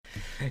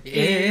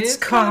It's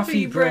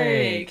coffee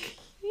break.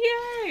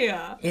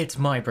 Yeah. It's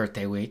my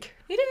birthday week.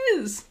 It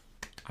is.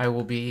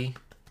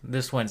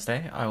 This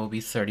Wednesday, I will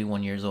be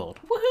 31 years old.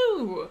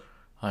 Woohoo.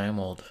 I am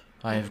old.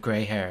 I have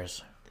gray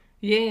hairs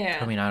Yeah.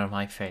 coming out of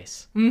my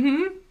face.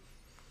 Mm-hmm.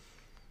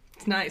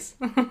 It's nice.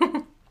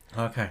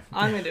 Okay.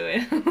 I'm into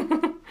it.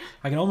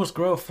 I can almost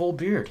grow a full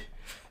beard.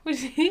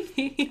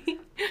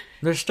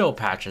 There's still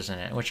patches in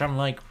it, which I'm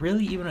like,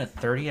 really? Even at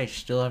 30, I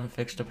still haven't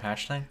fixed a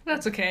patch thing?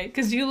 That's okay,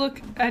 because you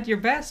look at your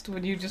best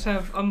when you just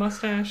have a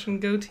mustache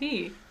and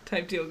goatee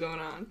type deal going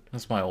on.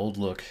 That's my old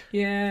look.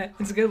 Yeah,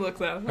 it's a good look,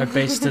 though. I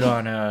based it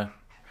on,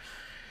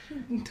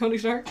 Tony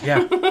Stark?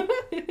 Yeah.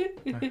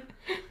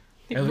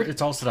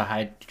 It's also to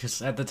hide,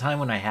 because at the time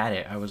when I had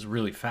it, I was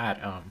really fat.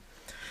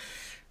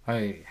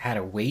 I had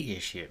a weight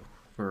issue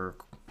for,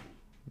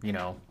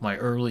 my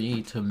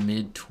early to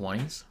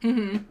mid-20s.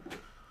 Mm-hmm.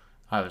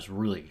 I was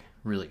really,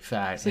 really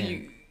fat. So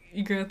you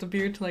grew out the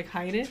beard to,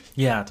 hide it?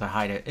 Yeah, to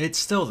hide it. It's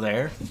still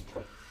there,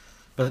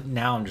 but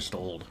now I'm just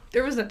old.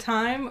 There was a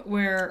time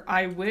where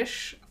I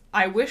wished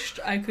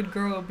I could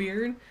grow a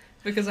beard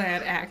because I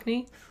had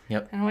acne.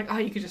 Yep. And I'm like, oh,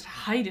 you could just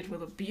hide it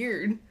with a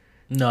beard.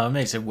 No, it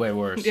makes it way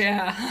worse.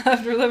 Yeah,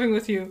 after living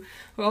with you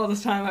all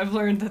this time, I've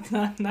learned that's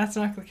not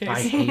the case.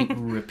 I hate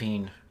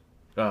ripping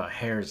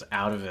hairs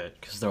out of it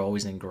because they're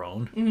always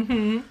ingrown.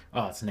 Mm-hmm.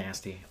 Oh, it's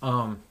nasty.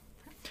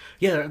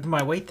 Yeah,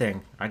 my weight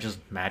thing, I just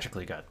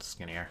magically got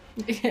skinnier.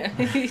 Yeah.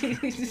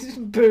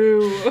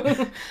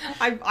 Boo.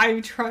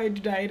 I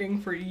tried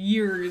dieting for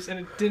years and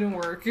it didn't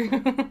work.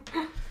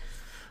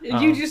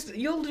 You'll just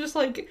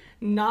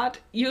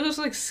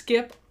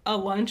skip a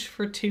lunch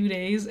for 2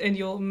 days and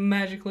you'll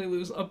magically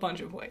lose a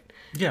bunch of weight.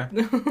 Yeah.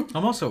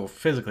 I'm also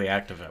physically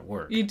active at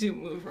work. You do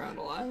move around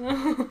a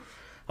lot.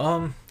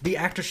 The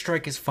actor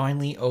strike is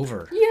finally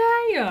over.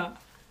 Yeah.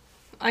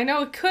 I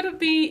know it could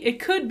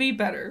be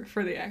better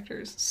for the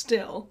actors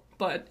still,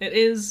 but it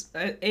is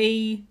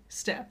a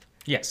step.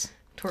 Yes.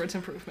 Towards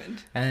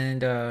improvement.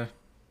 And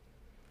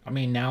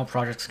now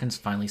projects can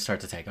finally start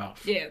to take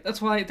off. Yeah,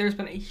 that's why there's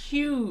been a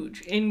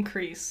huge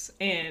increase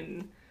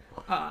in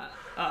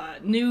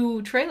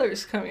new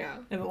trailers coming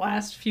out in the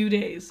last few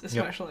days,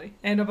 especially. Yep.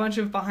 And a bunch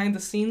of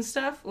behind-the-scenes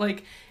stuff.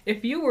 Like,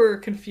 if you were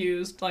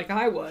confused, like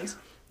I was,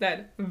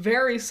 that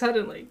very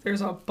suddenly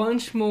there's a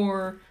bunch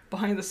more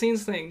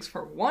behind-the-scenes things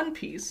for One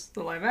Piece,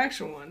 the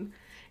live-action one,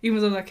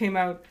 even though that came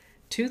out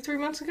 2-3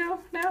 months ago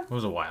now. It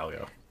was a while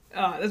ago.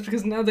 That's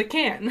because now they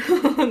can.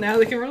 Now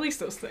they can release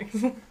those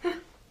things.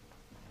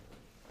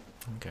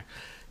 Okay.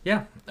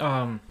 Yeah.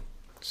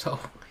 So,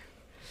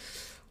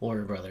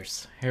 Warner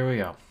Brothers. Here we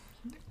go.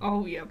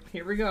 Oh, yep.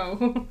 Here we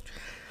go.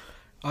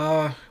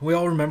 We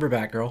all remember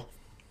Batgirl.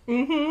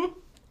 Mm-hmm.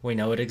 We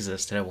know it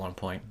existed at one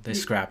point. They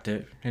scrapped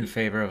it in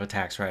favor of a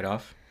tax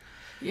write-off.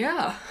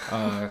 Yeah.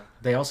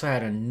 They also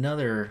had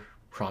another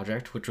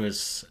project, which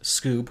was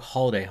Scoob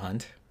Holiday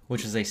Hunt,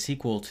 which is a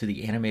sequel to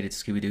the animated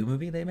Scooby-Doo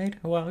movie they made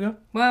a while ago.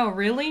 Wow,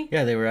 really?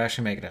 Yeah, they were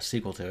actually making a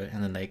sequel to it,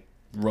 and then they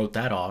wrote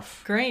that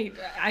off. Great.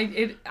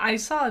 I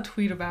saw a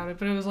tweet about it,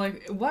 but it was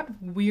like, what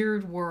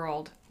weird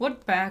world,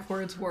 what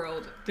backwards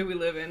world do we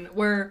live in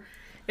where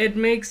it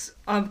makes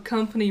a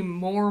company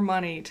more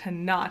money to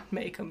not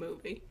make a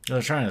movie?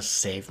 They're trying to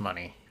save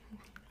money.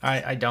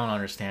 I don't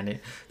understand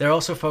it. They're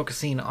also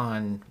focusing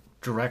on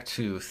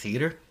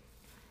direct-to-theater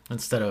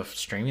instead of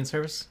streaming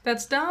service.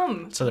 That's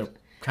dumb. So they're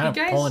kind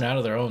of pulling out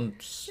of their own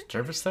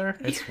service there.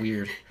 It's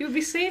weird. You would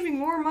be saving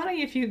more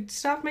money if you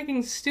stopped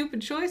making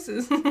stupid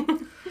choices.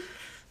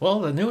 Well,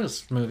 the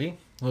newest movie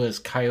was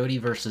Coyote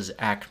versus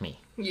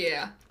Acme.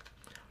 Yeah.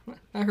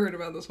 I heard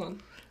about this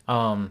one.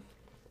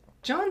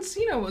 John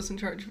Cena was in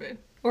charge of it.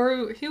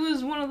 Or he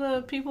was one of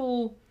the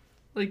people,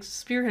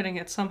 spearheading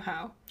it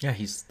somehow. Yeah,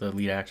 he's the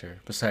lead actor,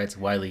 besides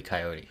Wile E.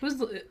 Coyote. Who's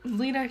the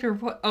lead actor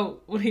of what? Oh,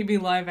 would he be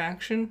live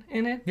action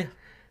in it? Yeah.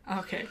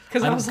 Okay.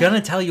 I'm going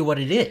to tell you what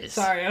it is.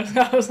 Sorry,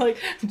 I was like,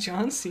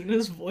 John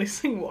Cena's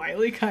voicing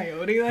Wile E.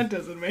 Coyote? That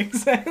doesn't make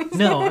sense.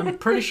 No, I'm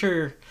pretty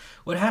sure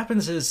what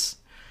happens is,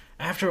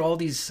 after all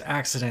these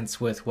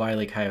accidents with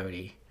Wile E.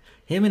 Coyote,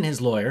 him and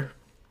his lawyer,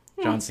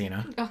 John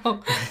Cena,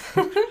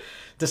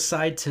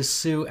 decide to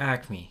sue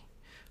Acme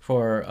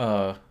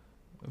for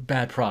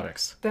bad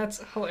products.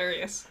 That's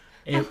hilarious.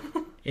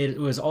 It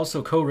was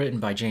also co-written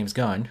by James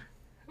Gunn.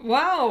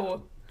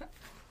 Wow.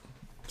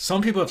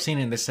 Some people have seen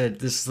it and they said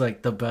this is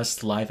the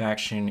best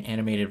live-action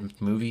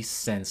animated movie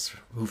since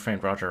Who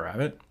Framed Roger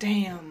Rabbit.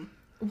 Damn.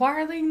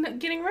 Why are they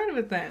getting rid of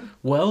it then?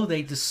 Well,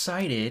 they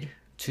decided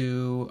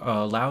to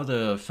allow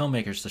the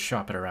filmmakers to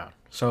shop it around.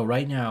 So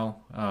right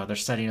now, they're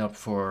setting up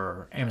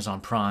for Amazon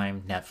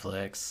Prime,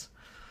 Netflix,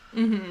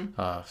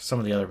 some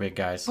of the other big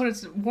guys. But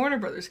it's Warner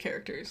Brothers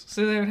characters,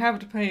 so they would have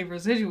to pay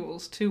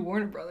residuals to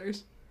Warner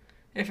Brothers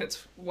if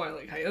it's Wile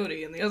E.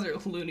 Coyote and the other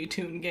Looney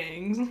Tune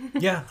gangs.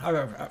 Yeah,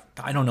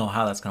 I don't know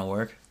how that's going to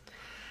work.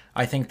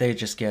 I think they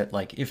just get,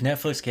 if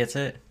Netflix gets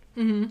it,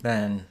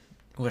 then,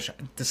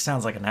 this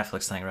sounds like a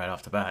Netflix thing right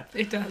off the bat.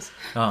 It does.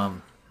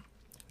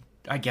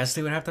 I guess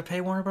they would have to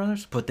pay Warner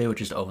Brothers, but they would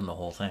just own the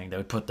whole thing. They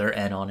would put their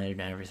N on it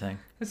and everything.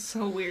 It's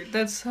so weird.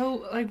 That's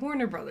so, like,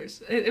 Warner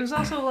Brothers. It was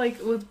also,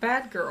 like, with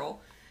Batgirl,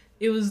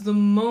 it was the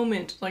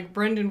moment, like,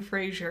 Brendan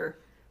Fraser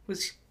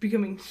was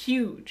becoming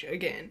huge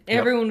again. Yep.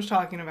 Everyone was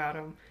talking about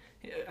him.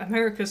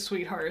 America's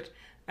sweetheart.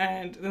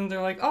 And then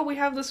they're like, oh, we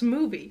have this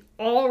movie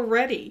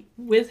already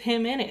with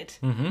him in it.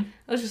 Mm-hmm.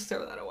 Let's just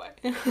throw that away.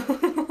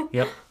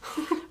 Yep.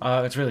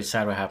 It's really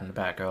sad what happened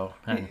to Batgirl.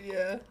 And,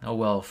 Yeah. oh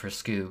well for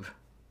Scoob.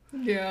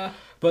 Yeah.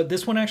 But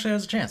this one actually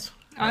has a chance.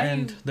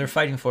 And they're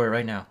fighting for it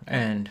right now.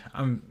 And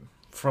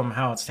from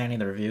how outstanding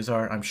the reviews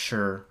are, I'm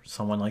sure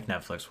someone like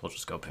Netflix will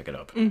just go pick it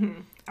up.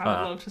 Mm-hmm. I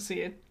would love to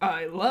see it.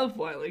 I love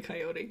Wile E.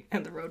 Coyote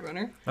and the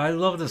Roadrunner. I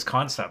love this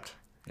concept.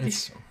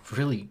 It's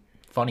really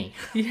funny.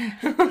 Yeah.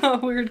 A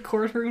weird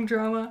courtroom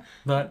drama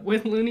But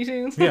with Looney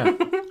Tunes. yeah.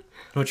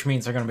 Which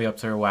means they're going to be up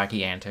to their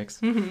wacky antics.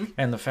 Mm-hmm.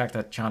 And the fact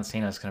that John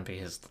Cena is going to be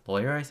his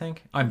lawyer, I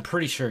think. I'm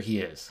pretty sure he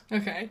is.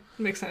 Okay.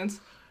 Makes sense.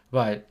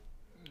 But,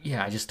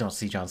 yeah, I just don't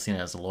see John Cena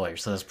as a lawyer,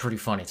 so that's pretty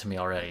funny to me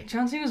already.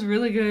 John Cena's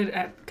really good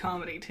at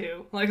comedy,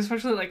 too. Like,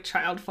 especially, like,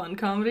 child fun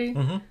comedy.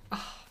 Mm-hmm.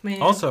 Oh,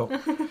 man. Also,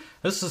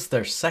 this is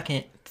their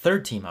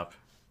third team up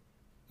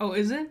Oh,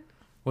 is it?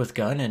 with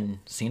Gunn and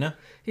Cena.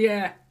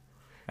 Yeah.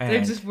 And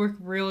They just work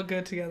real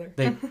good together.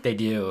 they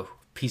do.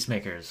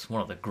 Peacemaker is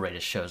one of the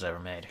greatest shows ever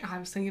made. I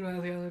was thinking about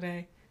it the other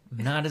day.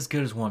 Not as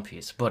good as One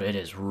Piece, but it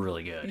is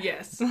really good.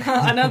 Yes.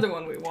 Another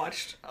one we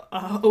watched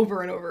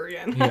over and over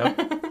again.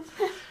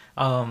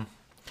 Yep.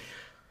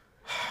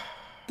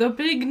 The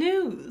big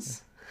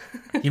news.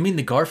 You mean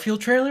the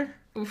Garfield trailer?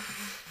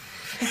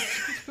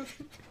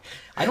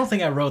 I don't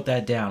think I wrote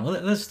that down.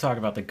 Let's talk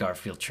about the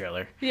Garfield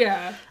trailer.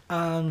 Yeah.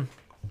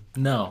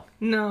 No.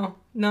 No,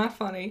 not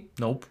funny.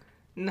 Nope.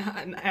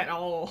 Not at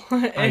all.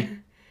 I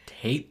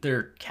hate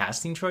their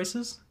casting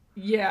choices.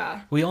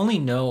 Yeah. We only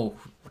know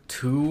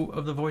 2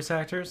 of the voice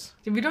actors.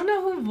 We don't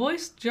know who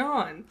voiced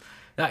John.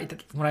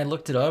 When I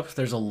looked it up,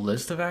 there's a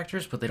list of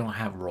actors, but they don't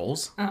have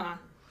roles.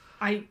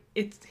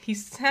 He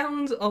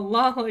sounds a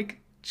lot like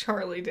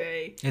Charlie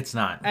Day It's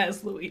not.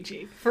 as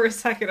Luigi. For a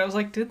second, I was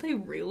like, did they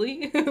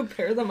really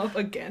pair them up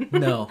again?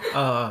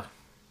 No.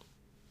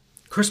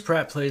 Chris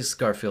Pratt plays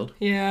Garfield.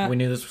 Yeah. We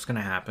knew this was going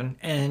to happen.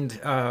 And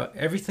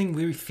everything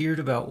we feared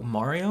about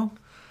Mario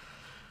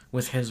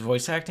with his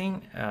voice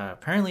acting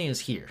apparently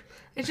is here.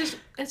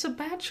 It's a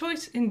bad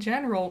choice in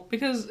general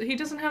because he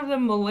doesn't have the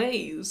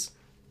malaise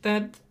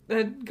that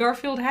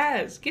Garfield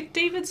has. Get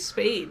David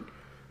Spade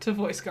to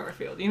voice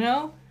Garfield, you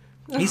know?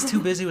 He's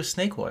too busy with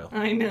snake oil.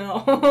 I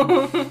know.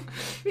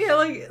 Yeah,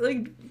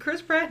 like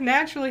Chris Pratt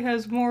naturally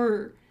has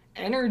more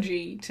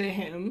energy to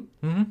him.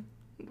 Mm-hmm.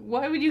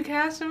 Why would you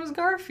cast him as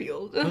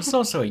Garfield? There's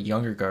also a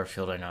younger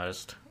Garfield, I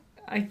noticed.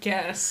 I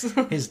guess.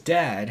 His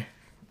dad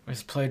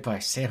was played by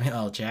Samuel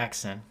L.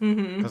 Jackson.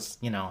 Because,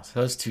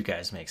 those 2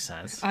 guys make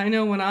sense. I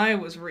know when I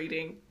was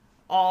reading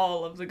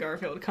all of the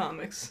Garfield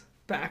comics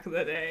back in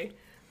the day,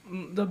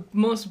 the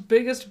most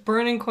biggest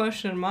burning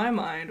question in my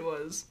mind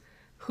was,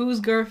 who's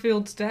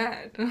Garfield's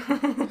dad?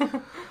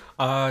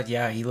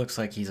 Yeah, he looks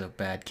like he's a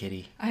bad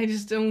kitty. I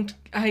just don't,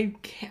 I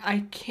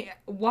can't,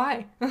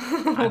 why?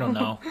 I don't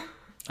know.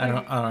 I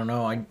don't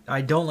know.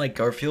 I don't like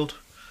Garfield.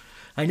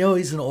 I know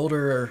he's an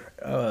older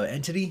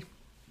entity.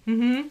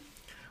 Mm-hmm.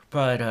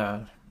 But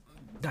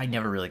I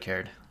never really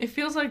cared. It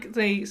feels like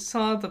they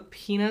saw the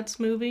Peanuts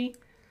movie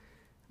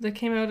that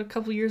came out a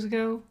couple years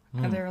ago,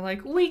 and they were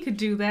like, we could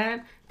do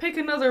that. Pick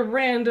another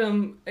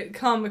random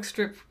comic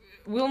strip.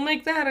 We'll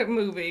make that a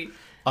movie.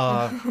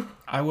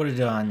 I would have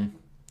done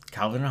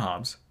Calvin and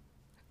Hobbes.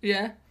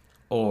 Yeah.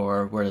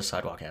 Or Where the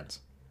Sidewalk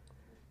Ends.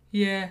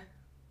 Yeah.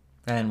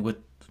 And with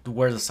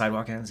Where the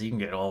Sidewalk Ends, you can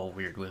get all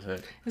weird with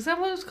it. Is that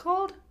what it's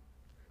called?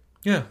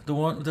 Yeah,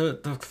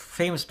 the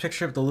famous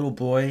picture of the little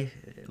boy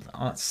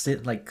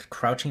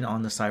crouching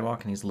on the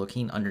sidewalk and he's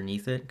looking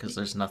underneath it because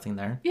there's nothing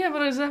there. Yeah,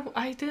 but is that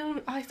I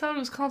thought it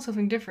was called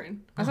something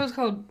different. I thought it was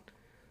called.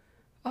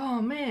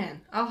 Oh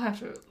man, I'll have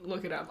to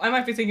look it up. I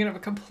might be thinking of a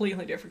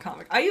completely different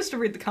comic. I used to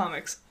read the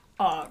comics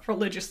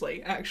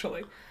religiously,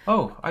 actually.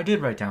 Oh, I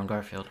did write down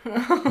Garfield.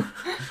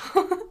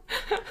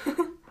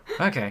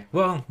 Okay,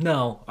 well,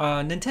 no.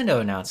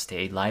 Nintendo announced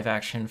a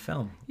live-action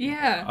film.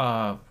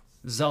 Yeah.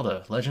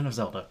 Zelda, Legend of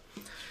Zelda.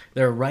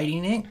 They're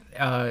writing it.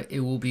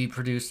 It will be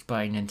produced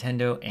by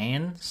Nintendo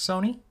and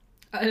Sony.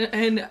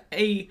 And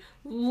a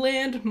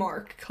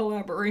landmark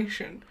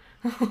collaboration.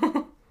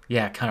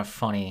 Yeah, kind of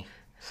funny.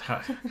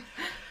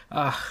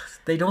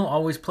 They don't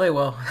always play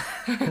well.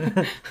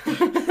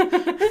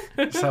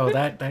 So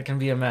that can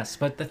be a mess.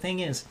 But the thing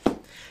is,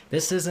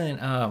 this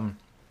isn't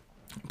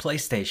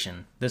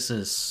PlayStation. This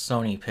is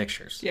Sony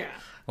Pictures. Yeah.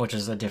 Which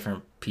is a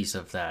different piece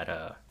of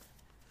that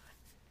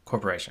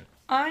corporation.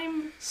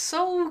 I'm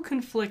so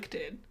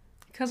conflicted.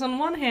 Because on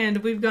one hand,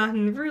 we've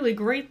gotten really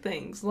great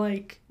things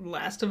like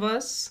Last of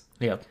Us.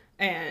 Yep.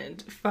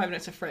 And Five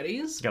Nights at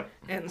Freddy's. Yep.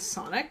 And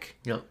Sonic.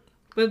 Yep.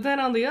 But then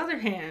on the other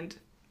hand,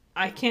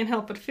 I can't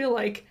help but feel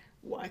like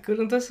why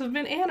couldn't this have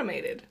been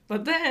animated?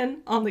 But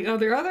then, on the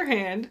other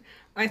hand,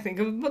 I think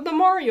of the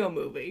Mario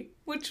movie,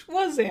 which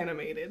was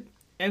animated.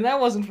 And that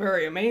wasn't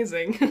very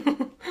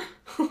amazing.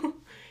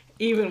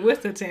 Even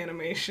with its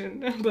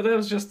animation. But that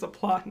was just the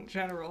plot in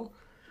general.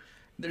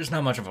 There's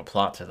not much of a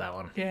plot to that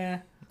one.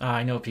 Yeah.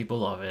 I know people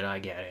love it. I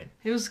get it.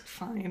 It was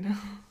fine.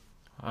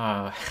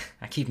 I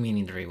keep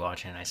meaning to rewatch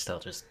it, and I still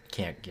just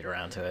can't get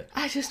around to it.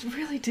 I just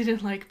really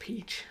didn't like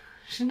Peach.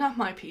 She's not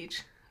my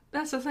Peach.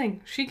 That's the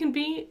thing. She can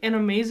be an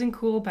amazing,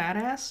 cool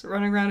badass,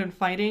 running around and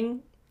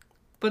fighting,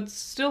 but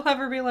still have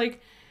her be,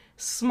 like,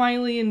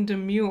 smiley and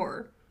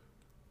demure.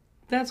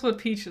 That's what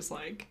Peach is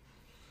like.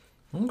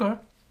 Okay.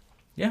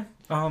 Yeah.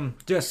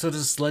 Yeah, so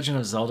this Legend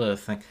of Zelda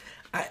thing.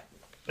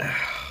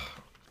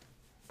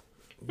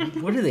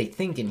 What are they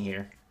thinking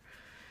here?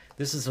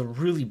 This is a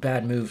really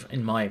bad move,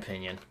 in my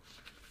opinion.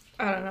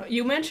 I don't know.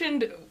 You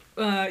mentioned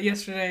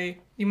yesterday,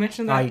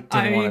 that I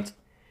didn't want to...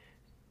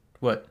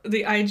 What?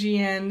 The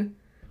IGN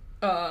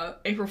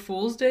April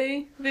Fool's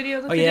Day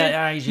video that they did?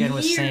 IGN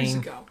was saying... Years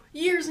ago.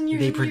 Years and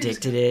years They and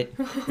predicted years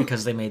ago. it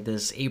because they made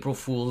this April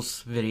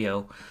Fool's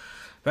video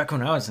back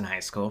when I was in high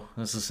school.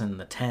 This is in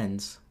the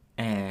 10s.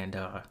 And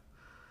I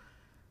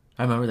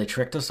remember they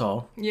tricked us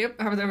all. Yep.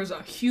 There was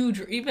a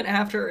huge... Even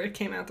after it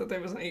came out that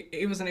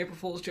it was an April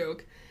Fool's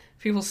joke,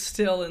 people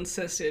still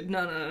insisted,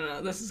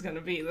 no, this is going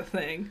to be the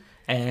thing.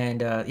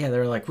 And yeah, they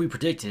were like, we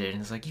predicted it.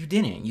 And it's like, you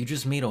didn't. You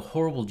just made a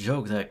horrible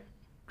joke that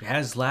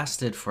has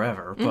lasted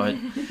forever. But...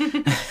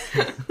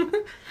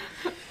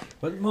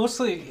 But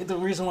mostly, the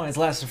reason why it's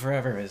lasted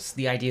forever is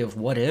the idea of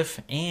what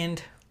if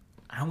and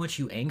how much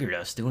you angered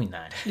us doing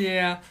that.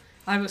 Yeah,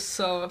 I was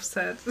so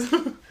upset.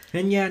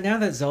 And yeah, now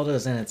that Zelda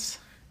is in its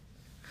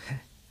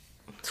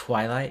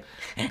twilight,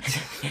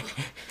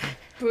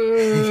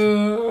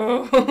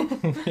 Boo.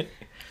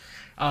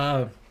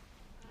 I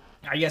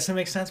guess it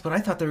makes sense. But I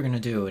thought they were gonna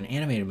do an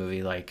animated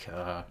movie like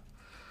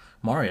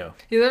Mario.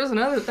 Yeah,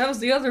 that was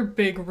the other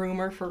big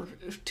rumor for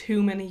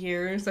too many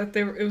years, that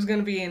it was going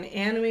to be an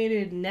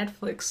animated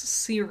Netflix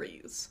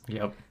series.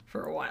 Yep.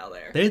 For a while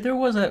there. There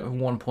was at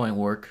one point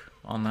work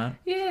on that.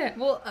 Yeah,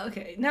 well,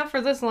 okay. Now for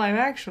this live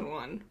action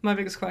one, my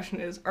biggest question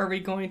is, are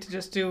we going to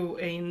just do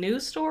a new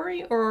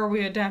story, or are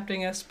we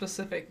adapting a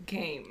specific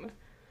game?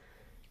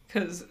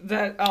 Because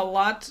that a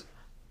lot...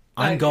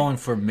 I'm going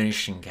for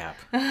Mission Cap.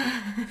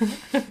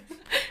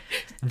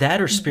 That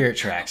or Spirit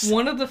Tracks.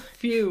 One of the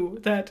few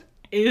that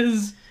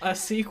is a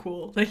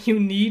sequel that you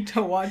need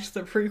to watch the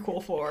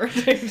prequel for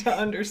to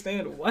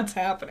understand what's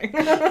happening.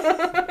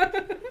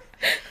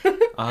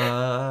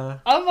 Of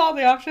all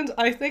the options,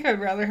 I think I'd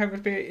rather have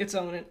it be its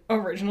own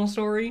original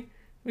story.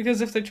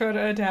 Because if they try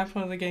to adapt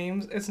one of the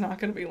games, it's not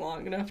going to be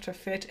long enough to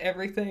fit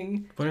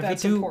everything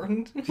that's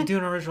important. If you do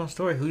an original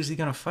story, who's he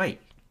going to fight?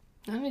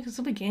 I mean, because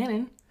it'll be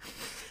Ganon.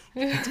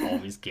 It's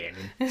always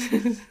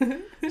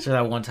Ganon. So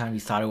that one time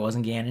you thought it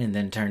wasn't Ganon, and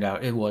then it turned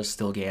out it was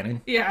still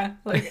Ganon. Yeah,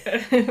 like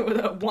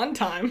one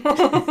time.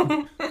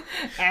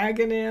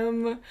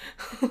 Aghanim.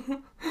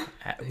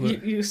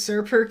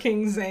 Usurper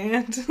King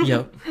Zant.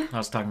 Yep, I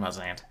was talking about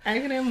Zant.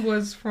 Aghanim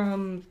was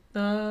from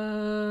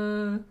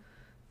the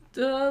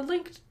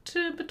Link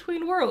to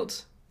Between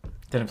Worlds.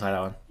 Didn't play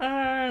that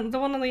one. The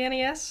one on the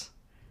NES?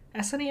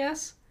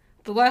 SNES?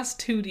 The last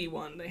 2D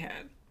one they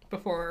had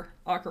before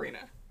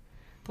Ocarina.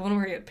 The one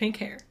where he had pink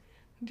hair.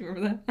 Do you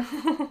remember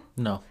that?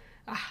 No.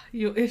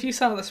 If you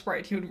saw the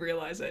sprite, you would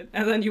realize it.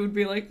 And then you would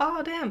be like,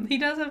 oh, damn, he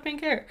does have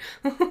pink hair.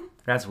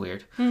 That's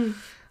weird.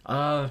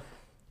 Yeah,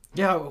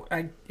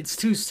 it's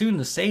too soon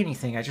to say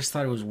anything. I just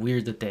thought it was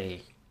weird that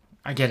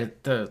I get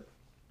it,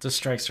 the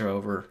strikes are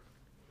over,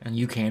 and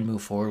you can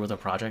move forward with a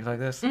project like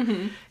this. Mm-hmm.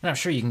 And I'm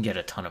sure you can get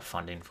a ton of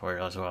funding for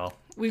it as well.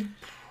 We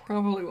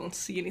probably won't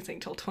see anything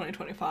till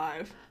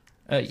 2025.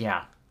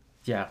 Yeah.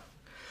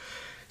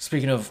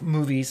 Speaking of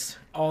movies,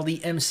 all the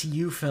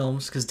MCU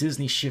films, because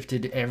Disney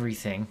shifted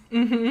everything.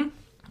 Mm-hmm.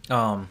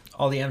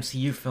 All the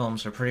MCU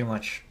films are pretty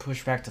much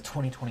pushed back to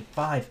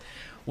 2025,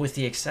 with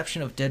the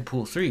exception of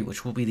Deadpool 3,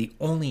 which will be the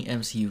only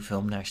MCU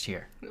film next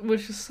year.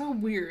 Which is so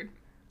weird,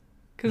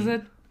 because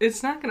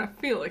it's not going to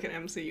feel like an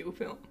MCU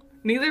film.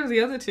 Neither of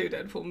the other two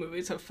Deadpool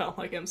movies have felt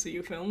like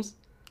MCU films.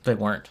 They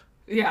weren't.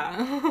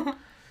 Yeah.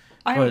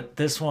 But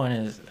this one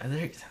is...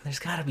 There's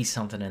got to be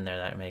something in there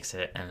that makes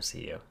it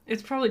MCU.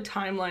 It's probably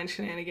timeline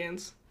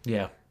shenanigans.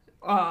 Yeah.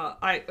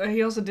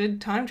 He also did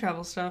time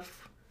travel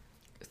stuff.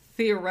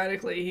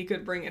 Theoretically, he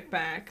could bring it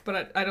back,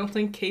 but I don't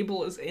think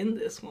Cable is in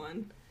this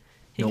one.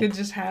 He could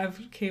just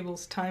have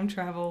Cable's time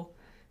travel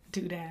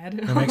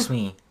doodad.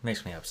 It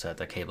makes me upset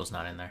that Cable's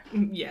not in there.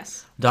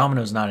 Yes.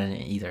 Domino's not in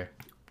it either.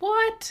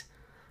 What?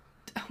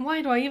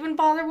 Why do I even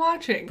bother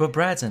watching? But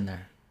Brad's in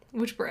there.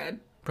 Which Brad?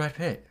 Brad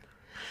Pitt.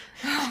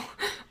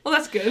 Well,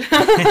 that's good.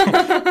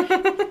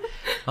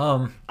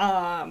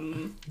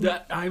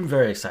 I'm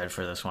very excited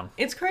for this one.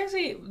 It's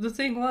crazy. The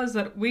thing was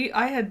that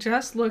I had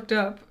just looked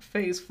up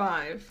Phase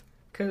 5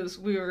 because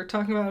we were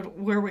talking about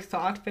where we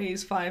thought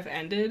Phase 5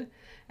 ended,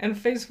 and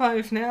Phase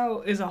 5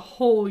 now is a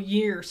whole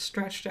year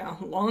stretched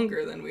out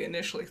longer than we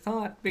initially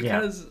thought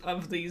because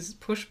of these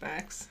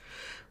pushbacks.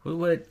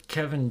 what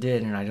Kevin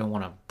did, and I don't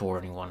want to bore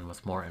anyone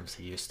with more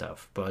MCU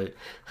stuff, but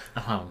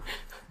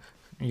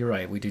you're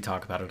right, we do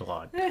talk about it a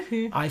lot.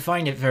 I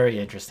find it very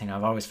interesting.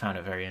 I've always found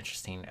it very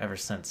interesting ever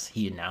since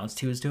he announced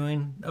he was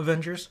doing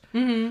Avengers.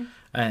 Mm-hmm.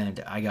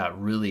 And I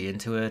got really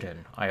into it,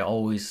 and I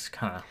always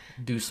kind of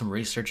do some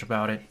research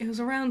about it. It was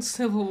around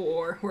Civil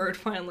War where it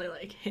finally,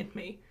 like, hit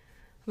me.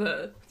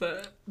 The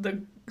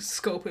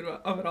scope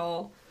of it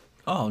all.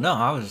 Oh, no,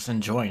 I was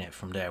enjoying it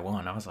from day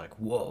one. I was like,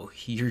 whoa,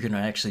 you're going to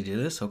actually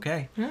do this?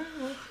 Okay.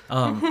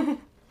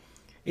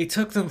 It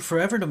took them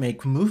forever to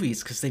make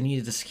movies because they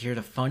needed to secure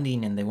the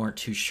funding and they weren't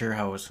too sure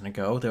how it was going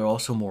to go. They're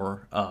also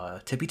more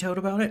tippy-toed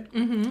about it.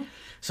 Mm-hmm.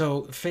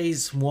 So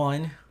phase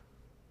 1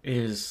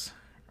 is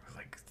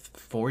like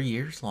 4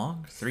 years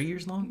long? 3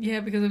 years long? Yeah,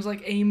 because it was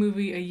like a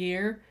movie a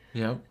year.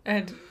 Yep.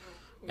 And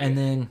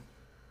then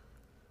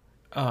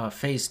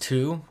phase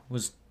 2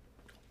 was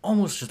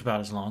almost just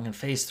about as long, and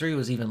phase 3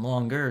 was even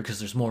longer because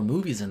there's more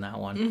movies in that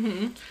one.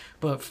 Mm-hmm.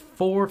 But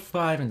 4,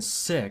 5, and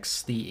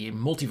 6, the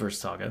multiverse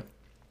saga,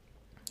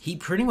 he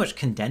pretty much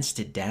condensed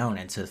it down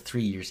into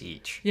 3 years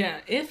each.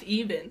 Yeah, if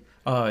even.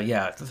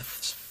 Yeah,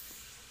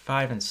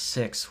 5 and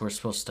 6 were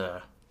supposed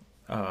to,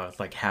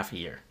 like, half a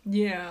year.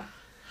 Yeah.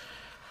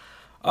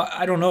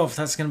 I don't know if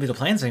that's going to be the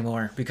plans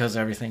anymore because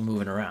of everything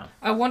moving around.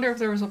 I wonder if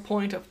there was a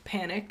point of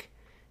panic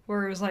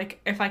where it was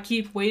like, if I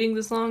keep waiting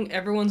this long,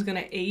 everyone's going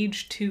to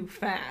age too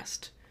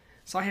fast.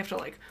 So I have to,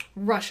 like,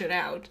 rush it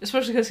out.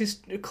 Especially because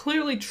he's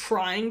clearly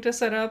trying to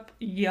set up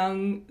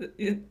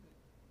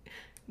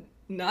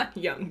not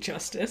Young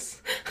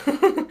Justice.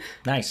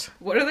 Nice.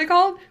 What are they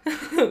called?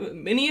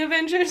 Mini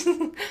Avengers?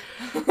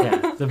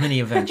 Yeah, the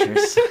Mini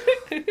Avengers.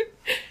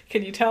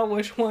 Can you tell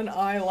which one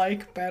I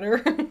like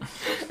better?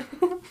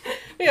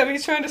 Yeah, but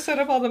he's trying to set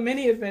up all the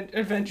mini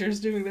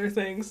Avengers doing their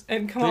things,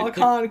 and Kamala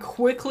Khan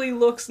quickly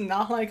looks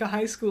not like a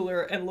high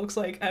schooler and looks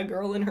like a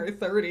girl in her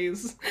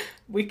 30s.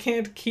 We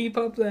can't keep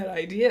up that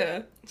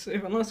idea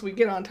unless we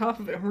get on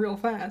top of it real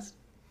fast.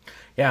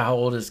 Yeah, how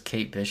old is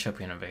Kate Bishop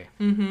gonna be?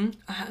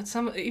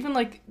 Mm-hmm. Even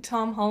like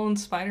Tom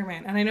Holland's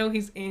Spider-Man, and I know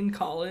he's in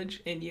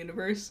college in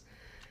universe,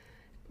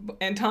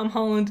 and Tom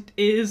Holland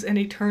is an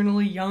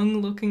eternally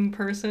young-looking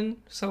person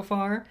so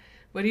far.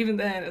 But even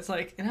then, it's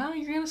like, you're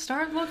gonna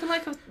start looking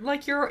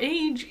like your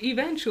age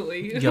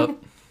eventually. Yep.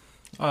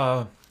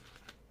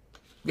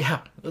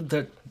 Yeah,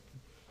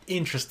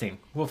 interesting.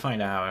 We'll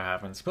find out how it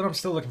happens. But I'm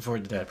still looking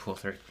forward to Deadpool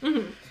 3.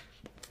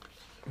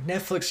 Mm-hmm.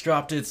 Netflix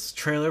dropped its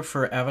trailer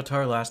for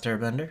Avatar: Last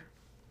Airbender.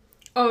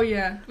 Oh,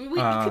 yeah.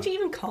 Could you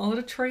even call it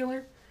a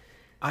trailer?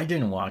 I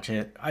didn't watch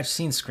it. I've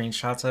seen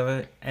screenshots of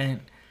it,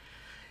 and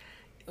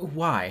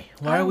why?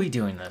 Why are we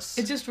doing this?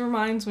 It just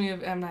reminds me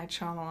of M. Night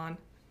Shyamalan.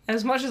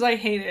 As much as I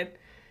hate it,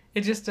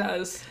 it just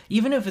does.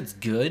 Even if it's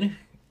good,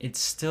 it's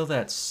still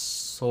that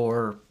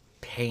sore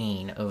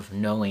pain of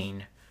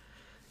knowing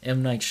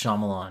M. Night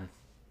Shyamalan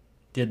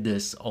did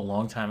this a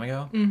long time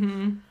ago.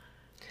 Mm-hmm.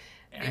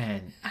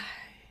 And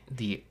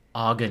the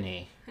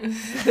agony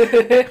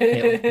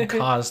it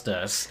caused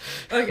us.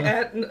 Like,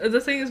 the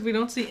thing is, we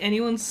don't see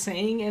anyone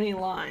saying any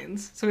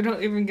lines, so we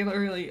don't even get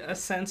really a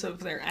sense of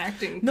their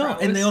acting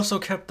prowess. And they also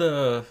kept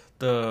the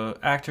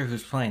actor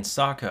who's playing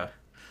Sokka,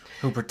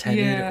 who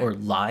pretended or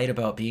lied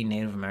about being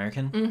Native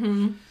American.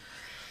 Mm-hmm.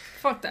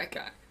 Fuck that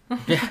guy.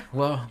 Yeah,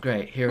 well,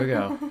 great. Here we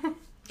go.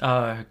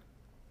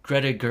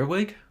 Greta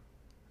Gerwig?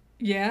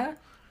 Yeah?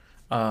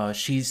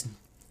 She's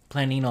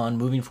planning on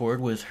moving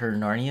forward with her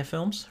Narnia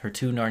films, her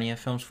 2 Narnia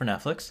films for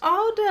Netflix.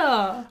 Oh,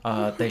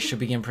 duh! They should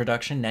begin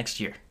production next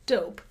year.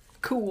 Dope.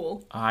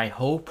 Cool. I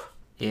hope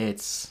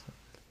it's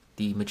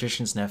The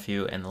Magician's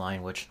Nephew and The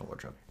Lion, Witch, and the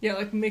Wardrobe. Yeah,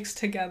 like mixed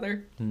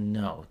together?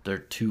 No, they're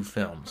 2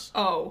 films.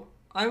 Oh.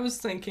 I was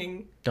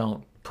thinking...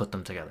 Don't put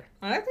them together.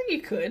 I think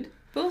you could.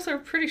 Both are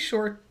pretty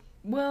short.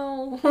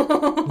 Well...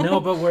 No,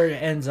 but where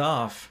it ends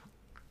off,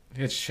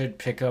 it should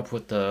pick up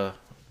with the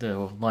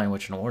Lion,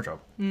 Witch, and the Wardrobe.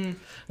 Mm.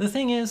 The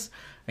thing is,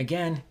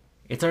 again,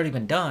 it's already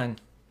been done.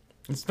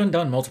 It's been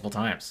done multiple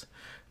times.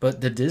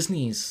 But the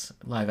Disney's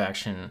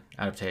live-action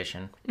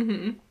adaptation,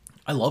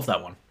 I love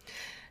that one.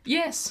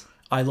 Yes.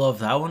 I love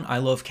that one. I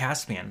love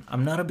Caspian.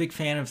 I'm not a big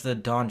fan of the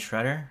Dawn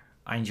Treader.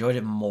 I enjoyed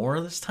it more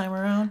this time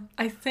around.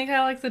 I think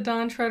I like the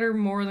Dawn Treader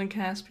more than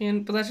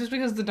Caspian, but that's just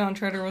because the Dawn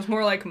Treader was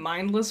more like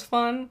mindless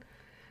fun.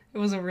 It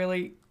wasn't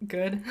really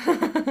good.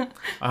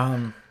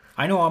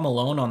 I know I'm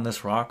alone on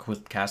this rock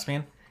with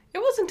Caspian. It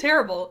wasn't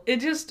terrible.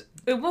 It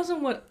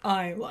wasn't what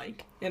I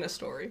like in a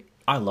story.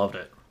 I loved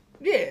it.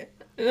 Yeah.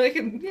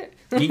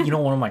 You know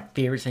one of my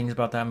favorite things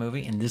about that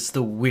movie, and this is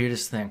the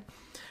weirdest thing.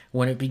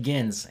 When it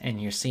begins and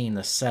you're seeing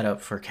the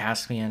setup for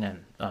Caspian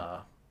and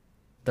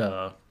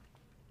the...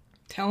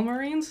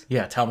 Telmarines?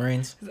 Yeah,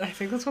 Telmarines. I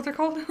think that's what they're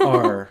called.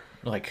 Are,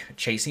 like,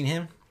 chasing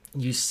him.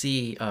 You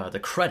see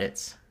the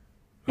credits,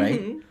 right?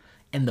 Mm-hmm.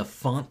 And the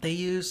font they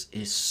use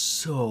is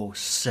so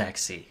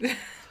sexy.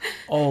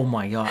 Oh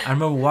my god. I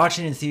remember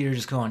watching it in theater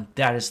just going,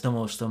 that is the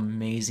most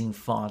amazing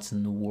fonts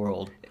in the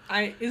world.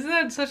 Isn't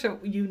that such a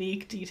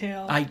unique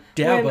detail?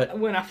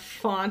 When a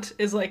font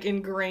is like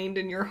ingrained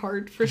in your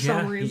heart for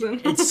some reason.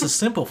 It's a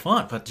simple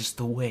font, but just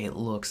the way it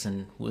looks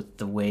and with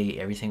the way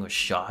everything was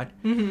shot,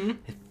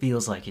 it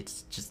feels like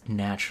it's just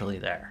naturally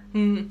there.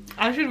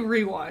 I should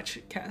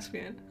rewatch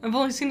Caspian. I've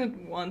only seen it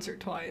once or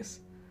twice.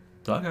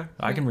 Okay,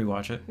 I can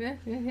rewatch it.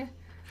 Yeah.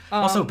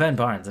 Also, Ben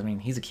Barnes, I mean,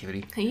 he's a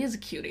cutie. He is a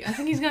cutie. I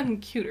think he's gotten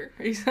cuter.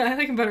 I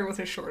think him better with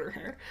his shorter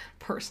hair,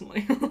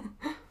 personally.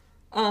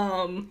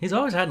 He's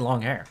always had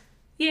long hair.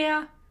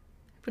 Yeah,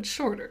 but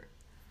shorter.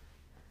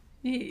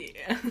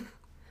 Yeah.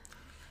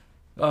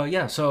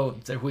 So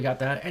we got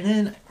that. And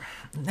then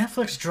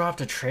Netflix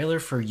dropped a trailer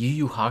for Yu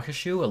Yu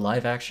Hakusho, a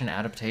live-action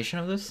adaptation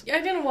of this. Yeah,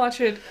 I didn't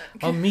watch it.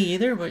 Me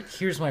either, but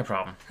here's my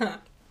problem.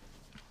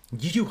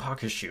 Yu Yu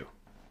Hakusho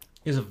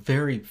is a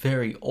very,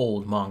 very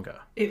old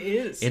manga. It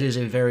is. It is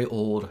a very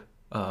old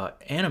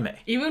anime.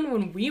 Even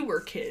when we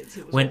were kids,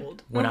 it was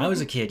old. When I was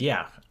a kid,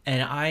 yeah.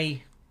 And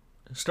I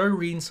started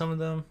reading some of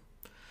them.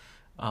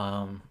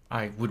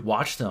 I would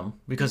watch them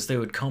because they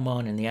would come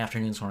on in the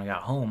afternoons when I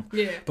got home.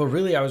 Yeah. But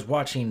really, I was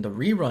watching the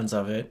reruns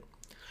of it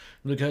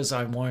because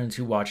I wanted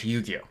to watch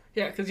Yu-Gi-Oh!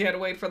 Yeah, because you had to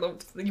wait for that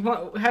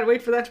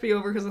to be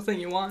over because the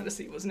thing you wanted to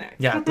see was next.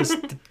 Yeah,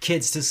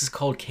 kids, this is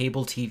called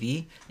cable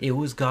TV. It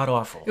was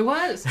god-awful. It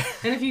was.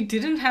 And if you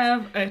didn't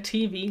have a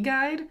TV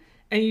guide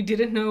and you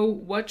didn't know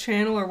what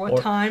channel or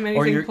what time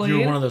anything played... Or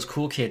you're one of those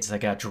cool kids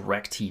that got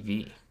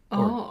DirecTV.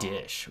 Or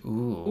Dish.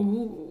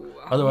 Ooh.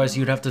 Otherwise,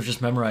 you'd have to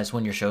just memorize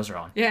when your shows are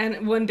on. Yeah,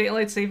 and when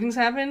daylight savings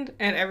happened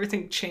and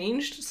everything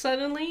changed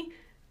suddenly,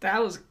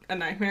 that was a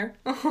nightmare.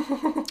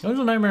 It was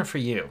a nightmare for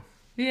you.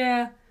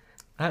 Yeah.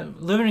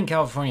 Living in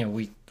California,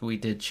 we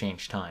did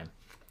change time.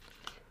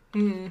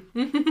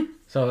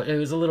 So it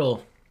was a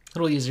little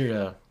easier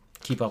to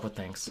keep up with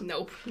things.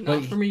 Nope,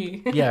 not for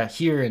me. Yeah,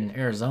 here in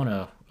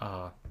Arizona,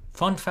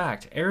 fun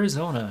fact,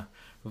 Arizona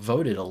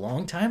voted a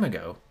long time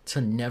ago to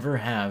never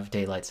have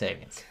daylight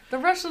savings. The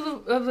rest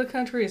of the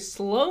country is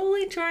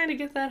slowly trying to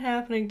get that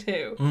happening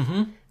too.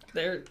 Mm-hmm.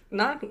 They're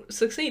not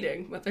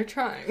succeeding, but they're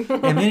trying.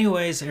 In many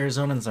ways,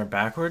 Arizonans are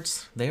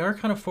backwards. They are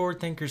kind of forward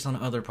thinkers on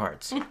other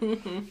parts.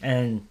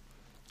 And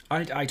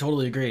I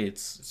totally agree.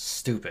 It's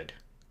stupid.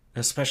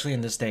 Especially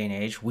in this day and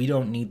age. We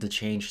don't need to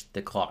change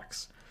the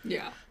clocks.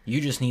 Yeah. You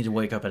just need to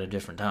wake up at a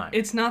different time.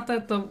 It's not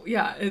that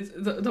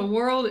the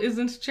world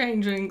isn't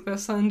changing. The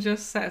sun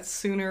just sets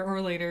sooner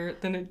or later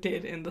than it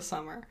did in the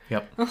summer.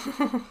 Yep.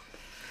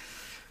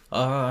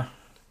 What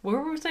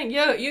were we saying?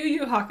 Yu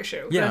Yu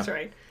Hakusho. Yeah. That's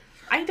right.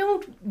 I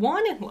don't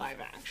want it live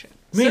action.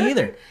 Me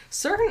either.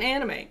 Certain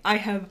anime I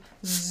have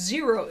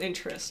zero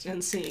interest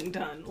in seeing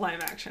done live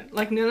action.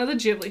 Like none of the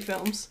Ghibli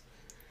films.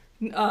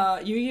 Yu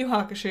Yu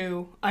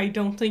Hakusho, I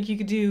don't think you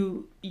could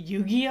do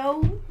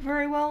Yu-Gi-Oh!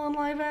 Very well in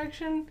live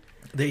action.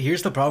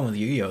 Here's the problem with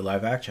Yu-Gi-Oh!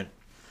 Live action.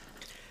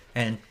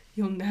 And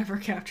you'll never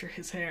capture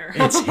his hair.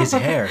 It's his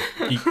hair.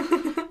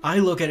 I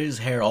look at his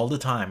hair all the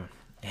time.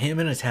 Him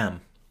and his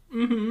hem.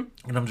 Mm-hmm.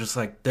 And I'm just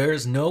like,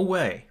 there's no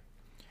way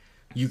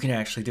you can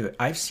actually do it.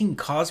 I've seen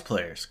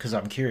cosplayers, because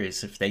I'm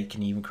curious if they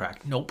can even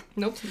crack. Nope.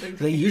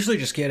 They usually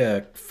just get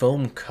a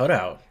foam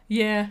cutout.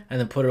 Yeah. And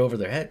then put it over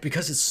their head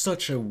because it's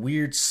such a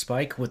weird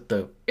spike with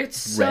the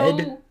it's red.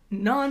 So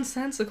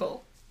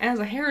nonsensical as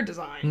a hair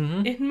design.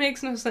 Mm-hmm. It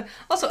makes no sense.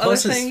 Also,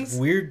 plus other things.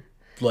 Weird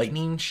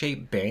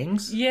lightning-shaped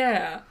bangs.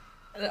 Yeah.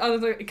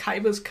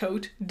 Kaiba's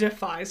coat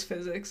defies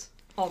physics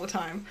all the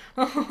time.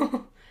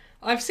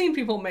 I've seen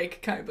people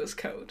make Kaiba's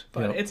coat,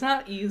 but it's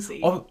not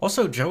easy.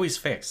 Also, Joey's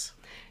face.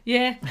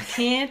 Yeah,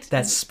 can't.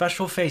 That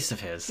special face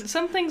of his.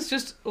 Some things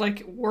just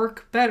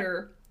work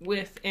better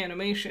with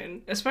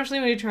animation, especially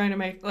when you're trying to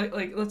make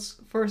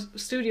let's for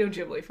Studio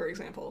Ghibli, for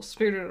example,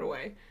 Spirited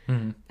Away.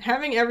 Mm-hmm.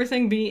 Having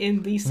everything be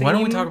in the same. Why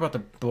don't we talk about the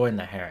Boy and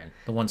the Heron,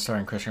 the one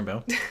starring Christian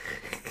Bale?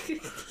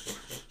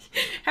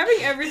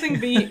 Having everything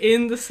be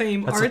in the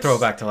same That's a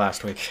throwback to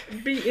last week.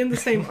 Be in the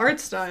same art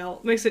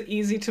style makes it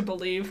easy to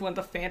believe when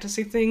the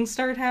fantasy things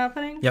start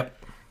happening. Yep.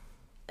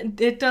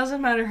 It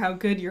doesn't matter how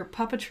good your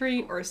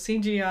puppetry or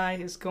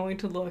CGI is going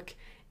to look,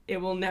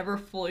 it will never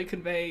fully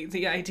convey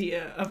the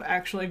idea of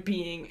actually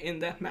being in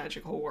that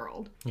magical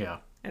world. Yeah.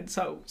 And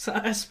so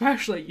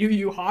especially Yu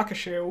Yu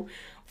Hakusho,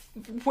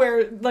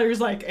 where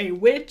there's a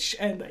witch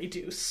and they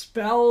do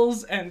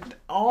spells and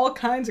all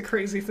kinds of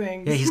crazy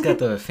things. Yeah, he's got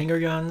the finger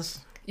guns.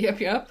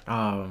 Yep.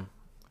 I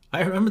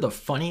remember the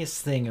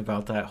funniest thing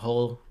about that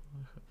whole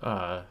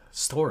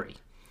story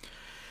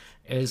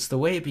is the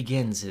way it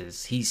begins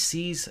is he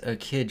sees a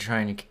kid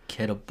trying to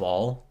get a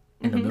ball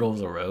in the middle of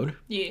the road.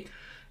 Yeah.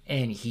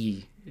 And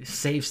he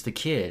saves the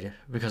kid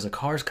because a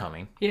car's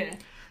coming. Yeah.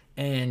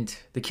 And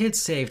the kid's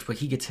saved, but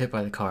he gets hit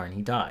by the car and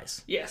he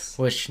dies. Yes.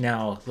 Which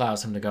now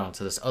allows him to go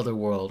into this other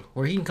world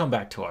where he can come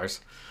back to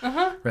ours.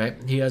 Uh-huh. Right?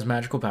 He has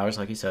magical powers,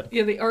 like you said.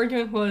 Yeah, the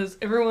argument was,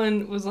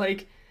 everyone was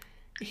like,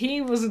 he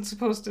wasn't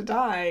supposed to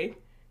die.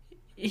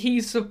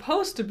 He's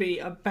supposed to be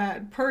a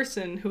bad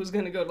person who's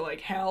going to go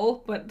to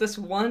hell, but this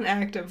one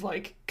act of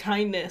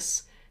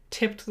kindness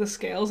tipped the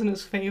scales in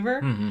his favor.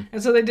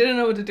 And so they didn't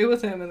know what to do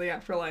with him in the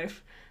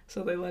afterlife.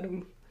 So they let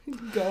him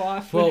go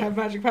off and have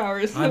magic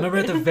powers. I remember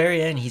at the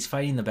very end, he's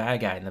fighting the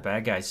bad guy, and the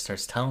bad guy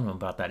starts telling him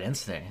about that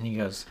incident. And he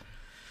goes,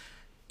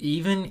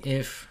 even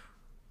if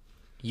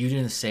you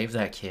didn't save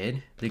that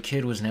kid, the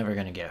kid was never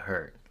going to get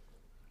hurt.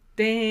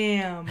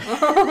 Damn.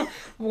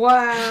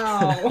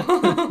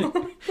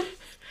 Wow.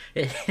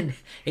 And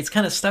it's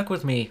kind of stuck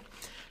with me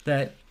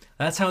that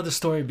that's how the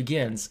story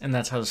begins, and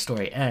that's how the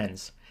story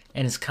ends.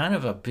 And it's kind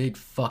of a big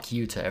fuck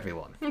you to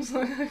everyone.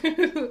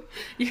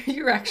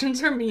 Your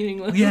actions are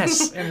meaningless.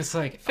 Yes, and it's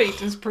like... Fate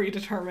is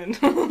predetermined.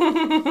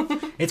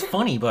 It's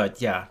funny,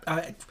 but yeah,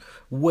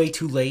 way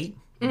too late.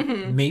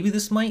 Maybe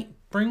this might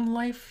bring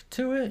life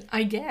to it.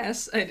 I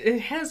guess. It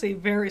has a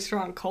very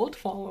strong cult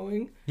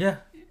following. Yeah.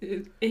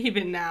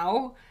 Even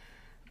now.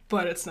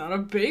 But it's not a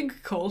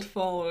big cult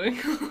following.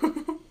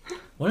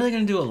 When are they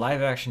going to do a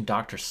live-action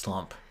Dr.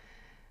 Slump?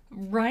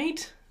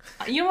 Right?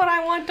 You know what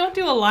I want? Don't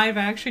do a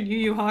live-action Yu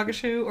Yu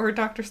Hakusho or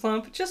Dr.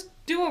 Slump. Just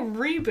do a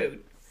reboot.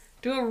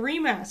 Do a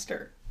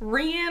remaster.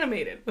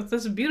 Reanimate it with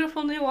this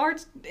beautiful new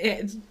art...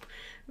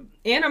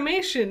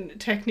 animation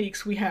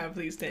techniques we have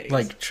these days.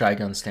 Like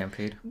Trigun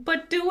Stampede.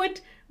 But do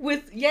it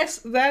with, yes,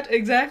 that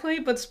exactly,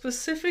 but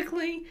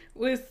specifically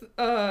with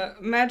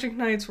Magic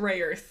Knight's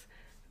Rayearth.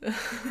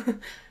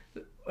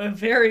 A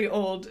very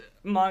old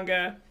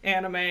manga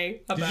anime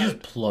about... Did you just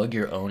plug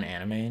your own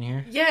anime in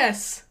here?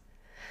 Yes!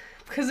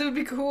 Because it would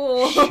be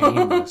cool.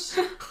 Shameless.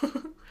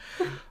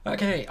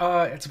 Okay,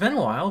 it's been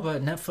a while,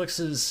 but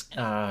Netflix's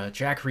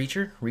Jack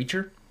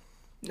Reacher?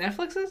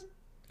 Netflix's?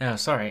 Oh,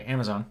 sorry,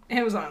 Amazon.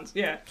 Amazon's,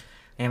 yeah.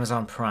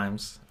 Amazon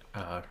Prime's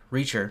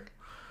Reacher.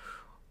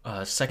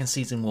 Second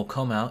season will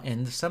come out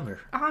in December.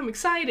 Oh, I'm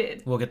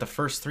excited. We'll get the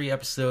first 3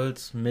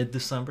 episodes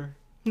mid-December.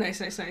 Nice.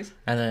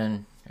 And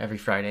then every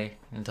Friday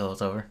until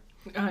it's over.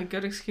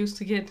 Good excuse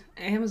to get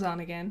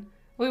Amazon again.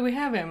 Wait, we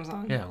have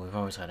Amazon. Yeah, we've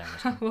always had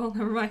Amazon. Well,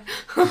 never mind.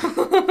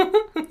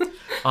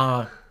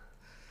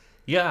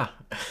 Yeah.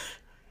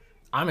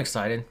 I'm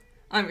excited.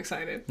 I'm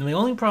excited. And the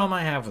only problem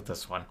I have with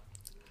this one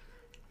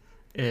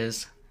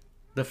is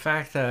the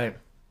fact that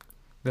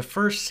the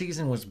first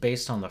season was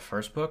based on the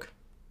first book,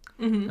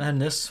 and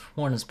this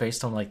one is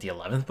based on, like, the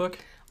 11th book.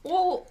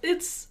 Well,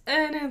 it's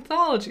an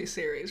anthology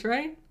series,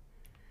 right?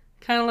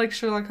 Kind of like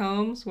Sherlock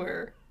Holmes,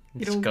 where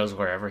It just goes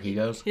wherever he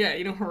goes. Yeah,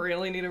 you don't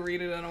really need to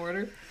read it in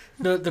order.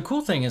 The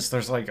cool thing is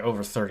there's, like,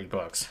 over 30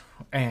 books,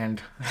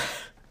 and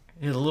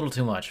it's a little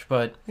too much,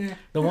 but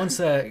the ones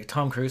that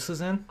Tom Cruise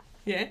is in,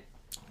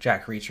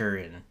 Jack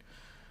Reacher and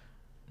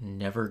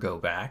Never Go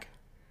Back.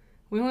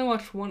 We only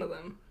watched one of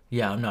them.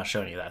 Yeah, I'm not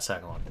showing you that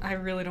second one. I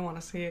really don't want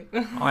to see it.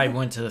 I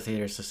went to the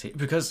theaters to see it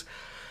because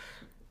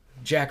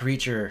Jack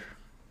Reacher,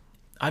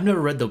 I've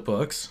never read the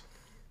books.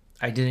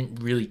 I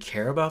didn't really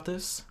care about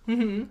this.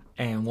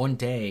 And one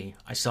day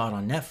I saw it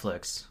on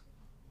Netflix,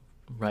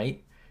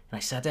 right? And I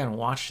sat down and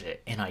watched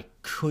it, and I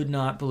could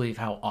not believe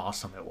how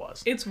awesome it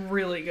was. It's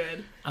really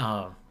good.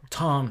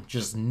 Tom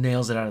just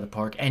nails it out of the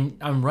park, and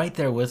I'm right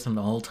there with him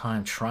the whole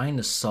time trying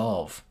to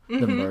solve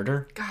the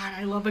murder. God,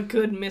 I love a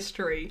good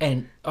mystery.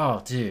 And,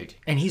 oh, dude.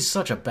 And he's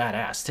such a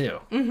badass, too.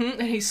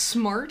 And he's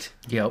smart.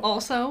 Yep.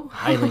 Also.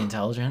 Highly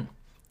intelligent.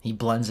 He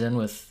blends in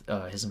with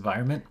his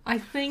environment. I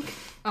think,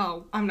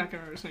 I'm not going to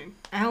remember his name.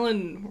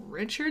 Alan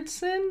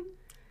Richardson?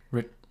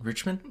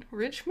 Richmond?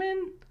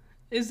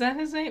 Is that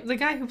his name? The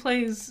guy who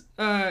plays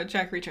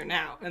Jack Reacher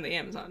now in the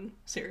Amazon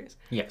series.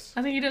 Yes.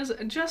 I think he does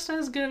just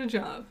as good a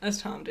job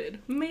as Tom did.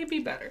 Maybe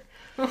better.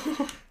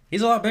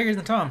 He's a lot bigger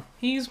than Tom.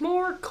 He's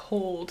more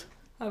cold,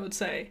 I would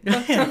say.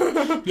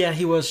 Yeah,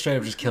 he was straight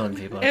up just killing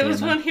people. It was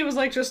when he was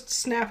like just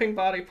snapping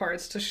body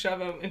parts to shove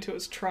them into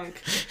his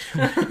trunk.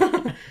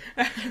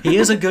 He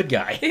is a good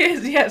guy. He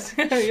is, yes.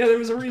 Yeah, there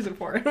was a reason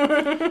for it.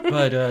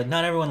 But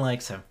not everyone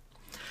likes him.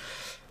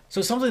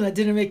 So something that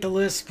didn't make the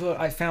list, but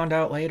I found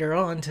out later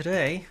on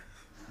today,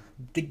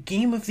 the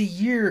Game of the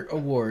Year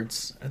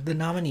awards, the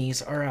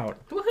nominees are out.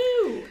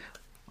 Woohoo!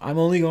 I'm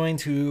only going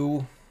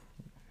to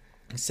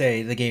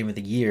say the Game of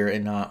the Year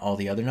and not all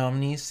the other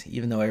nominees,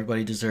 even though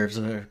everybody deserves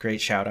a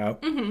great shout out.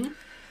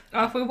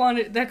 If we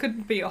wanted, that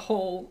could be a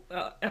whole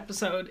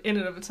episode in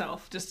and of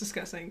itself, just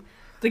discussing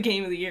the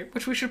Game of the Year,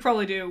 which we should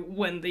probably do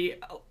when the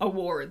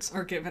awards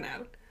are given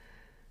out.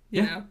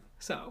 You know?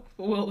 So,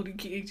 we'll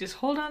just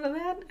hold on to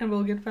that, and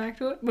we'll get back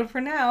to it. But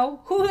for now,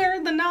 who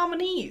are the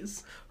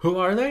nominees? Who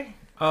are they?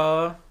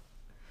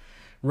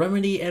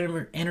 Remedy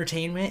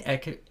Entertainment,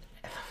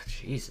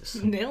 Jesus.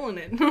 Nailing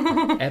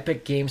it.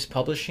 Epic Games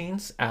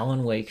Publishing's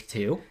Alan Wake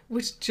 2.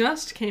 Which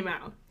just came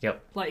out.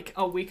 Yep. Like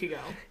a week ago.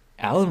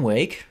 Alan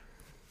Wake.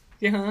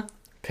 Yeah.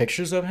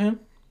 Pictures of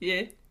him.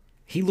 Yeah.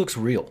 He looks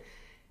real.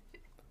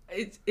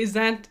 Is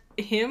that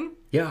him?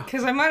 Yeah.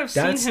 Because I might have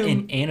seen him. That's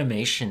an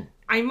animation.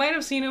 I might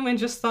have seen him and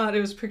just thought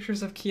it was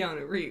pictures of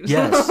Keanu Reeves.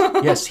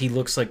 Yes, he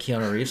looks like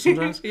Keanu Reeves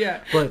sometimes.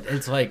 Yeah. But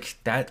it's like,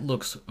 that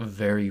looks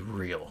very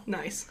real.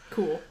 Nice.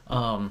 Cool.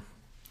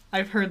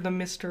 I've heard the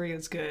mystery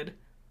is good,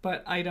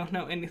 but I don't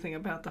know anything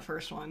about the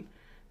first one.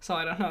 So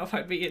I don't know if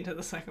I'd be into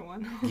the second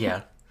one.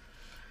 Yeah.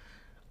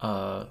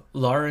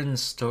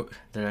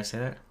 Did I say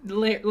that?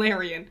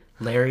 Larian.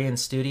 Larian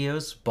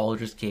Studios,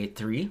 Baldur's Gate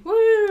 3.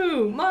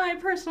 Woo! My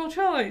personal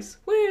choice.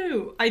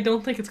 Woo! I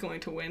don't think it's going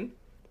to win.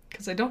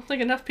 Because I don't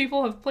think enough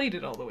people have played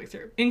it all the way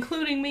through,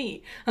 including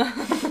me.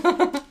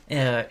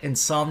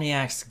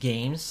 Insomniac's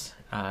Games,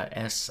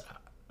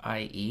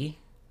 SIE.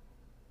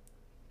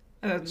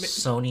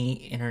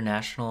 Sony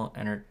International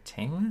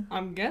Entertainment?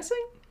 I'm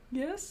guessing?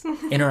 Yes.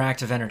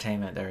 Interactive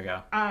Entertainment, there we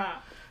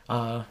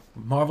go.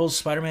 Marvel's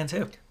Spider-Man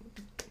 2.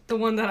 The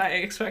one that I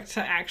expect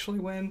to actually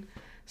win,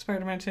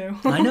 Spider-Man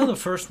 2. I know the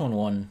first one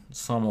won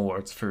some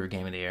awards for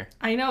Game of the Year.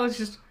 I know, it's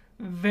just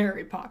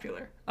very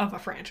popular of a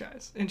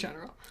franchise in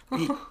general.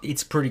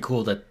 It's pretty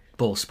cool that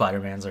both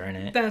Spider-Mans are in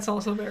it. That's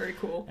also very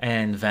cool.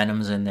 And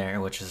Venom's in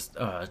there, which is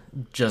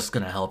just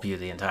going to help you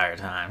the entire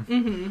time.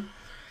 Mm-hmm.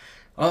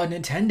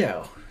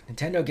 Nintendo.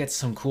 Nintendo gets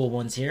some cool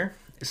ones here.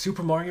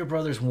 Super Mario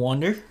Brothers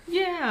Wonder.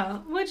 Yeah,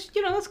 which,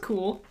 that's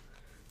cool.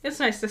 It's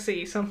nice to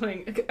see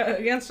something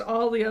against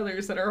all the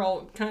others that are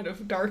all kind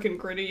of dark and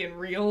gritty and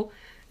real.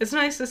 It's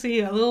nice to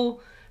see a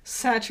little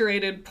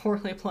saturated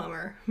portly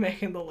plumber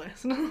making the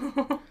list.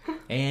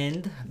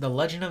 And The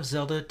Legend of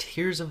Zelda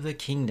Tears of the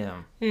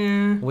Kingdom.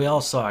 Yeah. We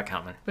all saw it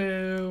coming.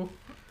 Boo.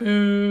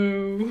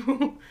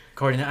 Boo.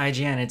 According to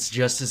IGN, it's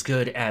just as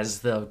good as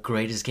the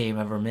greatest game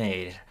ever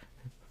made.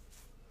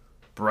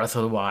 Breath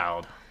of the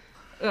Wild.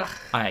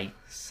 Ugh.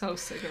 So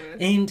sick of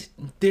it. And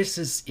this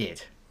is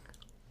it.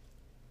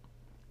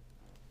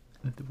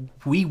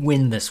 We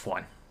win this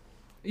one.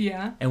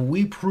 Yeah. And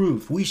we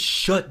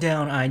shut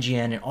down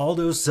IGN and all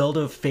those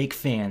Zelda fake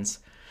fans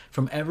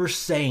from ever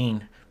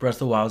saying Breath of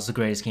the Wild is the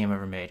greatest game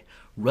ever made.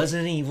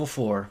 Resident Evil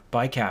 4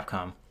 by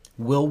Capcom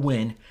will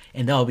win,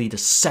 and that'll be the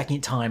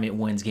second time it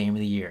wins Game of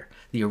the Year.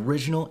 The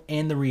original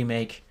and the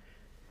remake.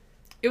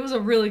 It was a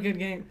really good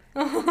game.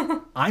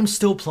 I'm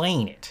still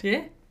playing it.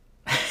 Yeah.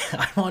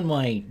 I'm on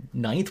my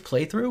 9th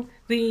playthrough.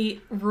 The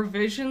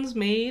revisions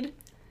made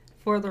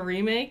for the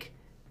remake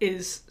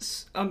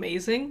is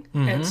amazing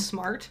and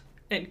smart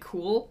and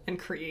cool and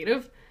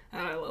creative,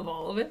 and I love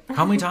all of it.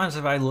 How many times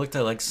have I looked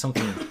at like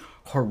something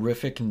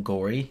horrific and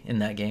gory in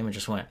that game and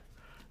just went,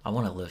 I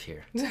want to live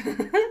here.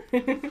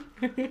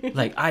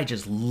 Like, I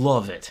just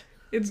love it.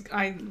 It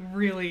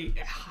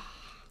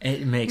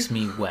makes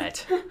me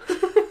wet.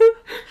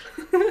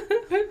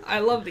 I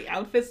love the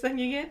outfits that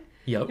you get.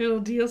 Yep. Your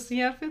little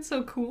DLC outfits,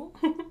 so cool.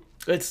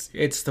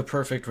 It's the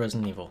perfect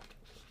Resident Evil.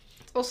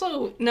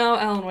 Also, no,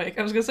 Alan Wake.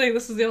 I was gonna say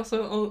this is the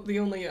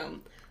only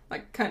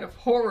like kind of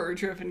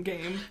horror-driven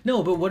game.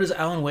 No, but what is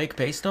Alan Wake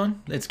based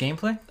on? Its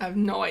gameplay? I have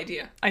no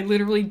idea. I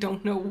literally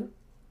don't know.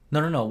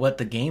 No. What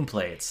the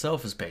gameplay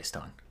itself is based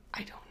on? I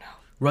don't know.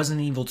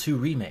 Resident Evil 2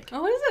 remake.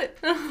 Oh, is it?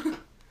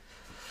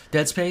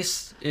 Dead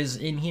Space is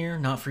in here,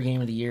 not for Game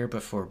of the Year,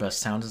 but for Best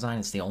Sound Design.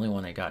 It's the only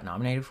one they got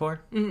nominated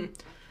for. Mm.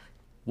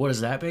 What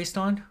is that based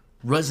on?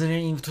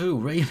 Resident Evil 2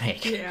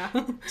 remake. Yeah.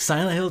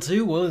 Silent Hill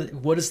 2.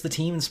 What is the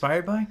team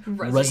inspired by?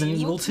 Resident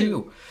Evil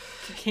 2.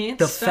 Can't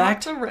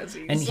stop the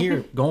Resis. And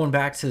here, going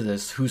back to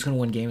this, who's going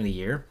to win Game of the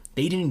Year?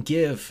 They didn't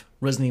give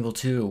Resident Evil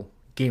 2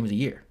 Game of the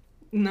Year.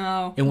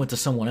 No. It went to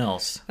someone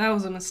else. That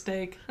was a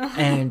mistake.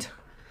 And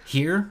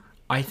here,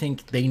 I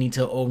think they need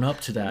to own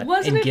up to that.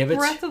 Wasn't and give it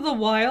Breath of the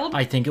Wild?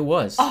 I think it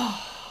was.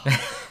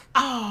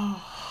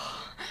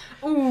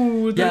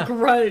 Ooh, the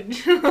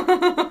grudge.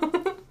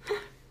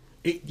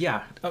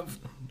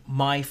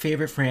 My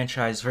favorite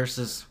franchise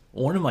versus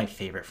one of my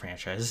favorite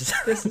franchises.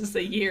 This is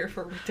the year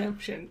for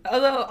redemption.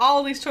 Although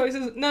all these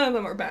choices, none of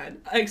them are bad.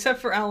 Except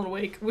for Alan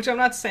Wake, which I'm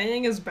not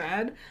saying is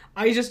bad.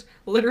 I just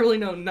literally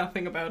know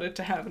nothing about it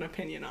to have an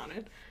opinion on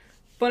it.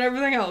 But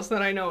everything else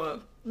that I know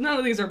of, none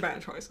of these are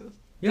bad choices.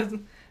 Yeah.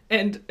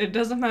 And it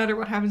doesn't matter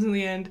what happens in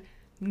the end,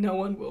 no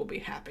one will be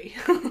happy.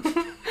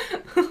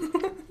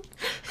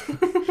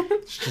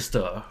 It's just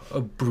a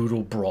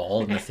brutal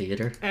brawl in the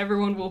theater.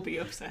 Everyone will be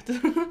upset.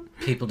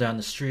 People down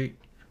the street,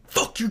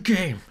 fuck your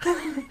game!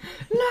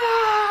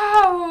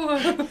 No!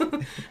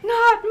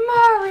 Not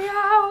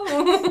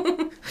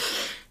Mario!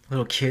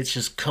 Little kids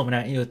just coming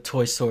at you with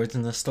toy swords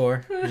in the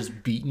store,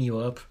 just beating you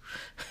up.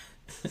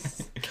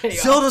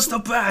 Zelda's the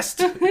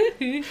best!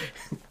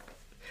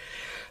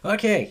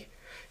 Okay,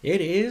 it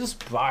is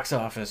Box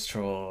Office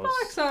Trolls.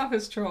 Box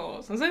Office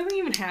Trolls. Has anything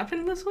even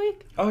happened this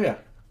week? Oh, yeah.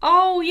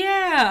 Oh,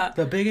 yeah!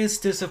 The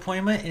biggest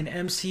disappointment in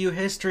MCU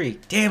history.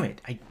 Damn it,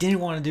 I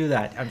didn't want to do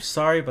that. I'm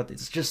sorry, but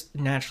it's just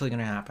naturally going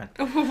to happen.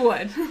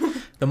 What?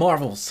 The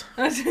Marvels.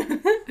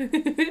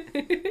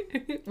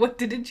 What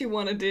didn't you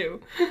want to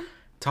do?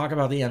 Talk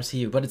about the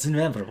MCU, but it's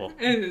inevitable.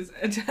 It is.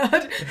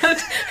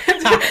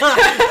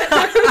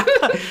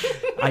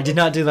 I did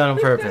not do that on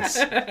purpose.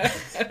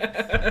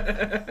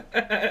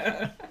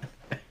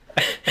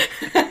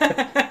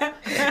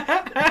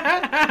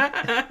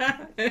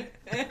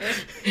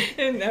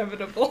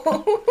 Inevitable.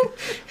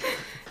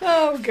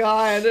 Oh,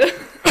 God.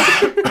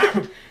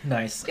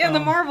 Nice. Yeah, the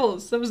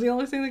Marvels. That was the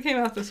only thing that came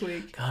out this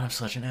week. God, I'm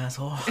such an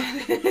asshole.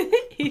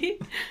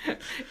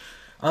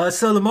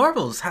 So the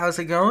Marvels, how's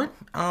it going?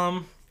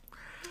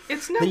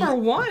 It's number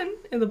one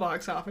in the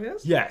box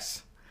office.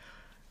 Yes.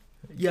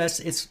 Yes,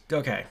 it's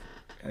okay.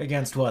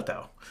 Against what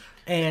though?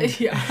 And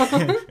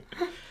Yeah.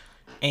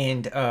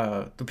 and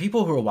the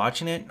people who are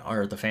watching it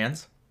are the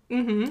fans.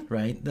 Mm-hmm.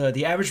 Right?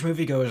 The average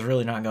moviegoer is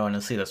really not going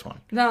to see this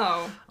one.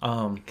 No.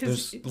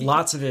 There's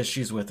lots of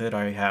issues with it.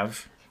 I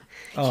have.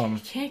 You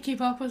can't keep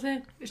up with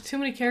it. There's too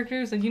many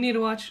characters, and you need to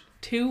watch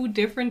 2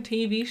 different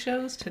TV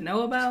shows to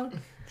know about.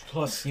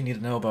 Plus, you need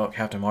to know about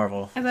Captain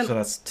Marvel. And then, so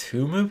that's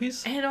 2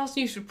 movies? And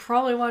also, you should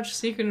probably watch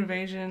Secret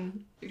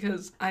Invasion,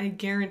 because I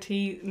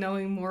guarantee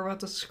knowing more about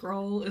the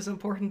Skrull is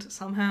important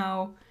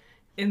somehow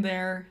in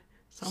there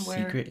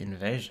somewhere. Secret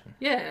Invasion?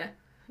 Yeah.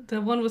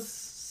 The one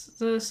with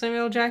the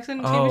Samuel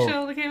Jackson TV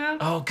show that came out?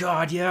 Oh,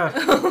 God, yeah.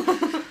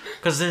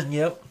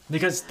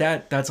 Because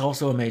that's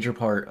also a major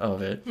part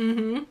of it.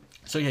 Mm-hmm.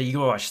 So yeah, you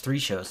go watch 3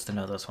 shows to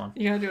know this one.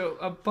 You gotta do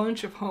a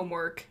bunch of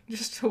homework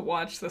just to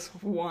watch this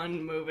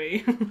one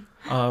movie.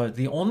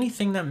 The only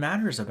thing that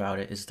matters about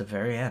it is the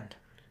very end.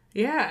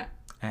 Yeah.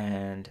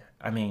 And,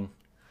 I mean,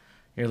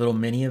 your little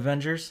mini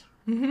Avengers,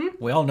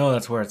 we all know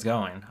that's where it's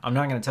going. I'm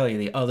not going to tell you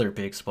the other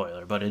big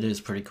spoiler, but it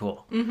is pretty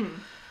cool.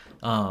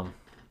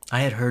 I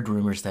had heard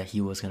rumors that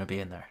he was going to be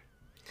in there.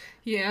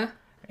 Yeah.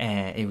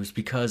 And it was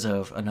because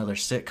of another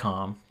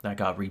sitcom that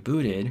got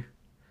rebooted.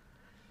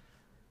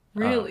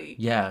 Really?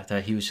 Yeah,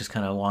 that he was just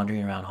kind of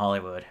wandering around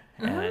Hollywood.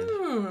 And,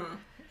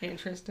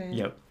 interesting.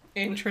 Yep.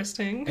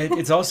 Interesting.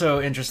 It's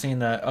also interesting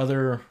that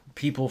other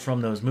people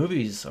from those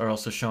movies are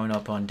also showing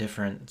up on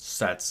different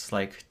sets,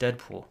 like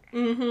Deadpool.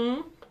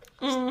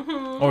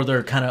 Or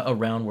they're kind of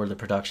around where the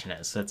production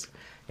is.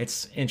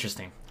 It's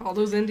interesting. All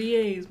those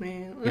NDAs,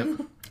 man.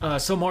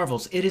 Yep. So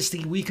Marvels, it is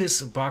the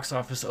weakest box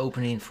office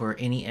opening for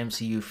any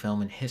MCU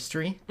film in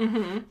history.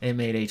 It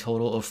made a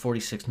total of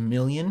 $46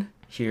 million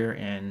here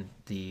in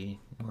the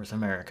North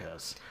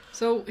Americas.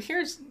 So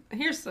here's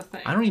the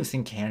thing. I don't even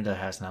think Canada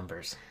has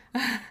numbers.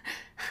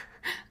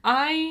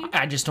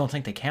 I just don't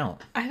think they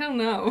count. I don't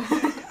know.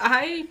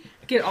 I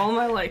get all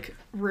my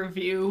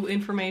review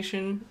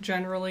information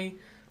generally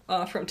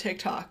from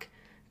TikTok,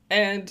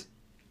 and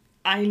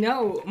I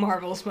know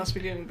Marvels must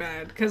be doing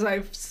bad because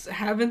I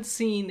haven't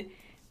seen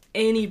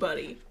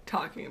anybody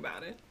talking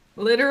about it.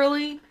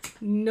 Literally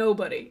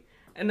nobody.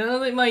 And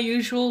none of my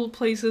usual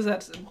places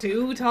that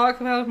do talk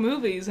about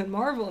movies and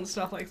Marvel and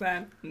stuff like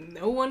that,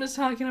 no one is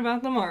talking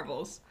about the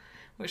Marvels,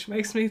 which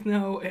makes me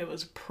know it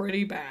was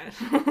pretty bad.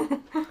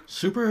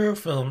 Superhero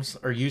films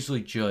are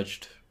usually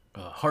judged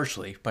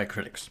harshly by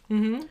critics.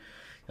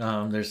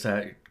 There's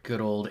that good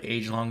old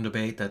age-long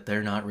debate that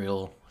they're not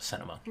real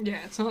cinema. Yeah,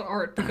 it's not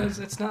art because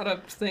it's not a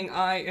thing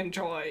I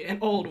enjoy. An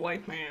old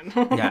white man.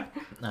 Yeah.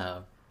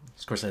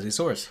 Scorsese's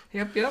source.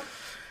 Yep.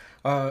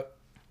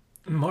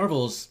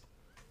 Marvel's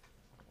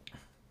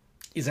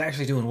is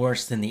actually doing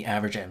worse than the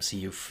average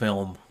MCU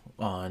film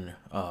on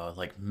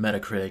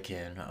Metacritic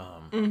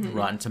and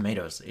Rotten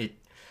Tomatoes.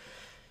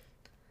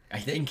 I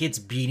think it's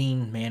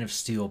beating Man of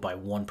Steel by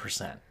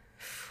 1%.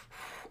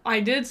 I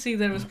did see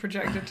that it was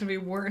projected to be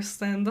worse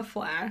than The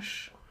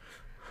Flash.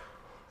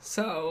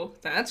 So,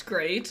 that's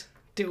great.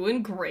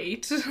 Doing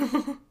great.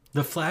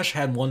 The Flash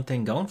had one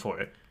thing going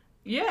for it.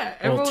 Yeah,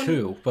 everyone... Well,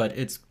 2, but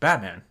it's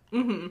Batman.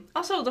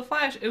 Also, The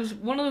Flash, it was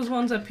one of those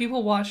ones that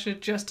people watched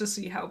it just to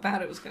see how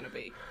bad it was going to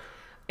be.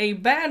 A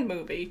bad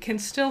movie can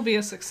still be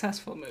a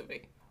successful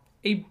movie.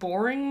 A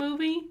boring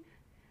movie?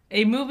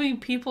 A movie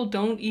people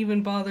don't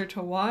even bother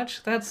to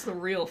watch? That's the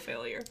real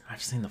failure.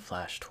 I've seen The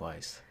Flash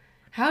twice.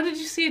 How did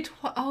you see it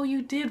Oh,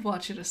 you did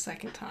watch it a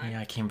second time. Yeah,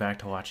 I came back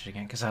to watch it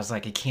again because I was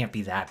like, it can't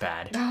be that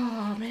bad.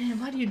 Oh, man,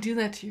 why do you do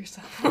that to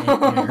yourself? It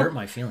hurt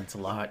my feelings a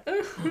lot.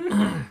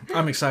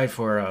 I'm excited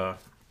for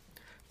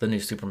the new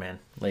Superman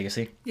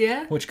Legacy.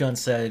 Yeah? Which Gunn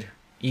said,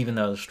 even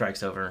though the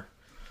strike's over,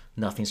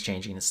 nothing's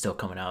changing. It's still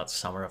coming out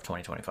summer of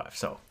 2025.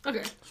 So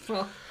okay,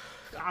 well,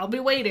 I'll be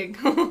waiting.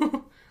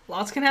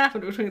 Lots can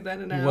happen between then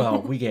and now.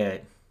 Well, we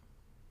get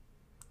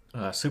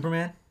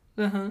Superman,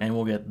 and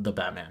we'll get the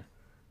Batman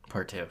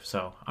Part 2.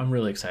 So I'm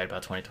really excited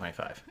about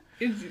 2025.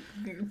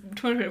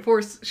 2024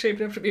 is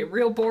shaping up to be a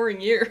real boring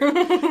year.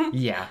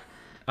 Yeah.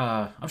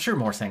 I'm sure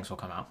more things will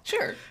come out.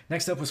 Sure.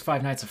 Next up was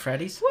Five Nights at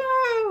Freddy's.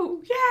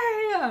 Woo!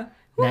 Yeah!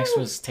 Woo! Next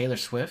was Taylor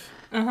Swift.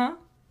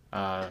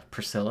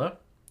 Priscilla.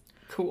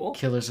 Cool.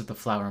 Killers of the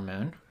Flower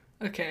Moon.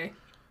 Okay.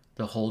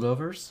 The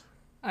Holdovers.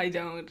 I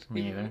don't.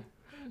 Me either.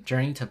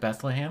 Journey to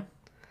Bethlehem.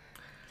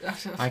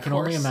 I can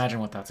only imagine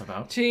what that's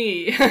about.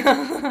 Gee.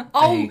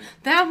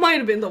 That might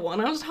have been the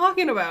one I was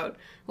talking about.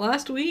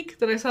 Last week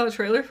that I saw a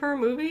trailer for a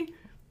movie,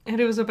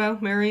 and it was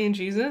about Mary and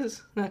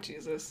Jesus. Not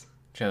Jesus.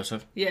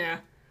 Joseph. Yeah.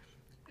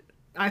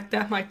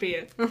 That might be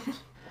it.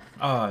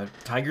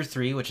 Tiger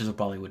 3, which is a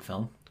Bollywood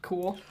film.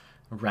 Cool.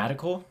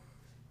 Radical.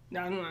 I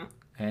don't know.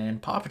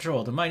 And Paw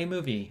Patrol, the mighty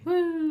movie.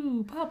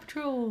 Woo! Paw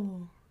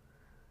Patrol.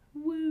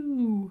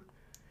 Woo!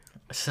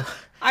 So,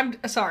 I'm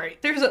sorry.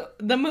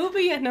 The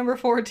movie at number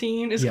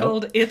 14 is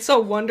called It's a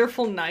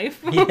Wonderful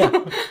Knife.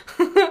 Yeah.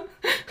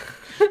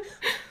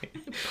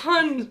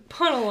 Pun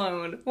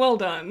alone. Well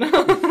done.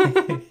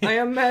 I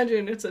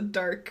imagine it's a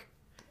dark...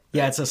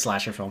 Yeah, it's a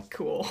slasher film.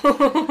 Cool.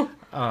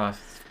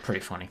 Pretty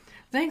funny.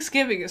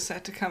 Thanksgiving is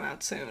set to come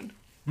out soon.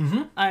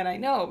 And I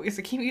know because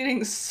I keep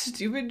getting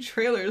stupid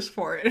trailers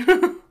for it.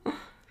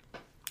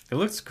 It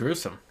looks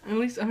gruesome. At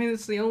least, I mean,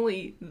 it's the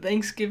only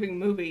Thanksgiving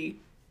movie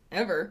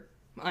ever,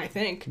 I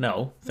think.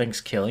 No,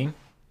 Thanksgiving.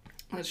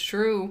 That's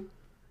true.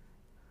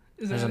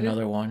 There's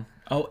another one.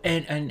 Oh,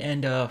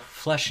 and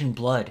Flesh and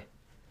Blood.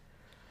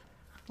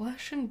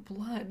 Flesh and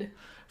Blood.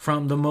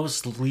 From the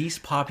most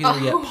least popular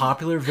yet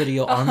popular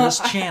video on this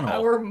channel.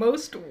 Our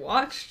most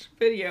watched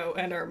video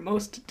and our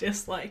most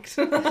disliked.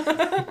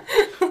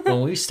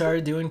 When we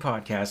started doing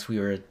podcasts, we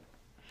were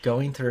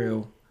going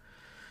through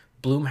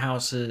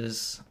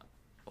Blumhouse's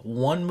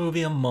one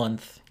movie a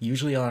month,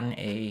 usually on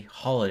a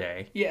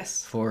holiday.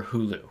 Yes. For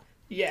Hulu.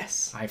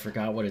 Yes. I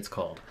forgot what it's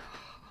called.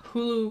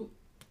 Hulu.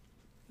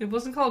 It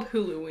wasn't called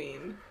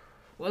Huluween.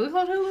 Was it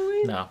called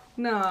Halloween? No.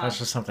 No. That's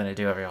just something to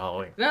do every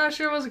Halloween. No, it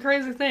sure was a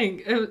crazy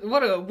thing.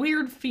 What a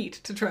weird feat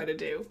to try to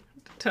do.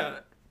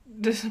 To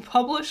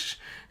publish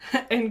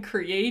and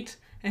create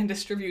and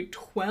distribute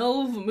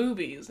 12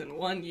 movies in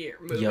 1 year.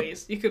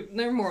 Movies. Yep.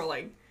 They're more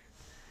like,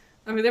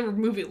 I mean, they were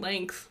movie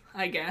length,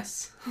 I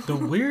guess. The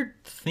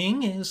weird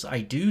thing is,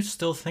 I do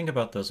still think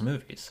about those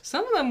movies.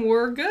 Some of them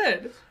were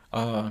good.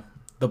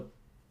 The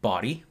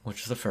Body,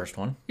 which is the first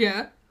one.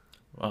 Yeah.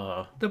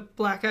 The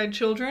Black-Eyed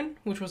Children,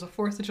 which was a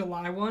 4th of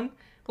July one.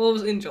 Well, it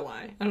was in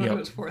July. I don't know if it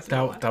was 4th of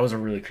July. That was a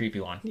really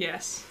creepy one.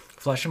 Yes.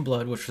 Flesh and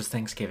Blood, which was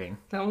Thanksgiving.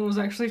 That one was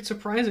actually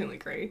surprisingly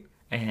great.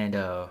 And,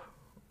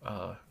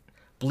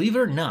 believe it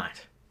or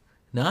not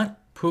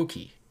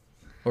Pookie.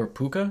 Or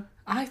Puka?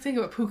 I think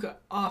about Puka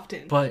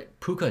often. But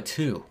Puka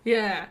 2.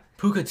 Yeah.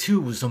 Puka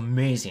 2 was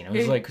amazing. It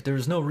was like, there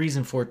was no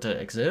reason for it to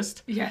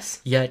exist.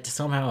 Yes. Yet,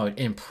 somehow, it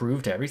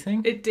improved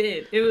everything. It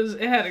did.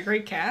 It had a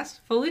great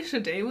cast. Felicia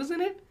Day was in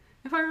it,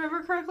 if I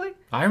remember correctly.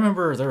 I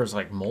remember there was,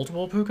 like,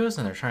 multiple Pukas,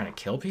 and they're trying to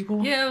kill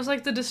people. Yeah, it was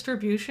like the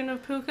distribution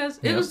of Pukas.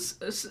 It was...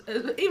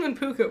 Even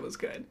Puka was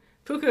good.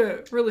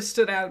 Puka really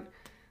stood out,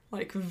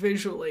 like,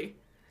 visually.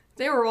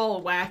 They were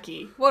all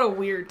wacky. What a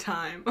weird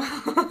time.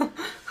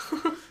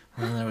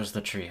 And then there was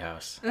the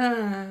Treehouse.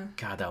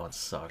 God, that one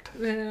sucked.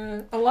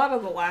 A lot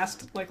of the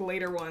last, like,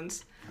 later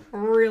ones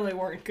really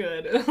weren't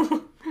good.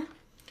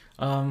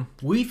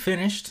 We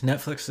finished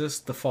Netflix's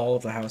The Fall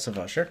of the House of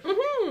Usher.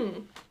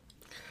 Mm-hmm.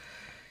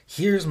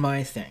 Here's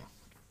my thing.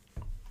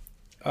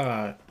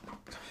 It's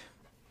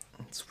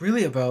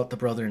really about the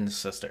brother and the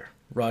sister,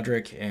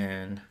 Roderick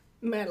and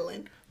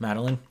Madeline.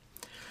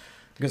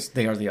 Because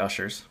they are the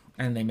Ushers,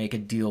 and they make a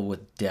deal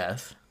with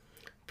death.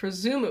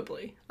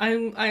 Presumably.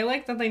 I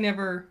like that they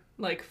never,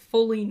 like,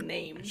 fully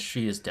named.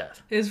 She is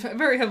death. It's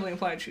very heavily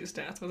implied she's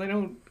death, but they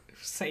don't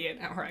say it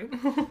outright.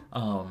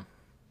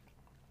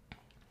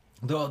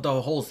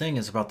 The whole thing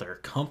is about their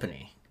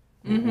company.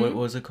 Mm-hmm. What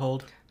was it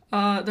called?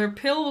 Their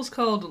pill was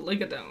called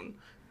Ligadone.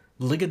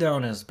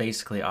 Ligadone is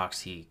basically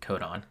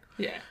oxycodone.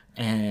 Yeah.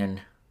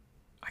 And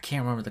I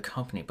can't remember the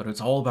company, but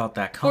it's all about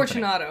that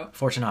company.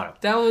 Fortunato.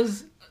 That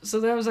was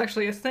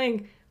actually a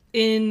thing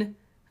in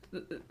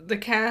the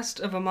cast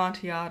of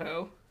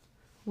Amontillado,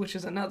 which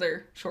is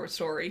another short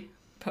story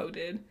Poe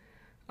did,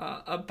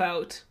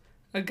 about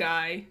a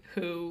guy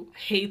who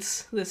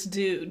hates this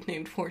dude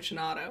named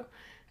Fortunato,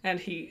 and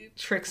he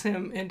tricks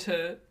him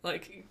into,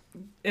 like,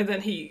 and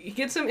then he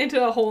gets him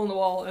into a hole in the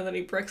wall, and then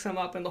he bricks him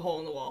up in the hole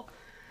in the wall.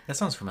 That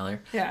sounds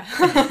familiar. Yeah.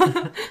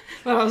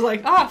 But I was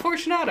like,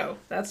 Fortunato.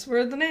 That's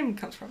where the name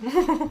comes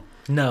from.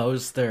 No, it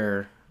was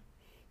their...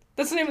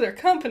 That's the name of their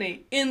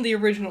company. In the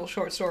original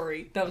short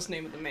story, that was the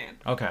name of the man.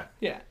 Okay.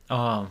 Yeah.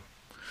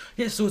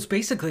 Yeah, so it's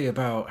basically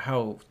about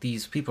how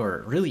these people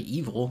are really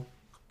evil.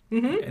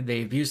 Mm-hmm. And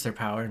they abuse their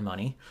power and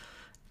money.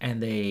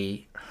 And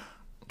it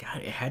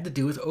had to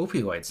do with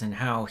opioids and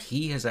how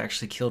he has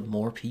actually killed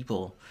more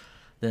people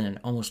than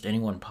almost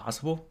anyone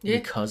possible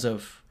because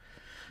of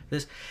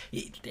this.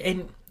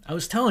 And I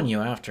was telling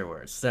you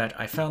afterwards that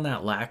I found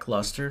that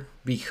lackluster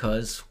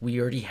because we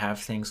already have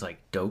things like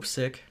Dope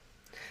Sick.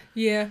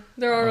 Yeah,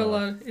 there are a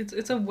lot.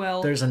 It's a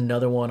well. There's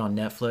another one on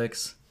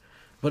Netflix,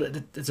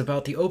 but it's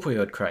about the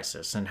opioid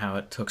crisis and how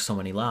it took so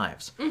many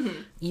lives.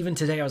 Mm-hmm. Even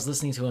today, I was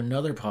listening to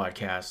another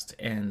podcast,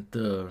 and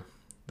the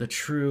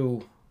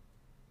true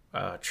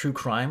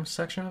crime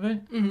section of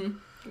it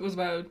was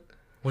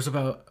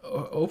about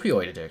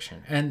opioid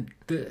addiction, and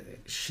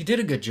she did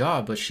a good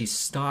job, but she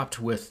stopped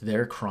with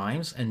their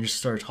crimes and just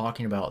started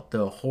talking about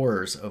the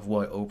horrors of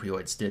what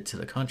opioids did to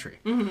the country.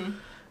 Mm-hmm.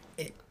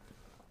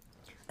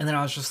 And then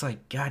I was just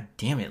like, God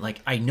damn it. Like,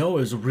 I know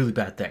it was a really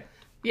bad thing.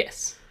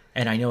 Yes.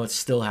 And I know it's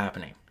still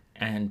happening.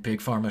 And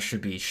Big Pharma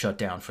should be shut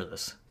down for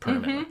this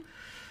permanently.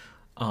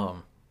 Mm-hmm.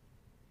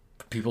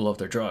 People love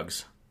their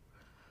drugs.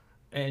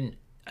 And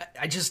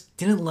I just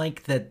didn't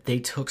like that they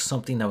took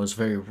something that was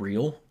very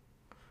real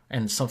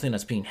and something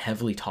that's being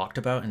heavily talked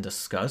about and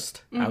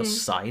discussed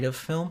outside of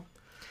film.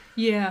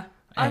 Yeah.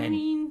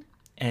 And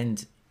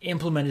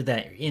implemented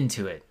that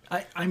into it.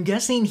 I'm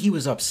guessing he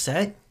was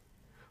upset.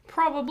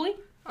 Probably.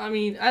 I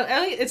mean,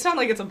 it's not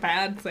like it's a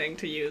bad thing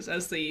to use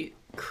as the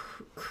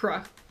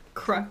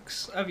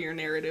crux of your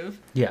narrative.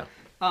 Yeah.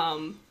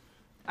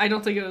 I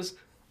don't think it was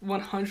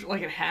 100,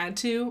 like, it had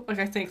to. Like,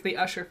 I think the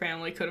Usher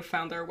family could have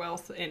found their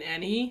wealth in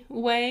any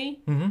way.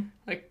 Mm-hmm.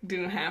 Like,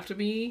 didn't have to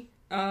be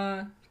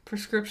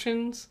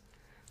prescriptions.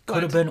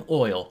 Could have been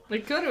oil. They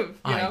could have,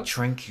 I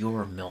drink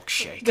your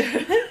milkshake.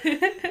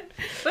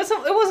 But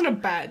it wasn't a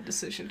bad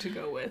decision to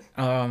go with.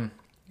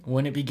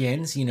 When it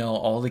begins,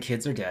 all the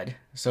kids are dead.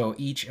 So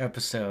each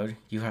episode,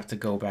 you have to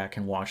go back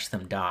and watch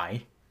them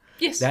die.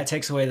 Yes. That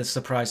takes away the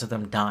surprise of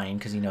them dying,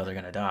 because they're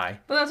going to die.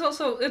 But that's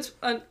also,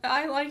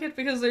 I like it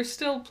because there's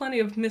still plenty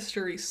of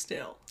mystery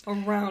still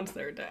around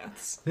their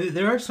deaths.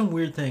 There are some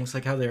weird things,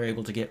 like how they're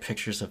able to get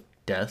pictures of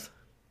death.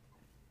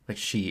 Like,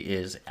 she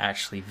is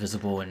actually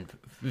visible in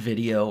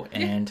video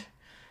and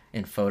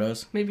in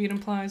photos. Maybe it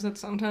implies that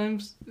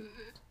sometimes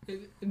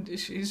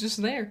she's just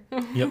there.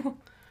 Yep.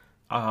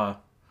 I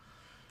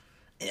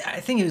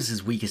think it was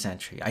his weakest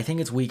entry. I think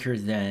it's weaker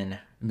than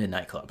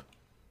Midnight Club.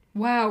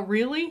 Wow,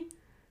 really?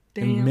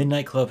 Damn. And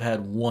Midnight Club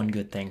had one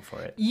good thing for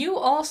it. You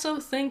also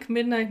think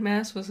Midnight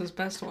Mass was his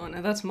best one,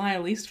 and that's my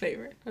least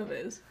favorite of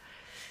his.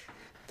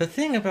 The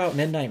thing about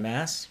Midnight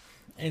Mass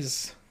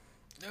is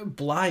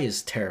Bly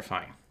is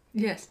terrifying.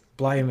 Yes.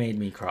 Bly made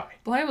me cry.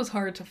 Bly was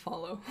hard to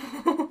follow.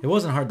 It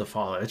wasn't hard to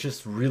follow. It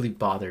just really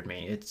bothered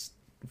me. It's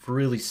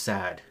really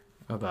sad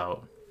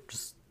about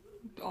just...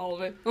 all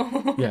of it.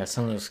 Yeah,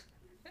 some of those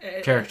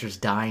characters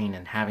dying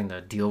and having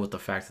to deal with the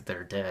fact that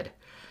they're dead.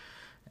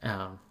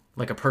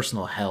 Like a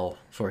personal hell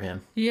for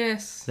him.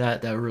 Yes.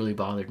 That really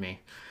bothered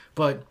me.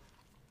 But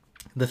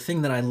the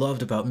thing that I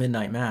loved about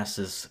Midnight Mass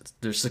is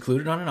they're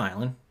secluded on an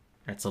island.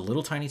 It's a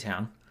little tiny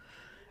town.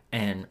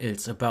 And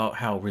it's about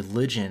how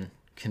religion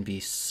can be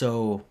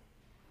so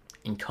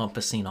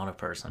encompassing on a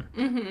person.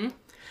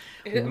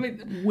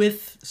 Mm-hmm.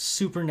 With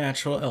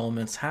supernatural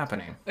elements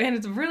happening. And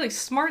it's really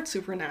smart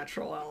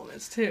supernatural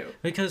elements, too.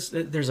 Because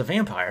there's a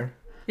vampire.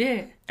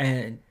 Yeah.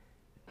 And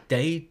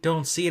they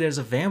don't see it as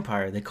a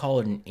vampire. They call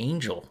it an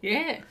angel.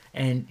 Yeah.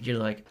 And you're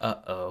like,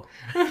 uh-oh.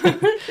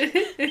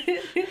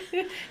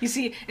 You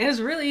see, and it's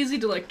really easy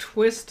to, like,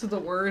 twist the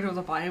word of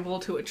the Bible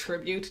to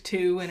attribute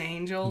to an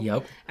angel.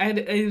 Yep. And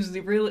it was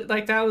really,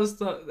 like, that was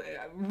the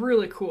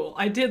really cool.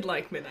 I did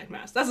like Midnight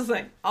Mass. That's the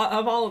thing.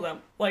 Of all of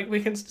them, like,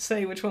 we can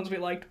say which ones we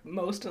liked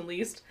most and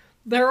least.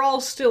 They're all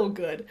still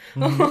good.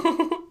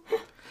 Mm-hmm.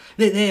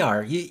 They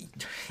are.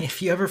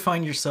 If you ever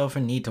find yourself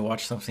in need to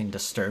watch something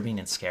disturbing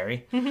and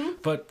scary,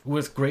 but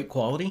with great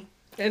quality.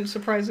 And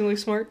surprisingly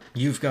smart.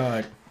 You've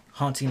got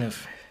Haunting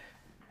of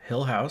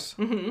Hill House,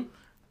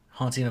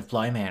 Haunting of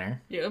Bly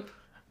Manor, Yep.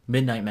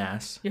 Midnight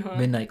Mass, Uh-huh.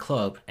 Midnight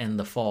Club, and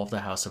The Fall of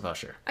the House of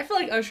Usher. I feel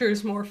like Usher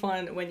is more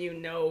fun when you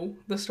know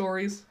the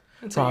stories.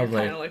 And so Probably.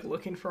 you're kind of like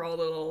looking for all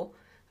the little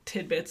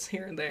tidbits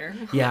here and there.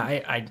 Yeah,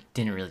 I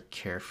didn't really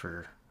care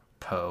for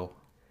Poe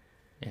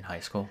in high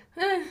school.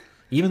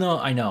 Even though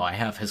I know I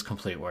have his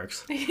complete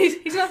works.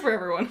 He's not for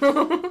everyone.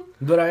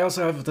 But I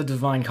also have the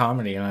Divine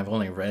Comedy, and I've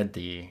only read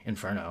the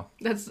Inferno.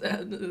 That's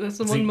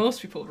the one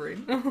most people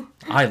read.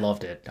 I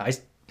loved it.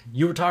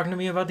 You were talking to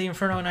me about the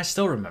Inferno, and I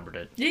still remembered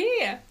it.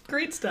 Yeah,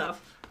 great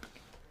stuff.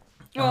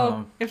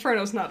 Well,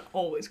 Inferno's not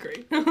always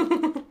great.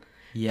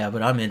 Yeah,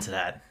 but I'm into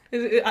that.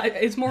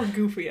 It's more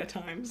goofy at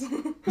times.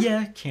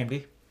 Yeah, it can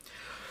be.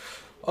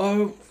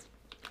 Oh,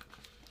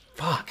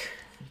 fuck.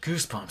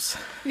 Goosebumps.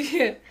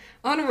 Yeah.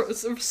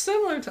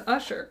 Similar to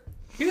Usher,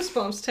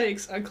 Goosebumps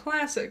takes a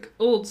classic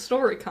old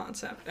story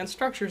concept and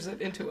structures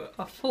it into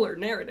a fuller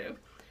narrative.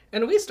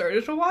 And we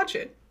started to watch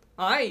it.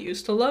 I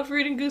used to love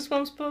reading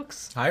Goosebumps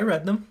books. I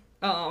read them.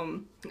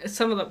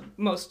 Some of the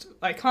most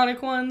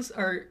iconic ones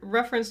are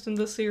referenced in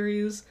the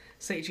series.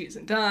 Say Cheese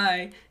and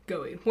Die,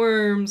 Go Eat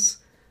Worms,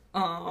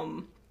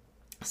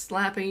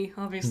 Slappy,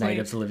 obviously. Night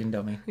of the Living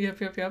Dummy.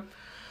 Yep.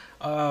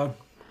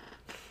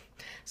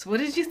 So what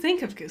did you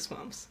think of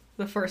Goosebumps?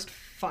 The first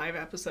 5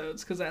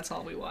 episodes, because that's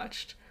all we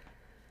watched.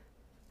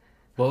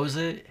 What was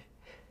it?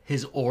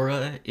 His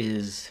aura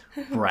is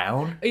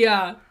brown?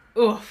 Yeah.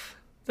 Oof.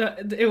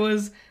 They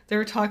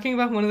were talking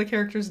about one of the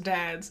characters'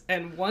 dads,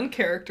 and one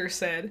character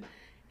said,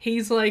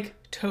 he's like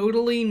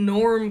totally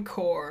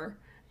normcore.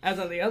 And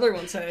then the other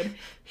one said,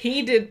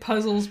 he did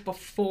puzzles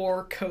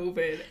before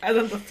COVID. And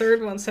then the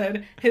third one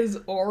said, his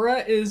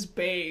aura is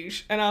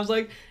beige. And I was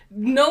like,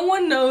 no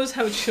one knows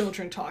how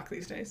children talk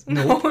these days.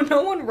 Nope.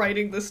 No one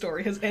writing the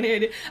story has any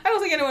idea. I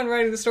don't think anyone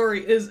writing the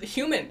story is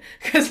human,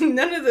 because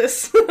none of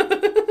this...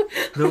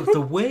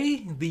 the way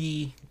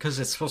because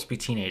it's supposed to be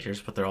teenagers,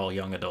 but they're all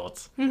young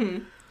adults.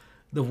 Mm-hmm.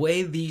 The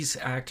way these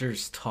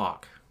actors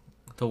talk,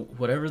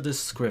 whatever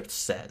this script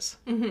says,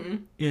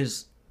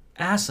 is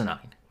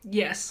asinine.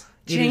 Yes.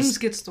 James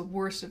gets the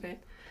worst of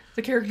it.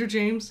 The character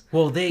James.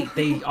 Well,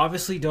 they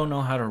obviously don't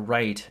know how to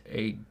write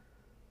a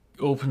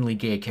openly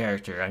gay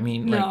character. I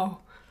mean, no,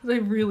 they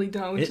really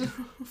don't.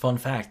 Fun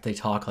fact, they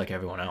talk like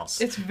everyone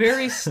else. It's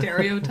very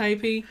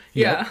stereotypy.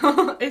 Yep.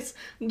 Yeah. It's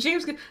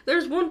James.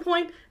 There's one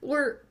point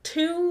where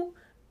two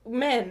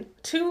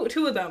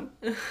of them,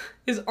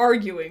 is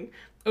arguing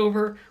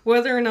over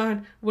whether or not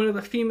one of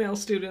the female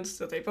students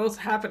that they both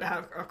happen to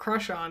have a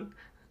crush on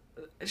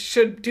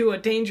should do a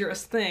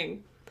dangerous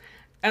thing.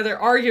 And they're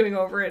arguing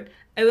over it,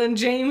 And then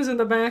James in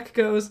the back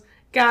goes,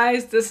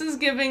 guys, this is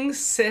giving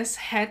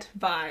cis-het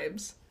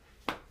vibes.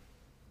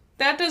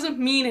 That doesn't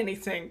mean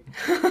anything.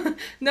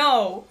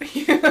 No.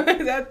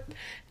 That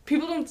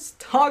people don't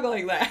talk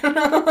like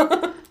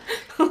that.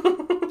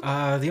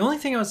 The only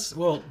thing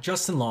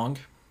Justin Long,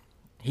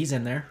 he's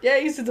in there. Yeah,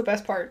 he's the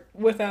best part,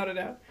 without a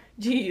doubt.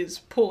 He is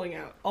pulling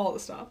out all the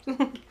stops.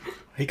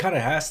 He kind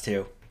of has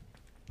to.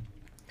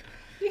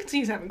 You can see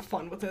he's having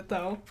fun with it,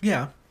 though.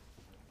 Yeah.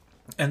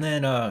 And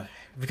then,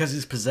 because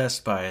he's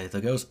possessed by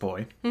the ghost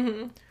boy,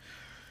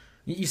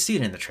 you see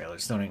it in the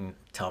trailers. Don't even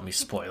tell me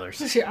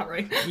spoilers. Yeah,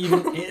 right.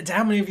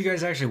 How many of you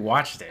guys actually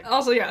watched it?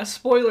 Also, yeah,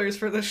 spoilers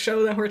for the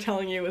show that we're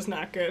telling you is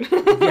not good.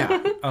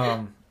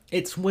 Yeah.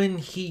 It's when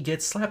he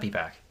gets Slappy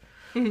back.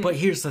 But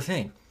here's the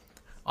thing.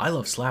 I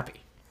love Slappy.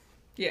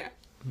 Yeah.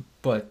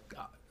 But,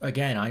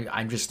 again,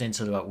 I'm just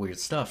into that weird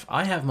stuff.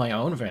 I have my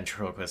own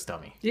ventriloquist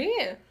dummy.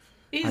 Yeah.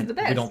 He's the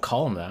best. We don't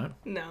call him that.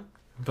 No.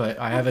 But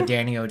I have a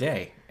Danny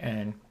O'Day,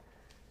 and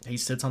he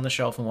sits on the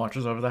shelf and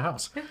watches over the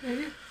house. Yeah,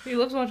 maybe. He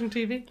loves watching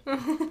TV.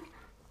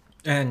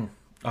 And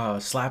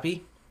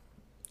Slappy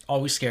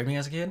always scared me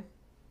as a kid.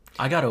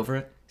 I got over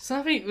it.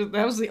 Slappy,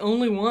 that was the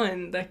only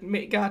one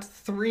that got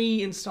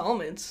 3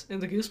 installments in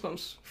the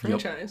Goosebumps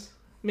franchise. Yep.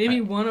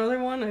 Maybe one other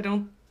one.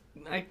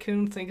 I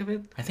couldn't think of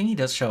it. I think he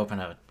does show up in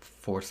a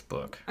 4th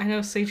book. I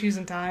know Say Cheese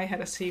and Die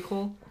had a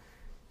sequel.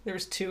 There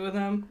was 2 of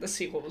them. The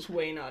sequel was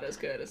way not as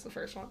good as the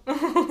first one.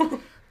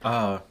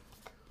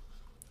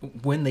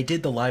 When they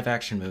did the live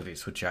action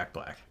movies with Jack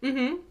Black,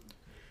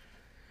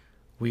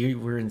 we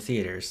were in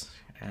theaters,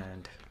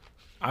 and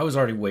I was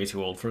already way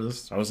too old for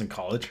this. I was in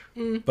college,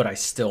 but I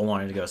still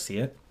wanted to go see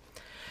it.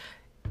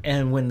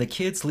 And when the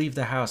kids leave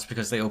the house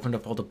because they opened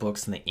up all the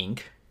books and the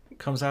ink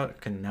comes out,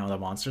 and now the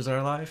monsters are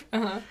alive,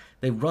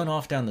 they run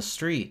off down the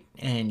street,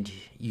 and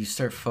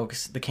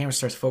the camera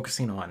starts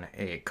focusing on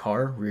a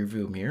car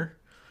rearview mirror.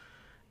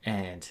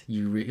 And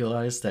you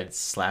realize that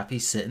it's Slappy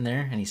sitting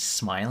there, and he's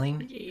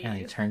smiling, and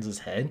he turns his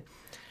head.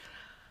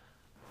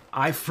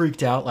 I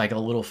freaked out like a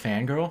little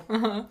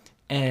fangirl.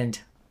 And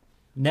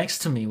next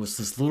to me was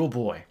this little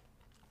boy,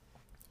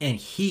 and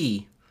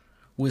he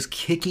was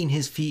kicking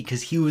his feet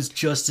because he was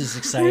just as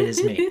excited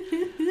as me.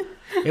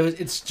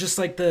 It's just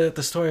like the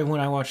story of when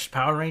I watched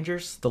Power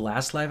Rangers, the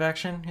last live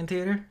action in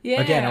theater.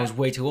 Yeah. Again, I was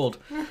way too old.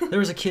 There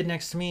was a kid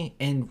next to me,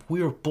 and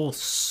we were both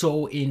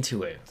so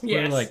into it. Yes.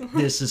 We were like,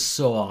 this is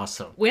so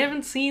awesome. We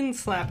haven't seen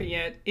Slappy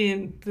yet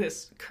in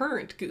this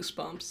current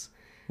Goosebumps.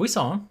 We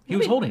saw him. He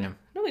was holding him.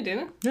 No, we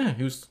didn't. Yeah,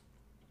 he was...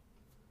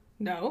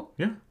 No.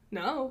 Yeah.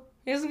 No.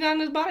 He hasn't gotten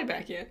his body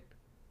back yet.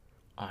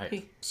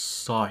 I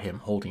saw him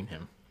holding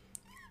him.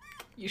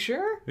 You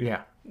sure?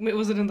 Yeah.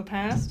 Was it in the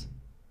past?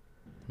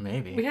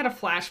 Maybe. We had a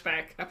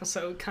flashback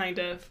episode kind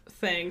of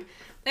thing.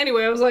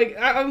 Anyway, I was like,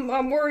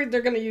 I'm worried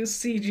they're going to use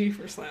CG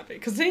for Slappy.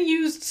 Because they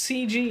used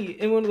CG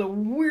in one of the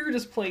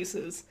weirdest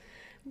places.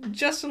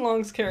 Justin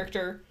Long's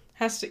character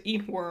has to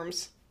eat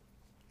worms.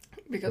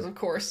 Because, of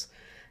course.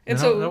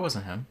 And no, that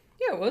wasn't him.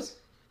 Yeah, it was.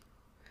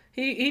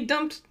 He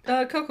dumped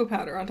cocoa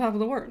powder on top of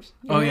the worms.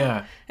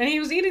 Yeah. And he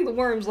was eating the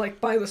worms,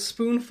 like, by the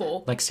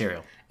spoonful. Like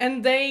cereal.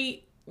 And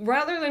they,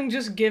 rather than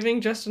just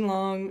giving Justin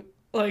Long...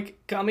 like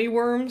gummy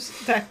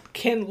worms that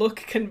can look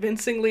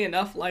convincingly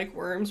enough like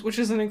worms, which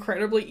is an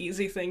incredibly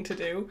easy thing to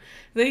do.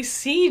 They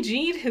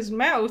CG'd his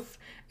mouth,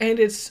 and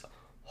it's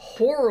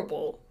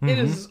horrible. It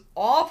is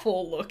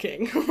awful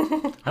looking.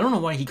 I don't know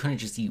why he couldn't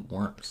just eat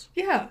worms.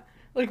 Yeah,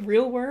 like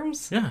real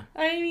worms? Yeah.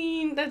 I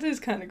mean, that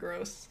is kind of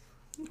gross.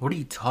 What are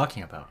you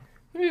talking about?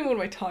 I mean, what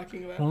am I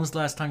talking about? When was the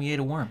last time you ate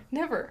a worm?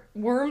 Never.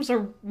 Worms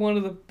are one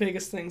of the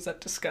biggest things that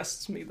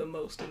disgusts me the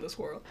most in this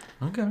world.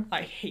 Okay.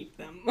 I hate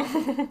them.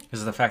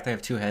 Is it the fact they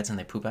have 2 heads and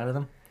they poop out of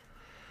them?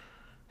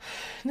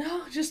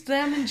 No, just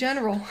them in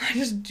general. I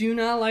just do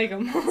not like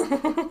them.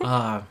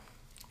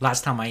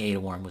 Last time I ate a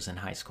worm was in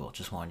high school.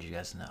 Just wanted you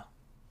guys to know.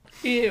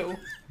 Ew.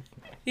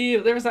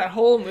 Ew. There was that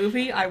whole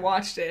movie. I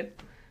watched it.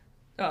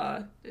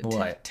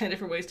 What? 10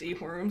 Different Ways to Eat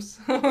Worms.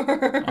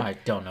 I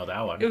don't know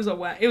that one.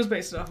 It was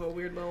based off of a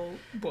weird little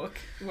book.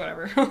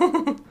 Whatever.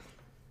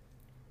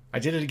 I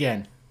did it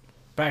again.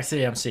 Back to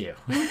the MCU.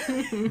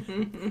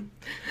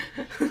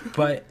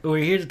 But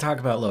we're here to talk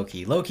about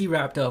Loki. Loki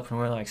wrapped up, and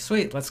we're like,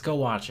 sweet, let's go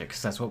watch it,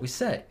 because that's what we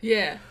said.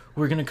 Yeah.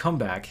 We're going to come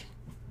back.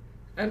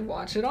 And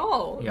watch it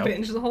all. Yep.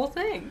 Binge the whole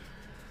thing.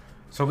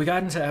 So we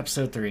got into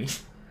episode 3.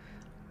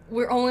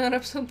 We're only on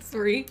episode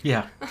 3?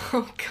 Yeah.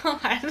 Oh,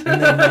 God.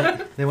 And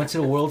then they went to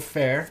the World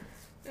Fair,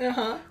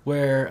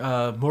 where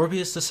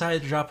Morbius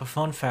decided to drop a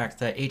fun fact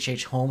that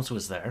H.H. Holmes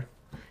was there.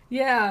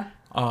 Yeah.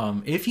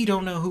 If you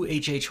don't know who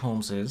H.H.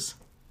 Holmes is,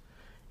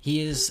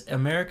 he is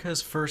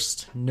America's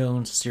first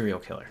known serial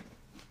killer.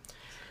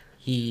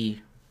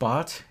 He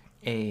bought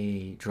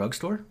a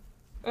drugstore,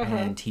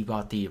 and he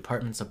bought the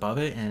apartments above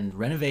it and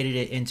renovated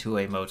it into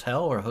a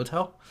motel or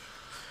hotel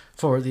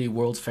for the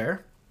World's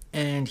Fair.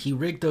 And he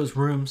rigged those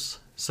rooms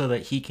so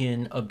that he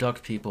can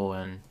abduct people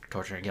and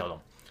torture and kill them.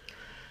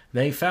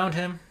 They found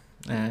him.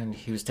 and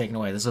he was taken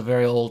away. This is a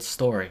very old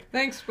story.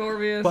 Thanks,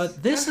 Morbius.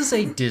 But this is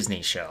a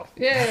Disney show.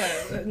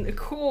 Yeah,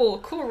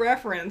 cool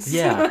reference.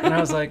 Yeah, and I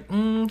was like,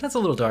 that's a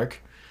little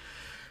dark.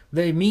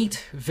 They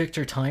meet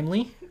Victor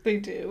Timely. They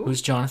do.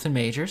 Who's Jonathan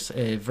Majors,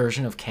 a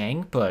version of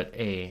Kang, but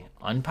a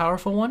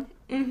unpowerful one.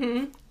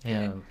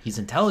 He's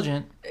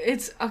intelligent.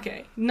 It's,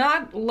 okay,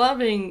 not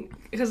loving,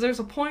 because there's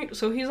a point,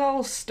 so he's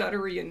all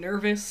stuttery and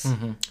nervous.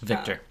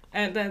 Victor.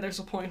 And then there's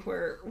a point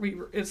where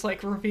it's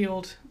like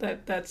revealed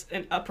that that's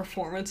a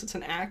performance, it's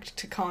an act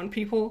to con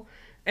people.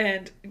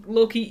 And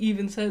Loki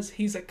even says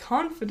he's a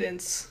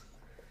confidence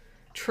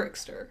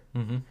trickster.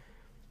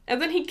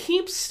 And then he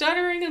keeps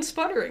stuttering and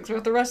sputtering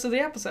throughout the rest of the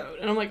episode.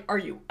 And I'm like, are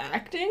you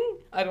acting?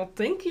 I don't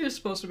think you're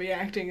supposed to be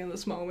acting in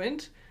this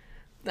moment.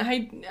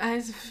 I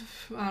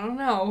don't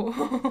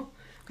know.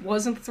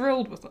 Wasn't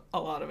thrilled with a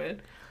lot of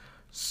it.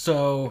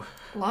 So...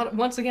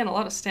 once again, a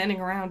lot of standing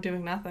around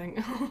doing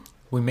nothing.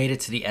 We made it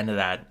to the end of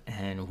that,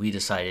 and we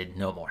decided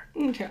no more.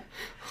 Okay.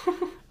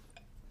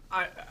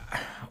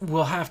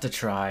 We'll have to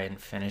try and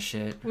finish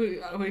it.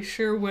 We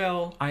sure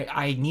will.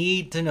 I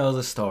need to know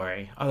the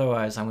story.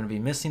 Otherwise, I'm going to be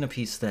missing a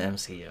piece of the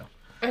MCU.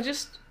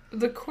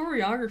 The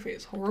choreography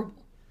is horrible.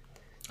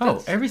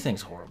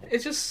 Everything's horrible.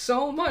 It's just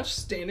so much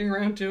standing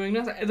around doing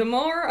nothing. The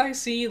more I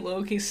see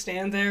Loki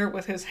stand there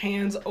with his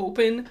hands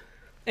open,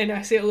 and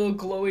I see a little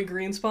glowy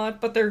green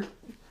spot, but they're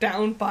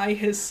down by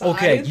his sides.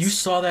 Okay, you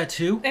saw that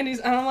too? And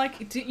I'm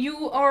like,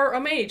 you are a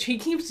mage. He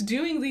keeps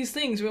doing these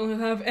things. We'll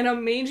have an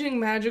amazing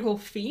magical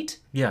feat.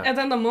 Yeah. And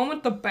then the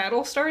moment the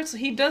battle starts,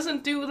 he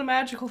doesn't do the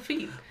magical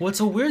feat. What's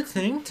a weird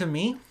thing to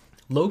me,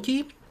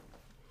 Loki,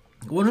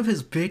 one of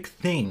his big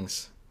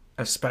things,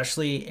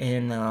 especially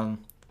in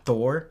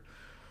Thor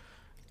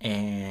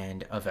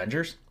and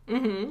Avengers,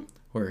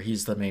 where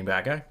he's the main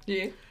bad guy,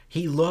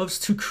 he loves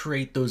to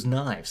create those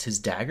knives, his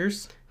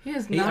daggers.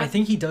 I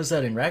think he does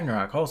that in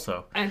Ragnarok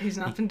also. And he's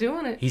not been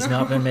doing it. He's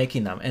not been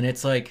making them. And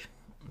it's like,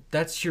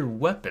 that's your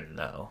weapon,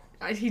 though.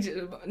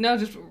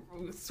 Just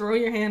throw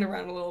your hand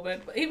around a little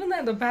bit. But even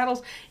then, the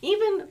battles,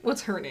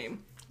 what's her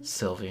name?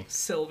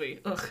 Sylvie.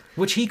 Ugh.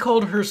 Which he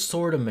called her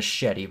sword a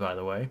machete, by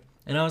the way.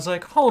 And I was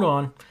like, hold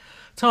on.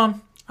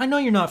 Tom, I know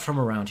you're not from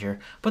around here,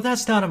 but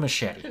that's not a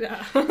machete.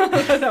 Yeah.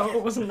 No,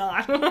 it was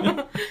not.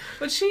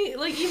 But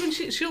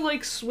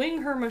she'll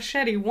swing her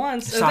machete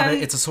once.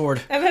 It's a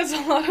sword. And that's a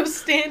lot of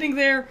standing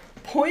there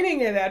pointing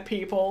it at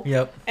people.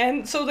 Yep.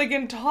 And so they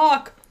can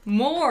talk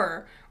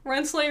more.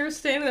 Renslayer's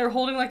standing there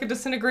holding like a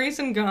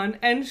disintegration gun,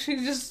 and she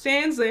just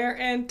stands there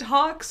and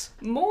talks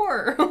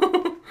more.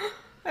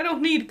 I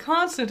don't need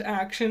constant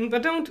action,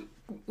 but don't,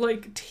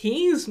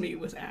 tease me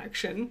with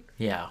action.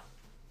 Yeah.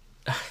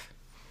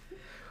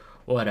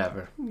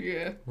 Whatever.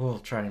 Yeah. We'll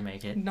try to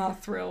make it.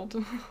 Not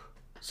thrilled.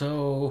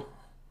 So,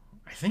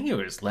 I think it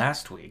was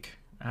last week,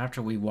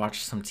 after we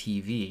watched some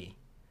TV,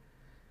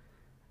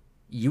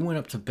 you went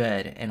up to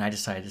bed, and I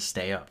decided to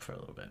stay up for a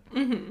little bit.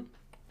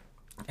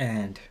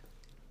 And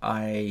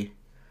I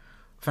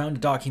found a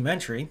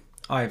documentary.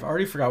 I've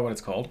already forgot what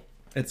it's called.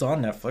 It's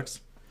on Netflix.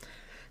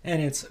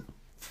 And it's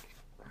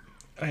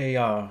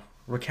a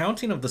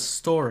recounting of the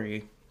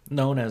story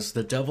known as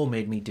The Devil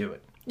Made Me Do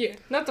It. Yeah,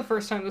 not the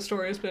first time the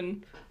story has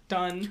been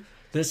done.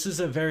 This is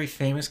a very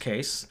famous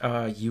case.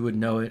 You would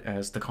know it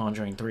as The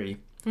Conjuring 3.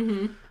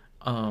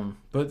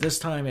 But this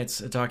time it's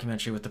a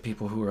documentary with the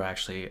people who were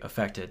actually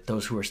affected,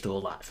 those who are still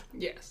alive.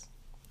 Yes.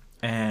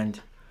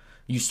 And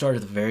you start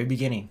at the very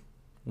beginning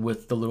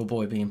with the little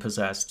boy being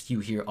possessed. You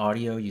hear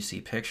audio, you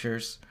see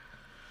pictures.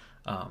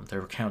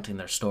 They're recounting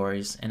their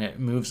stories, and it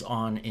moves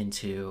on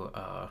into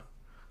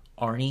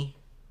Arnie,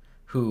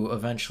 who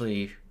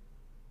eventually,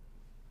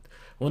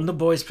 when the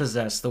boy's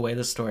possessed, the way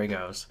the story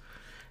goes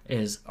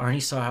is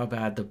Arnie saw how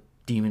bad the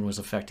demon was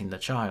affecting the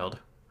child,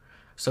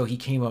 so he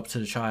came up to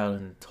the child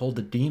and told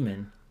the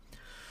demon,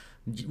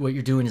 what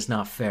you're doing is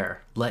not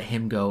fair, let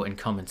him go and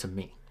come into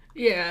me.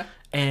 Yeah.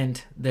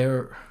 And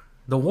the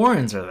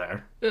Warrens are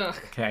there. Ugh.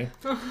 Okay.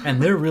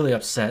 And they're really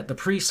upset. The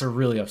priests are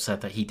really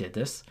upset that he did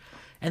this.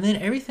 And then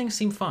everything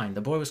seemed fine.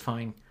 The boy was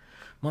fine.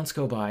 Months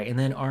go by, and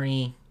then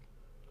Arnie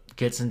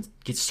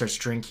starts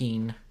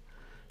drinking,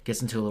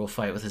 gets into a little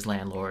fight with his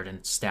landlord,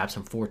 and stabs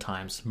him 4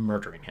 times,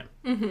 murdering him.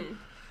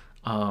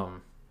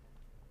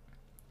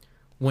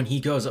 When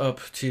he goes up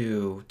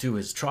to do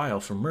his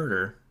trial for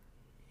murder,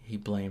 he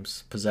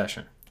blames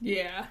possession.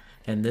 Yeah.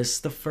 And this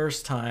is the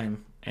first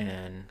time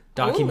and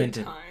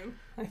documented only time,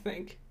 I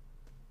think.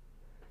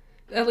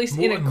 At least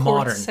in a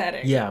court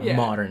setting. Yeah,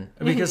 modern.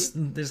 Because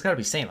there's got to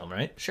be Salem,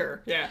 right?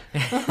 Sure, yeah.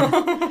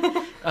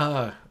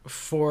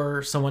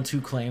 For someone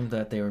to claim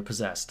that they were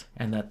possessed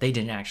and that they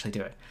didn't actually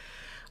do it.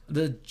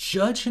 The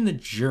judge and the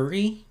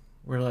jury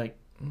were like,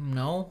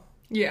 no.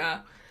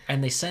 Yeah.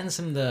 And they sentenced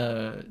him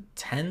to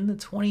 10 to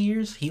 20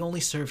 years. He only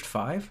served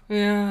 5.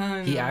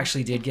 Yeah. He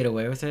actually did get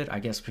away with it, I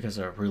guess because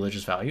of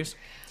religious values.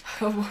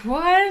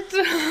 What?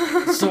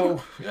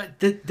 So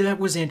that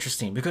was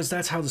interesting because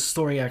that's how the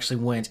story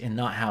actually went and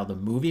not how the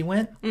movie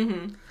went.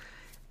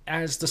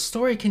 As the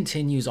story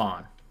continues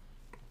on,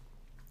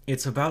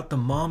 it's about the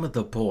mom of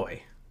the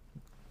boy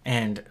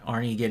and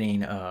Arnie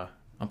getting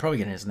I'm probably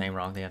getting his name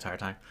wrong the entire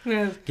time.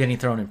 Yeah. Getting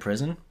thrown in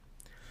prison,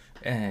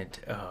 and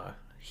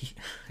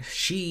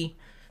she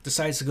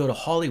decides to go to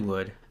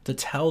Hollywood to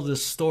tell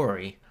this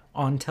story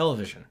on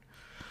television,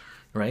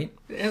 right?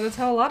 Yeah, that's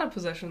how a lot of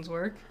possessions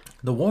work.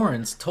 The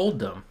Warrens told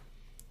them,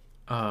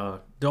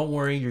 don't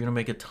worry, you're gonna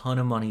make a ton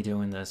of money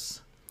doing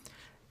this.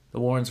 The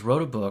Warrens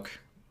wrote a book.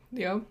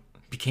 Yep.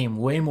 Became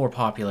way more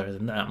popular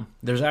than them.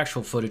 There's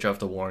actual footage of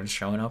the Warrens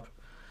showing up.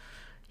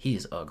 He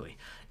is ugly.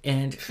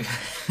 And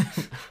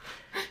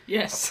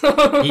yes.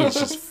 he is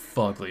just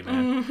fugly,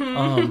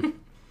 man.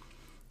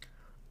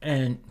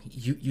 And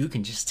you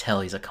can just tell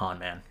he's a con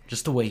man.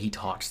 Just the way he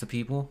talks to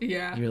people.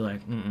 Yeah. You're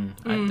like,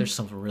 there's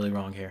something really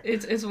wrong here.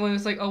 It's when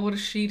it's like, oh, what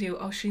does she do?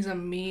 Oh, she's a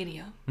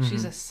medium.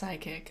 She's a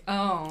psychic.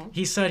 Oh.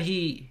 He said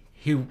he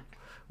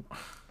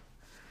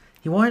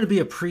wanted to be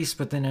a priest,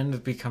 but then ended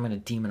up becoming a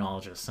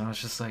demonologist. And I was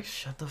just like,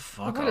 shut the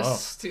fuck up.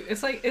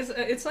 It's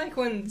like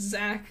when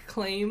Zach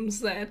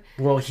claims that.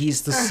 Well,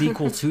 he's the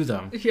sequel to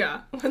them.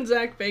 Yeah, when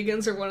Zach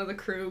Bagans or one of the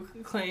crew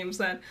claims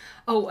that,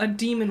 oh, a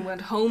demon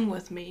went home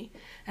with me,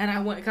 and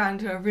I got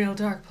into a real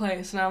dark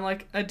place, and I'm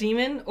like, a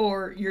demon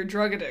or your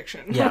drug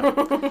addiction? Yeah.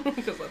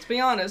 Because let's be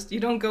honest,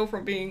 you don't go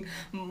from being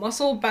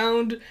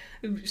muscle-bound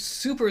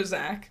super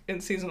Zach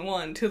in season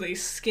 1 to the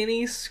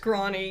skinny,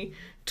 scrawny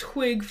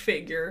twig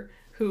figure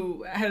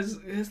who has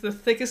the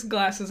thickest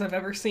glasses I've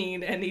ever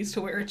seen and needs to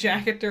wear a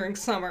jacket during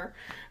summer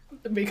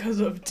because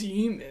of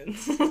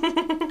demons.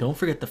 Don't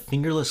forget the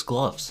fingerless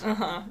gloves.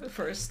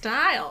 For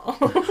style.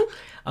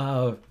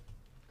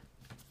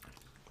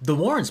 The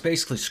Warrens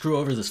basically screw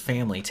over this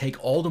family, take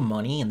all the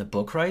money and the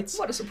book rights.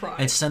 What a surprise.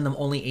 And send them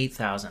only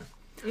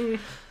 $8,000.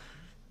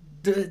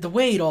 The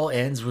way it all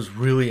ends was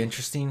really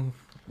interesting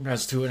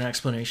as to an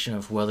explanation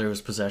of whether it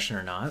was possession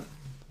or not.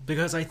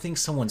 Because I think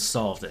someone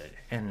solved it,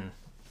 and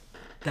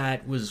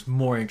that was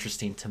more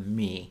interesting to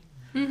me.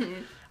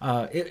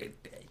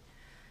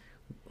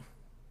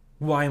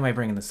 Why am I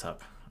bringing this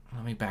up?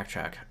 Let me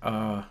backtrack.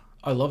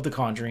 I love The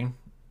Conjuring.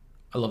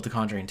 I love The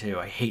Conjuring 2.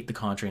 I hate The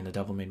Conjuring. The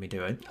Devil Made Me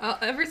Do It.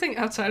 Everything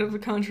outside of The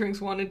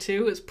Conjurings 1 and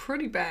 2 is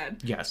pretty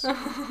bad. Yes.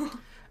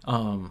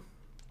 What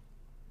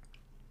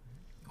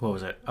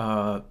was it?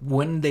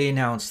 When they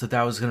announced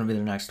that was going to be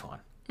the next one,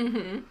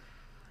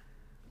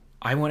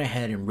 I went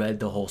ahead and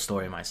read the whole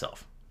story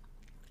myself.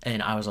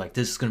 And I was like,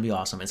 this is going to be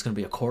awesome. It's going to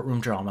be a courtroom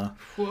drama.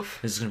 Woof.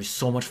 This is going to be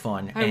so much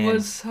fun. I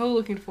was so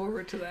looking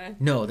forward to that.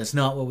 No, that's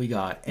not what we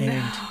got.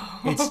 And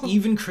it's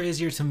even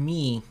crazier to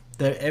me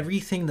that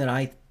everything that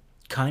I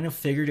kind of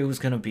figured it was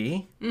going to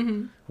be,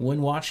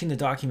 when watching the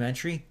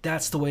documentary,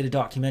 that's the way the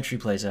documentary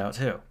plays out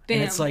too. Damn.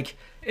 And it's like,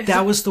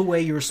 that was the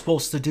way you were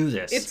supposed to do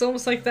this. It's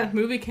almost like that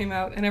movie came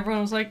out and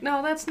everyone was like,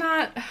 no, that's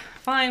not...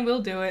 Fine,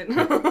 we'll do it.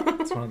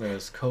 It's one of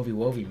those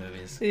Covey-Wovey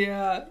movies.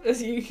 Yeah,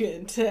 as you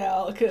can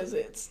tell, because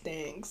it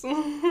stinks.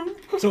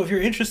 So if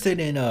you're interested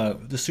in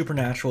the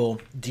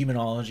supernatural,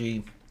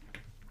 demonology,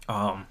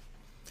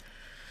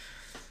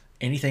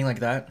 anything like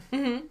that,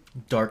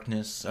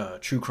 darkness,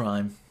 true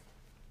crime,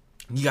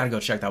 you gotta go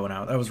check that one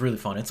out. That was really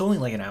fun. It's only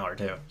like an hour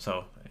too,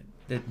 so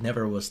it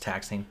never was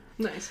taxing.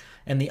 Nice.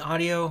 And the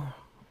audio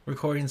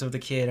recordings of the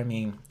kid, I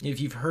mean,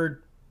 if you've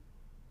heard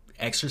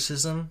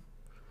exorcism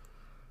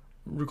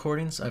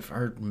recordings, I've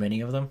heard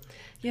many of them.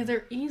 Yeah,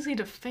 they're easy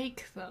to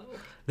fake though.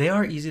 They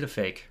are easy to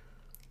fake.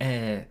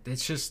 And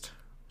it's just,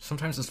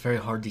 sometimes it's very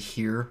hard to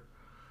hear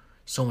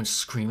someone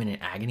screaming in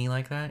agony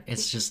like that.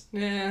 It's just,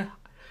 yeah.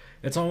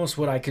 It's almost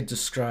what I could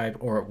describe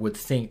or would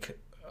think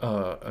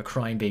a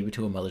crying baby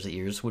to a mother's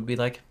ears would be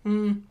like.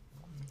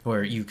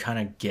 Where you kind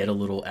of get a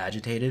little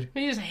agitated.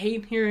 I just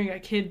hate hearing a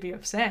kid be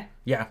upset.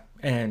 Yeah,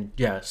 and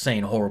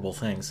saying horrible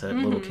things that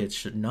little kids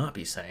should not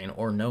be saying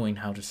or knowing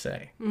how to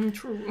say.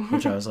 True.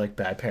 Which I was like,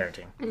 bad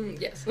parenting.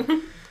 Yes.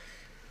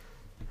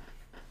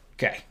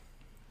 Okay.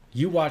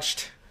 You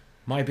watched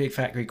My Big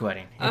Fat Greek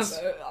Wedding.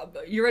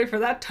 You ready for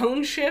that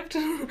tone shift?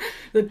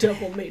 The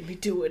devil made me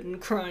do it,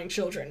 and crying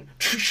children.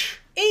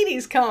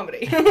 80s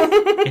comedy.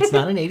 It's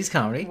not an 80s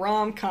comedy.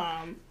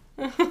 Rom-com.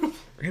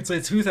 It's a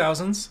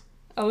 2000s.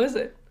 Oh, is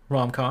it?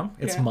 Rom-com.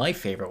 It's my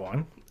favorite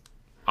one.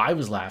 I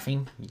was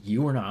laughing.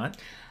 You were not.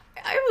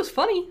 It was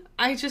funny.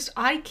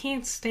 I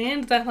can't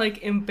stand that, like,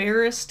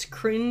 embarrassed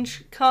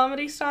cringe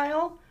comedy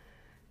style.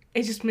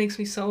 It just makes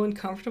me so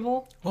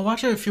uncomfortable. Well,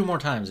 watch it a few more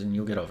times and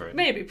you'll get over it.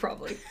 Maybe,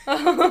 probably.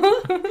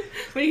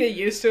 When you get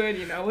used to it,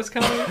 you know what's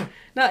coming.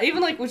 Now,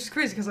 even, like, which is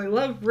crazy, because I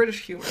love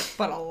British humor,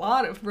 but a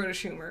lot of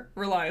British humor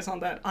relies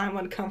on that I'm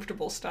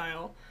uncomfortable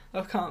style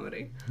of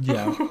comedy.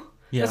 Yeah.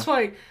 That's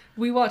why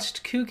we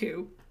watched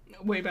Cuckoo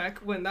way back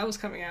when that was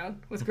coming out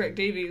with Greg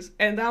Davies,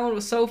 and that one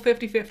was so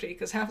 50-50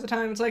 because half the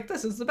time it's like,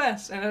 this is the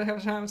best, and half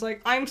the time it's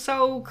like, I'm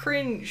so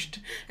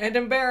cringed and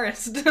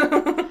embarrassed.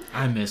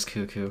 I miss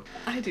Cuckoo.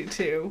 I do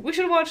too. We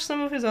should watch some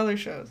of his other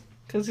shows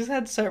because he's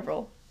had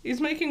several. He's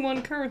making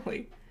one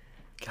currently.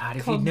 God,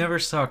 if you never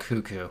saw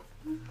Cuckoo,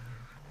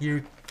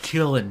 you're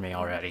killing me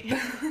already.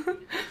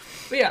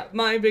 But yeah,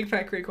 My Big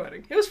Fat Greek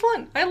Wedding. It was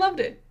fun. I loved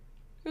it.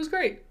 It was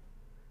great.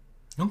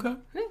 Okay.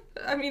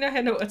 I mean, I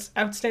had no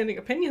outstanding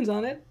opinions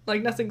on it.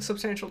 Like, nothing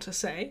substantial to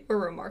say or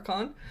remark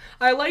on.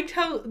 I liked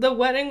how the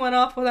wedding went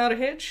off without a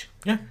hitch.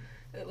 Yeah.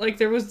 Like,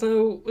 there was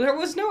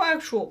no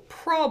actual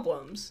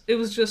problems. It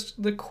was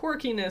just the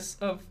quirkiness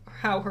of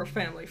how her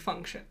family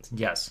functions.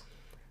 Yes.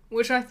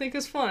 Which I think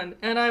is fun.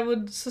 And I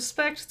would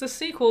suspect the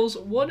sequels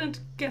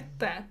wouldn't get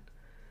that.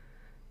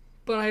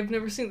 But I've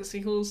never seen the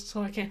sequels,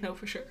 so I can't know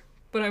for sure.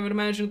 But I would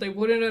imagine they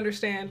wouldn't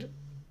understand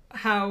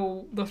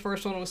how the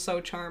first one was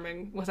so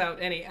charming without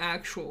any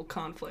actual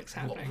conflicts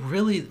happening. Well,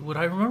 really, what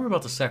I remember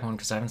about the second one,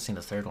 because I haven't seen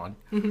the third one,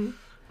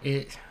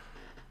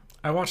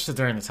 I watched it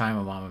during the time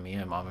of Mamma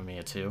Mia and Mamma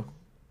Mia 2,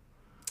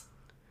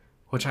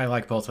 which I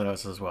like both of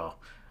those as well.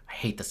 I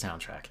hate the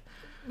soundtrack.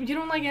 You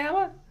don't like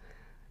ABBA?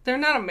 They're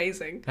not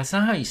amazing. That's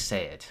not how you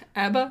say it.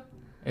 ABBA?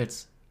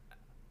 It's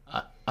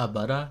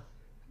Abada.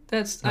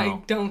 That's No.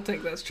 I don't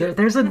think that's true.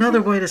 There's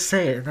another way to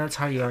say it, and that's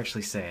how you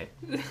actually say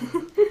it.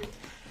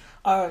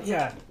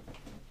 Yeah.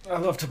 I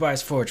love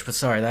Tobias Forge, but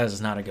sorry, that is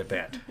not a good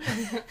band.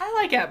 I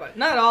like ABBA.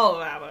 Not all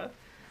of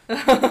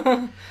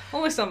ABBA.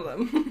 Only some of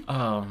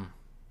them.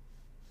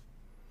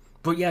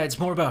 But yeah, it's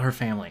more about her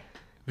family,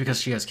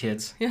 because she has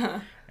kids.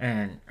 Yeah.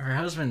 And her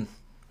husband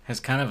has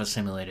kind of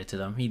assimilated to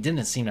them. He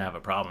didn't seem to have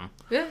a problem.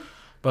 Yeah.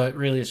 But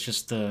really, it's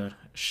just I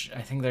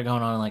think they're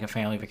going on like a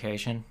family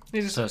vacation.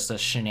 So it's the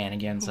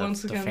shenanigans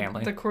of the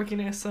family. The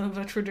quirkiness of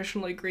a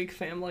traditionally Greek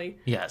family.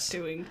 Yes.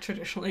 Doing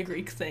traditionally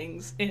Greek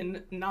things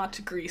in not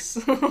Greece.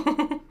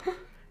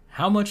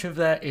 How much of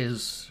that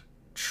is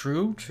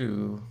true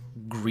to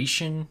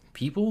Grecian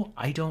people?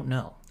 I don't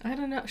know. I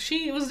don't know.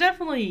 She was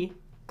definitely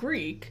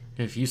Greek.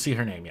 If you see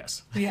her name,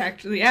 yes. The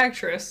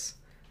actress.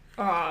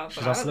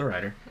 She's also the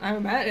writer.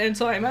 And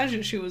so I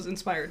imagine she was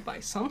inspired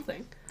by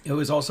something. It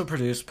was also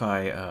produced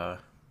by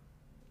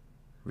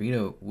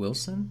Rita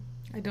Wilson.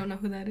 I don't know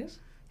who that is.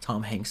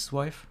 Tom Hanks'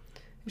 wife.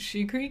 Is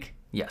she Greek?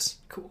 Yes.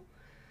 Cool.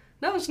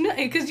 No, it's not,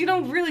 because you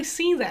don't really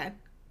see that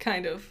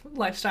kind of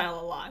lifestyle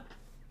a lot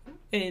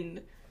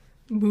in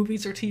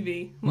movies or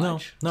TV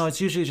much. No,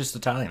 it's usually just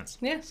Italians.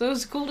 Yeah, so it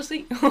was cool to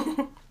see.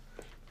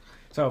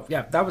 So,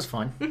 yeah, that was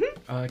fun.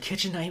 Mm-hmm.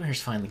 Kitchen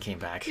Nightmares finally came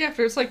back. Yeah,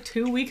 after it's like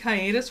 2-week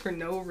hiatus for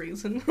no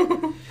reason.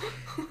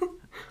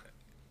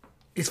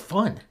 It's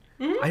fun.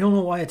 Mm-hmm. I don't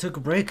know why it took a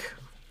break,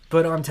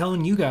 but I'm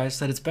telling you guys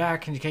that it's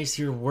back in case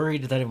you're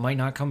worried that it might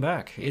not come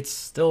back. It's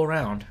still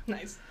around.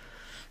 Nice.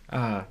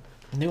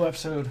 New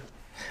episode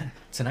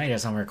tonight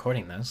as I'm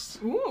recording this.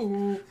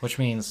 Ooh. Which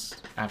means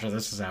after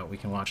this is out, we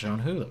can watch it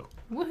on Hulu.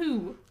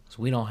 Woohoo. So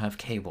we don't have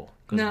cable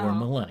because we're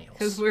millennials.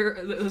 Because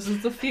this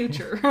is the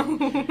future.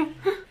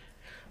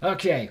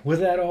 Okay,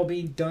 with that all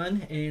being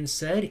done and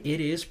said,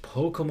 it is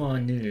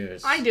Pokemon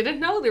news. I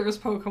didn't know there was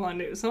Pokemon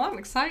news, so I'm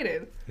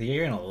excited.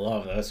 You're gonna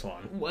love this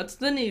one. What's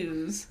the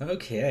news?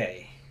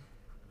 Okay.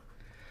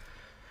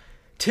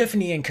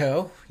 Tiffany &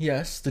 Co.,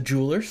 yes, the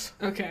jewelers,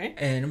 Okay.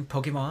 and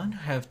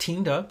Pokemon have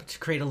teamed up to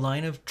create a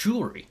line of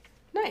jewelry.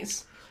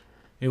 Nice.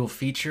 It will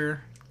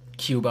feature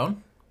Cubone.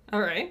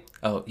 Alright.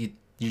 Oh,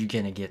 you're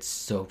gonna get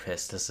so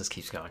pissed as this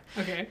keeps going.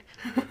 Okay.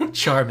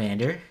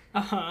 Charmander.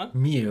 Uh-huh.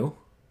 Mew.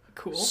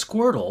 Cool.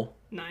 Squirtle.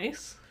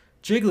 Nice.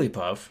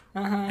 Jigglypuff.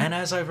 Uh-huh. And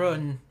as I've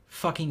written,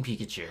 fucking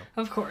Pikachu.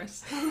 Of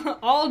course.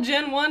 All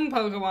Gen 1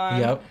 Pokemon.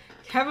 Yep.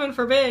 Heaven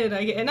forbid.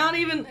 Not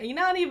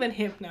even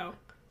Hypno.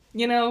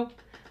 You know,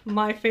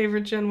 my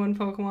favorite Gen 1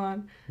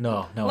 Pokemon.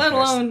 No. Let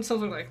alone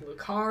something like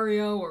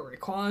Lucario or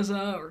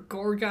Rayquaza or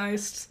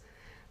Gourgeist.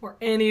 Or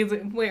any of the...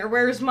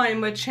 Where's my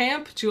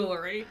Machamp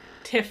jewelry?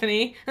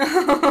 Tiffany.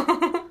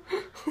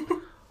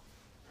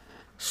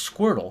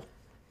 Squirtle.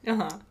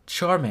 Uh-huh.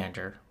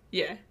 Charmander.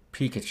 Yeah.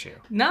 Pikachu.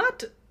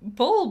 Not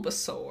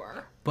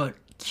Bulbasaur. But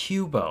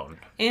Cubone.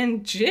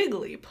 And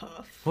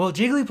Jigglypuff. Well,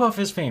 Jigglypuff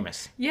is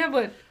famous. Yeah,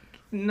 but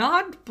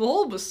not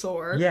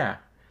Bulbasaur. Yeah,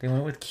 they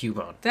went with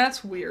Cubone.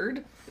 That's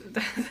weird.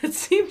 That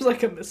seems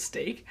like a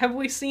mistake. Have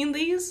we seen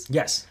these?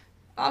 Yes.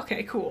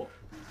 Okay, cool.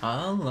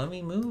 Let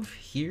me move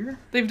here.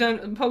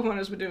 Pokemon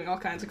has been doing all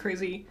kinds of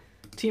crazy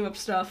team-up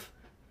stuff.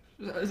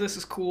 This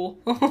is cool.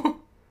 Do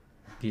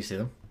you see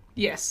them?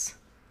 Yes.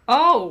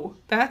 Oh,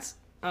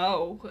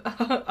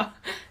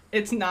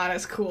 it's not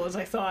as cool as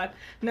I thought.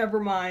 Never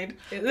mind.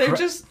 They're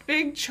just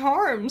big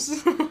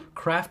charms.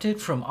 Crafted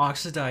from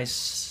oxidized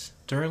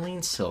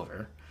sterling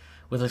silver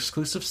with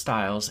exclusive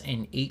styles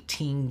and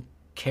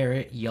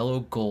 18-karat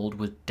yellow gold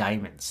with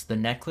diamonds. The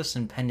necklace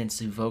and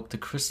pendants evoke the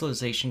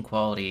crystallization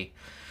quality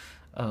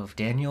of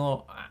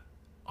Daniel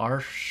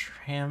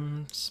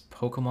Arsham's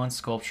Pokemon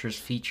sculptures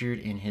featured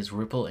in his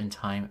Ripple in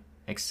Time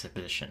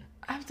exhibition.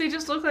 They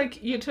just look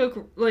like you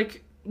took,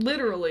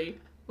 literally,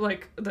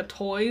 the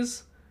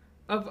toys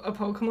of a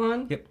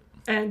Pokemon. Yep.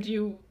 And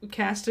you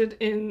cast it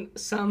in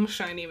some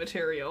shiny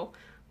material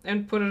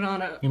and put it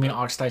on a... You mean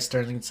oxidized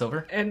sterling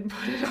silver? And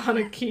put it on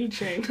a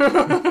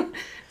keychain.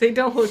 They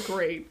don't look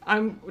great.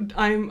 I'm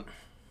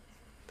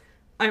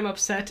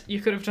upset. You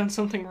could have done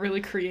something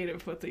really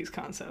creative with these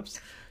concepts.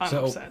 I'm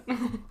upset.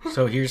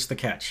 So here's the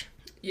catch.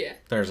 Yeah.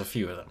 There's a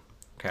few of them.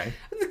 Okay.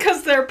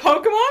 Because they're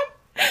Pokemon?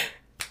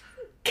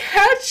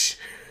 Catch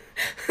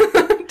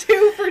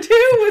 2 for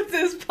 2 with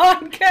this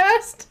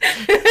podcast.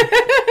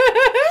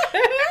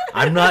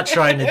 I'm not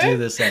trying to do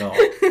this at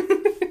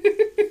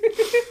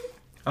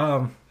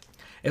all.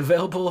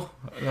 Available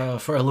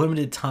for a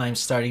limited time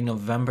starting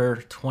November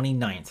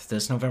 29th.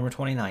 This November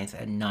 29th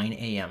at 9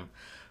 a.m.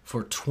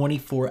 For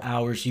 24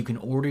 hours, you can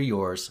order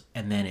yours,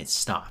 and then it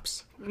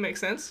stops.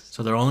 Makes sense.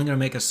 So they're only going to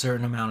make a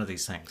certain amount of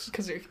these things.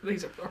 Because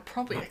these are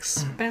probably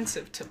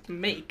expensive to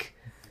make.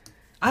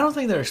 I don't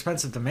think they're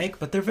expensive to make,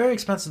 but they're very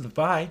expensive to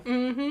buy.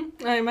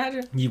 Mm-hmm. I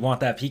imagine. You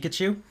want that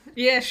Pikachu?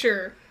 Yeah,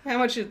 sure. How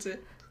much is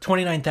it?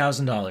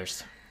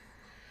 $29,000.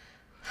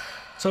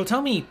 So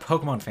tell me,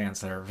 Pokemon fans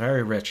that are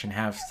very rich and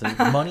have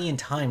the money and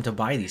time to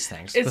buy these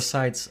things,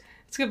 besides...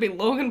 It's going to be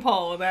Logan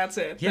Paul, and that's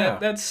it. Yeah.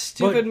 That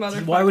stupid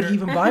motherfucker. Why would he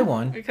even buy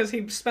one? Because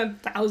he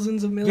spent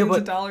thousands of millions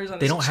of dollars on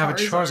they don't have a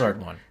Charizard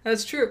one.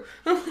 That's true.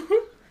 No,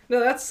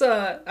 that's...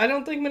 I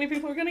don't think many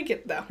people are going to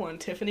get that one,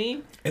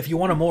 Tiffany. If you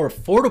want a more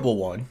affordable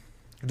one,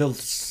 the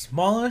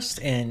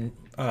smallest and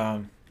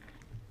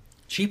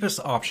cheapest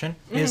option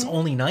is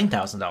only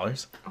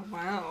 $9,000. Oh,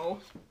 wow.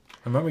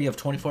 Remember, you have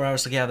 24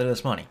 hours to gather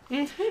this money.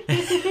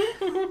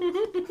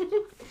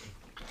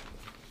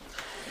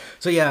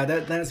 So yeah,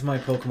 that's my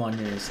Pokemon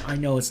news. I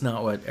know it's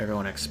not what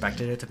everyone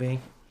expected it to be,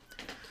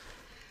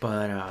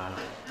 but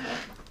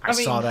I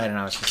saw that and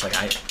I was just like,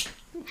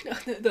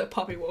 The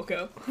puppy woke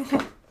up.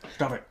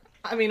 Stop it.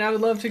 I mean, I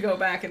would love to go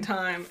back in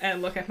time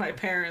and look at my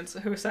parents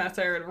who sat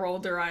there and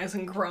rolled their eyes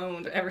and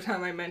groaned every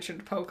time I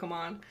mentioned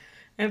Pokemon,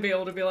 and be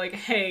able to be like,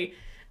 hey,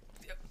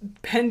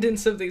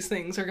 pendants of these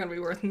things are going to be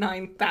worth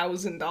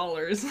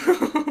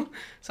 $9,000.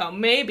 So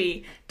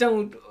maybe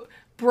don't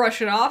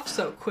brush it off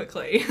so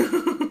quickly.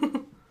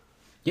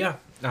 Yeah,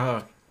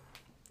 I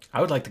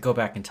would like to go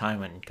back in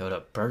time and go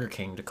to Burger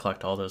King to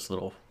collect all those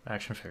little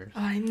action figures.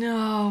 I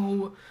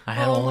know. I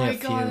had only a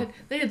few. Oh my god,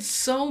 they had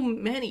so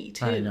many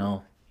too. I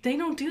know. They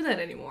don't do that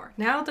anymore.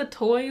 Now the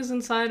toys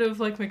inside of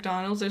like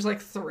McDonald's, there's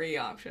like 3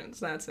 options.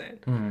 That's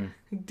it.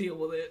 Deal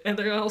with it, and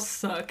they all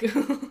suck.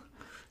 The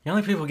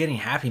only people getting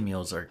Happy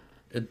Meals are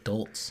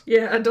adults.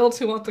 Yeah, adults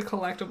who want the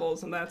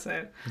collectibles, and that's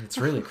it. It's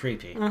really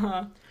creepy.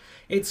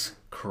 It's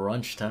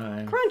crunch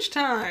time. Crunch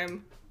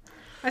time.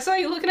 I saw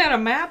you looking at a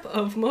map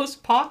of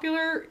most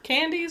popular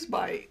candies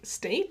by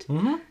state.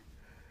 Mm-hmm.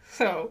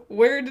 So,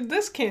 where did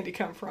this candy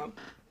come from?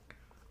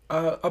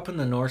 Up in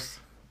the north,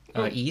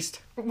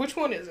 east. Which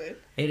one is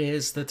it? It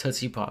is the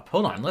Tootsie Pop.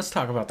 Hold on, let's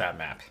talk about that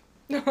map.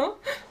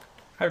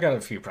 I've got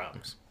a few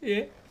problems.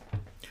 Yeah.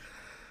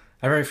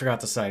 I already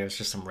forgot the site. It was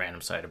just some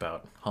random site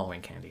about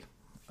Halloween candy.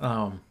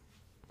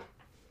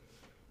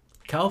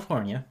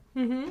 California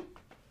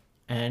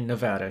and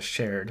Nevada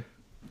shared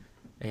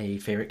a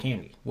favorite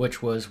candy,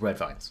 which was red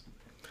vines.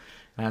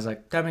 And I was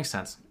like, that makes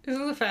sense.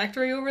 Isn't the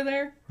factory over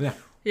there? Yeah.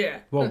 Yeah.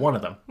 Well, one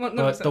of them.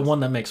 But the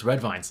one that makes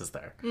red vines is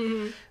there.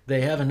 Mm-hmm.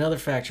 They have another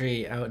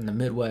factory out in the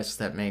Midwest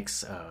that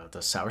makes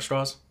the sour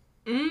straws,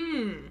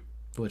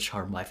 which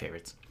are my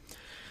favorites.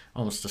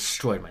 Almost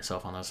destroyed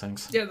myself on those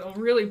things. Yeah, they'll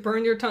really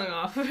burn your tongue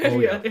off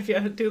if you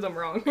do them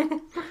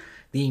wrong.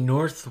 The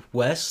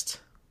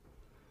Northwest,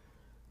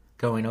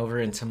 going over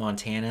into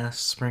Montana,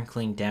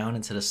 sprinkling down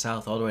into the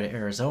south all the way to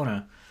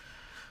Arizona,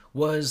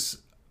 was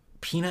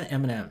peanut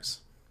M&Ms.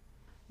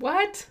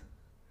 What?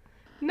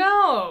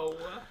 No.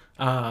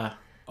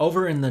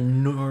 Over in the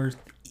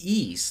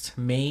northeast,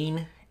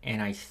 Maine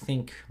and I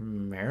think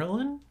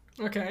Maryland.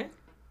 Okay.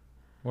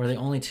 Were the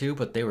only 2,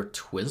 but they were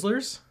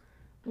Twizzlers.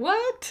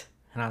 What?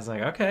 And I was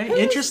like,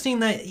 okay,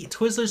 interesting that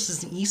Twizzlers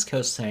is an East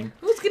Coast thing.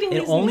 Who's getting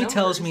It only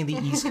tells me the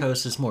East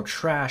Coast is more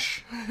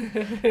trash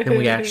than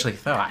we actually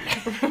thought.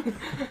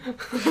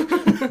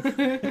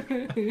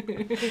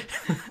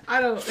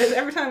 I don't.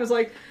 Every time it's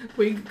like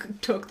we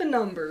took the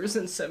numbers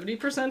and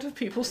 70% of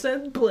people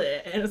said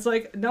bleh, and it's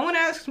like no one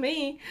asked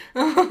me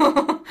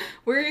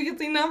where you get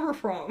the number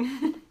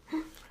from.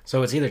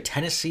 So it's either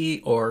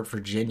Tennessee or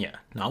Virginia,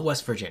 not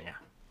West Virginia.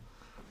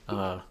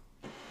 One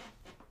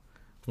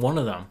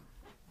of them.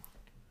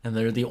 And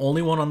they're the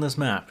only one on this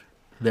map.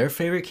 Their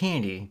favorite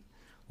candy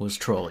was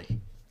Trolley.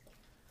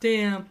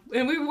 Damn.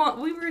 And we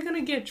were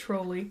gonna get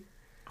Trolley.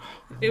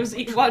 It was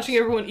watching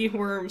everyone eat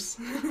worms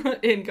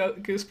in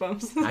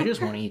Goosebumps. I just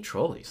want to eat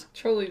Trolleys.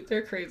 Trolley,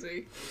 they're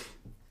crazy.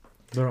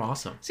 They're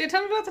awesome. So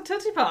tell me about the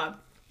Tootsie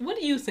Pop. What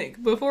do you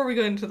think, before we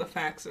go into the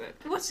facts of it?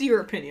 What's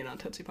your opinion on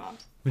Tootsie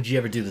Pops? Did you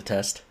ever do the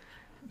test?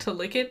 To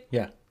lick it?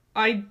 Yeah.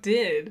 I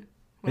did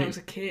when I was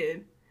a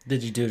kid.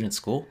 Did you do it in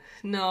school?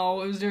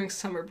 No, it was during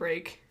summer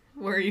break,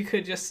 where you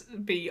could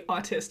just be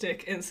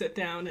autistic and sit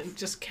down and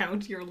just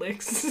count your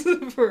licks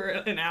for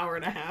an hour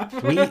and a half.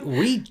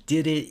 we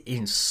did it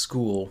in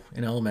school,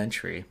 in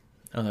elementary.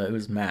 It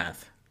was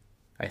math,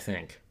 I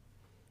think.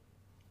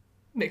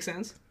 Makes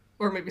sense.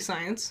 Or maybe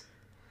science.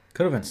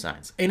 Could have been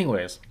science.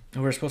 Anyways,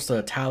 we were supposed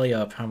to tally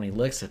up how many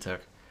licks it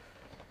took.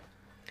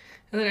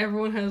 And then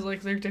everyone has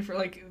like their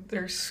different, like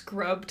their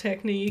scrub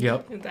technique.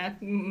 Yep. And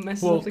that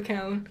messes up the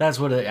count. That's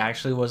what it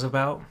actually was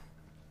about.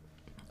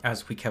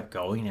 As we kept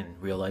going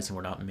and realizing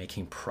we're not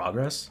making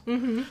progress.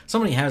 Mm-hmm.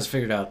 Somebody has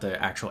figured out the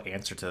actual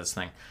answer to this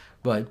thing.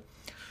 But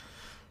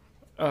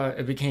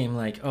it became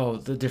like, oh,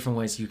 the different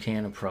ways you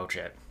can approach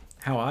it.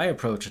 How I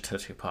approach a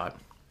Tootsie Pop,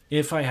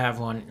 if I have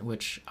one,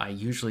 which I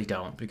usually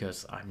don't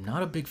because I'm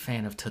not a big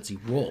fan of Tootsie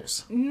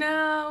Rolls.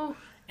 No.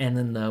 And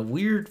then the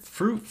weird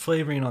fruit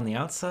flavoring on the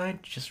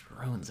outside just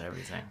ruins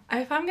everything.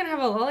 If I'm gonna have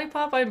a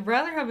lollipop, I'd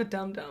rather have a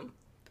Dum Dum.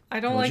 I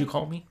don't like... What'd you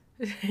call me?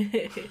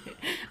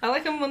 I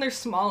like them when they're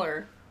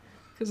smaller.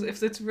 Because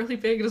if it's really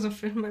big, it doesn't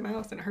fit in my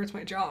mouth and it hurts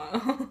my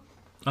jaw.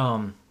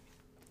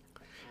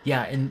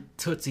 Yeah, and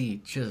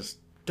Tootsie just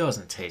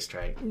doesn't taste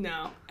right.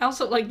 No.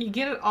 Also, like, you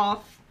get it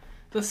off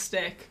the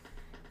stick,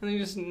 and then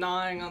you're just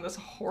gnawing on this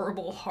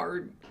horrible,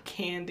 hard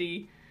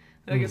candy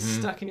that gets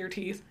stuck in your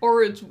teeth.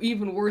 Or it's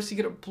even worse, you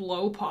get a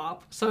blow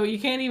pop. So you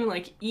can't even,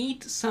 like,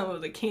 eat some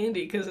of the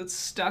candy because it's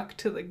stuck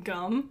to the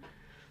gum.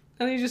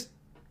 And then you're just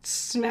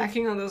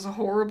smacking on this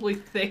horribly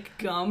thick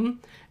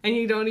gum, and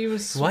you don't even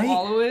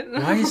swallow it.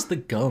 Why is the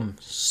gum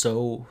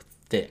so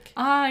thick?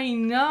 I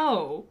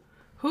know.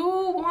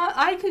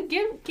 I could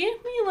give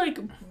me, like,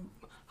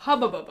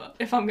 Hubba Bubba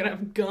if I'm gonna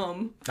have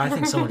gum. I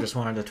think someone just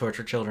wanted to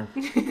torture children.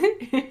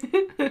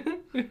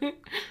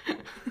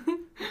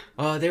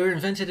 They were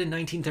invented in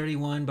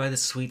 1931 by the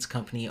Sweets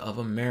Company of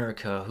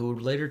America, who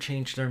would later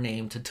change their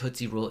name to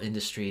Tootsie Roll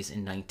Industries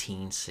in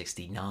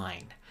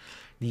 1969.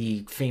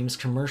 The famous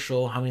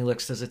commercial, How Many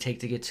Licks Does It Take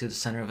to Get to the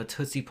Center of a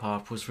Tootsie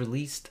Pop, was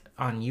released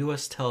on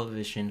U.S.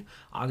 television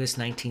August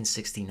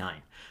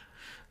 1969.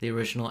 The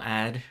original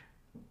ad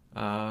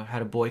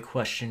had a boy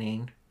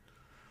questioning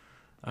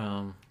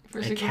a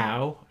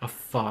cow, a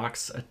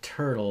fox, a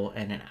turtle,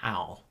 and an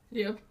owl.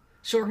 Yep.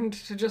 Shortened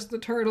to just the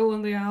turtle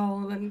and the owl,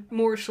 and then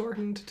more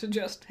shortened to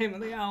just him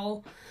and the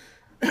owl.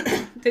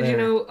 Did you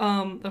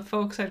know the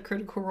folks at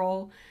Critical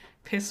Role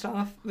pissed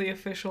off the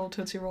official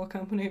Tootsie Roll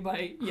Company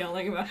by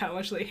yelling about how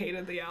much they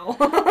hated the owl?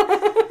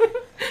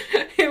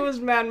 It was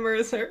Matt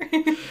Mercer.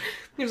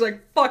 He was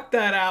like, fuck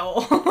that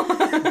owl.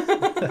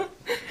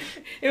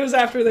 It was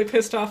after they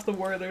pissed off the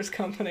Werther's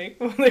company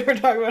when they were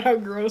talking about how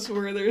gross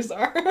Werther's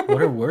are.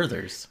 What are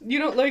Werther's? You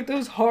don't like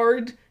those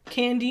hard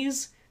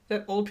candies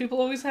that old people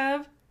always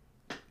have?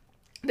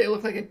 They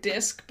look like a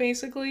disc,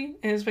 basically,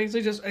 and it's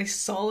basically just a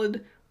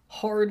solid,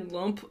 hard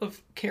lump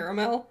of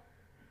caramel.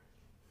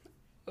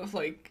 Of,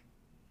 like,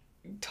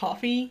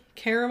 toffee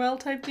caramel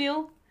type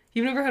deal.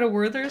 You've never had a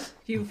Werther's?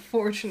 You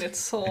fortunate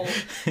soul.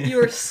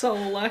 You are so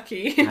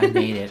lucky. I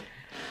made it.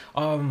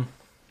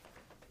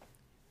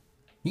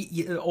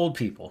 Old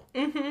people.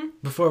 Mm-hmm.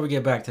 Before we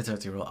get back to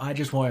Tootsie Roll, I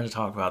just wanted to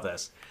talk about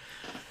this.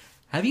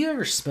 Have you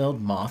ever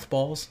smelled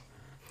mothballs?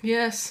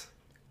 Yes.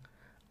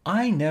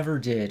 I never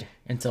did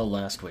until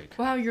last week.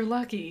 Wow, you're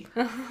lucky.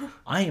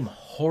 I am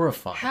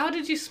horrified. How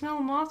did you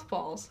smell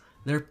mothballs?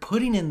 They're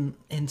putting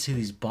into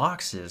these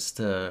boxes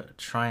to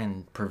try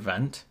and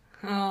prevent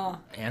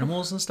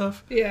animals and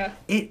stuff. Yeah.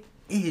 It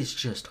is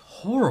just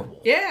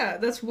horrible. Yeah,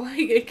 that's why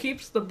it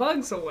keeps the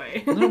bugs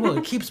away. No, well,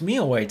 it keeps me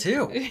away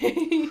too.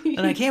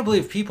 And I can't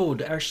believe people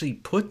would actually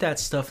put that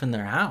stuff in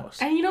their house.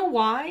 And you know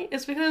why?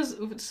 It's because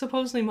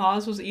supposedly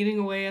moths was eating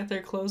away at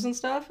their clothes and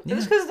stuff. Yeah.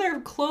 It's because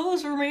their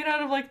clothes were made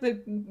out of, like,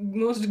 the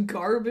most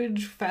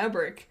garbage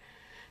fabric.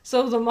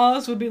 So the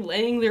moths would be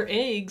laying their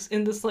eggs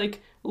in this,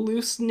 like,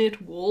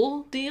 loose-knit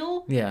wool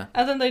deal. Yeah.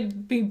 And then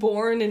they'd be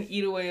born and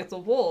eat away at the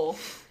wool.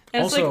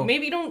 And also, it's like,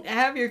 maybe don't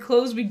have your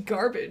clothes be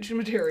garbage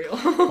material.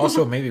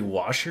 Also, maybe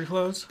wash your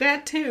clothes?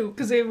 That too,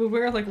 because they would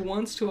wear it, like,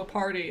 once to a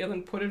party and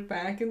then put it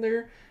back in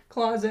their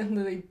closet and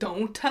then they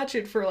don't touch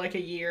it for, like,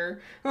 a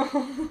year.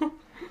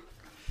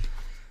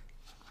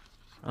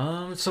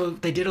 So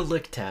they did a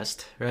lick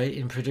test, right?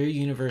 And Purdue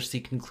University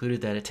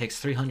concluded that it takes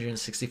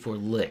 364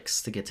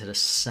 licks to get to the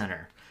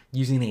center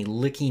using a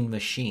licking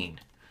machine.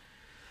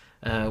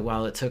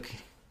 While it took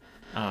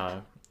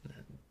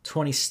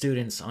 20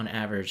 students on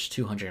average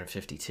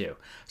 252.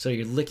 So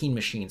your licking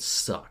machine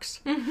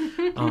sucks.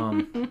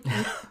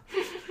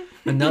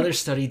 Another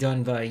study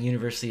done by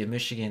University of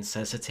Michigan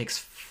says it takes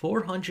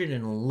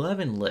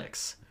 411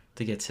 licks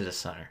to get to the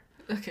center.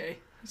 Okay,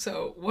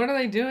 so what are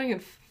they doing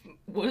in,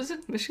 what is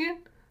it, Michigan?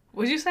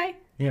 What did you say?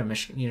 Yeah,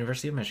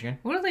 University of Michigan.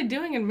 What are they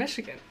doing in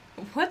Michigan?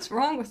 What's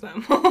wrong with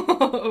them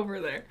over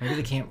there? Maybe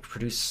they can't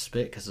produce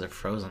spit because they're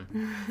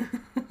frozen.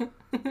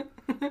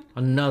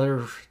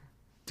 Another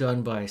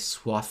done by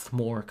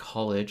Swarthmore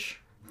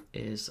College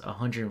is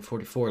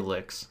 144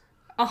 licks.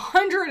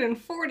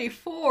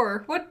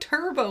 144? What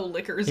turbo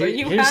liquors are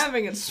you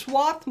having at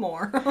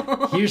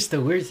Swarthmore? Here's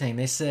the weird thing.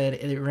 They said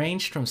it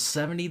ranged from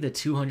 70 to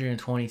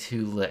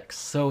 222 licks.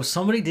 So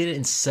somebody did it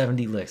in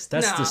 70 licks.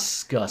 That's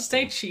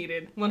disgusting. They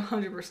cheated.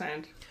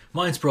 100%.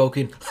 Mine's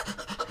broken.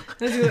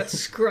 They do that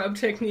scrub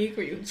technique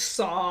where you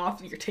saw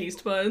off your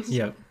taste buds.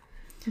 Yep.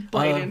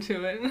 Bite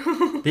into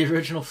it. The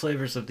original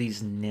flavors of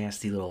these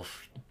nasty little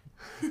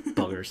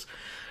buggers.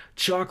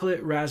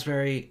 Chocolate,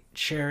 raspberry,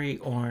 cherry,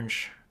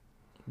 orange,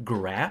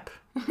 grape,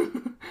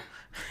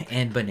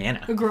 and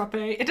banana. Grape.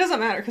 It doesn't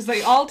matter because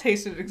they all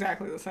tasted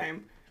exactly the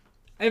same.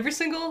 Every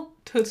single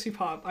Tootsie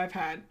Pop I've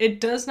had,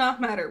 it does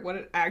not matter what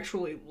it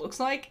actually looks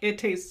like. It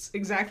tastes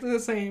exactly the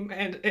same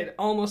and it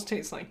almost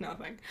tastes like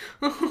nothing.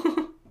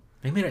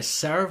 They made a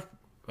sour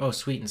Oh,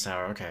 sweet and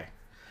sour. Okay.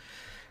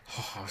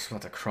 Oh, I was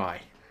about to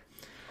cry.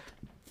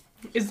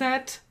 Is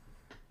that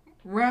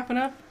wrapping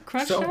up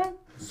crunch time?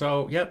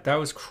 So, yep, that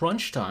was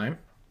crunch time.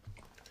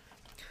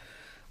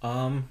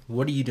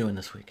 What are you doing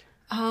this week?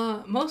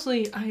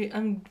 Mostly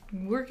I'm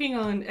working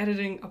on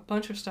editing a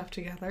bunch of stuff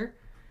together.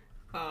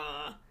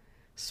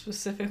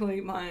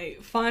 Specifically my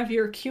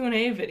 5-year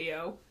Q&A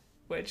video,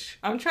 which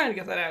I'm trying to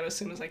get that out as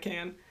soon as I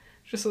can,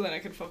 just so that I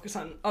can focus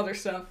on other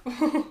stuff.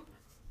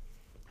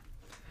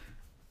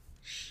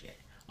 Shit.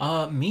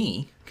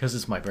 Me, because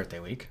it's my birthday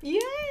week. Yeah.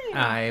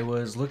 I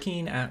was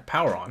looking at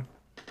Power On,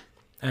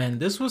 and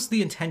this was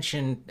the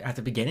intention at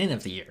the beginning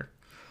of the year,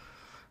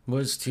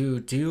 was to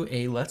do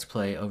a Let's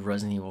Play of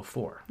Resident Evil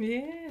 4.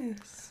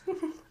 Yes.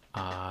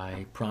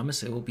 I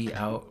promise it will be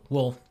out,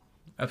 well,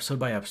 episode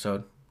by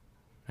episode,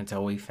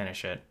 until we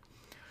finish it,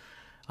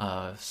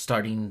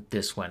 starting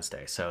this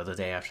Wednesday, so the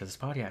day after this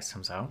podcast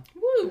comes out.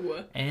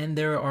 Woo! And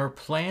there are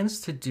plans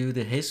to do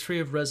the History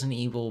of Resident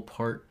Evil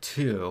Part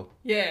 2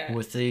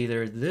 with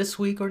either this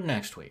week or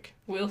next week.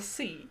 We'll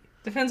see.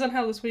 Depends on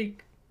how this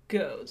week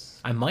goes.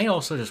 I might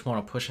also just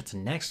want to push it to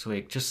next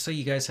week, just so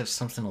you guys have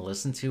something to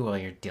listen to while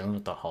you're dealing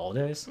with the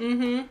holidays.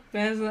 Mm-hmm.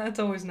 That's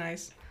always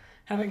nice.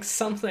 Having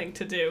something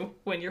to do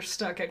when you're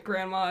stuck at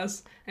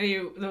grandma's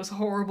and those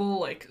horrible,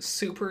 like,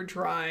 super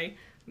dry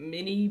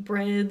mini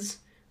breads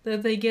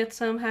that they get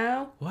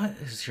somehow. What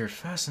is your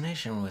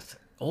fascination with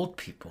old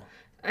people?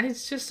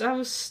 It's just, I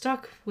was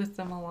stuck with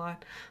them a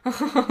lot.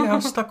 Yeah, I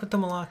was stuck with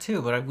them a lot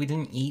too, but we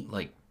didn't eat,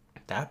 like,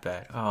 that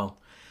bad. Oh,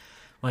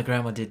 my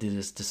grandma did do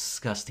this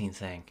disgusting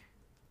thing.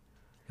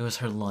 It was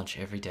her lunch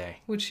every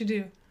day. What'd she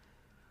do?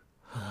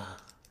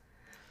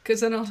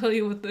 Because then I'll tell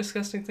you what the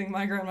disgusting thing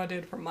my grandma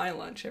did for my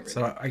lunch every day.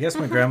 So I guess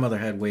my grandmother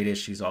had weight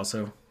issues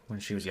also when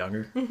she was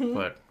younger.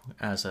 But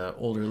as an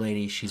older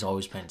lady, she's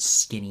always been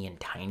skinny and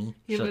tiny.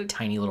 She's a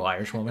tiny little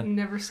Irish woman.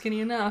 Never skinny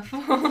enough.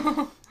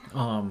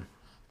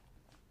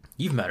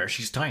 You've met her.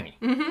 She's tiny.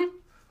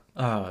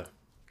 Mm-hmm.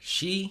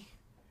 She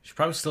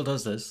probably still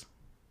does this.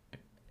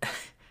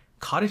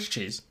 Cottage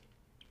cheese.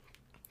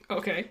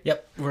 Okay.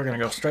 Yep, we're going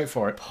to go straight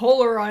for it.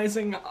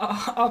 Polarizing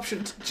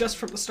options just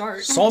from the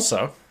start.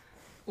 Salsa.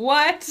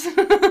 What?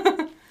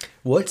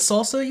 What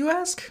salsa, you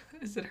ask?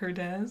 Is it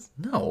Herdez?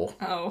 No.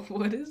 Oh,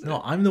 what is it?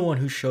 No, I'm the one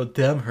who showed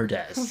them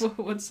Herdez.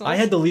 What salsa? I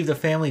had to leave the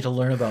family to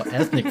learn about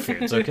ethnic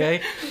foods,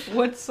 okay?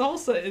 What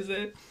salsa is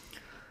it?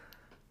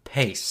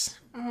 Pace.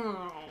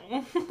 Oh.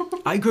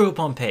 I grew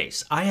up on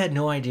Pace. I had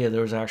no idea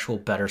there was actual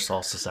better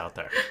salsas out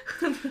there.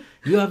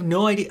 You have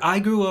no idea. I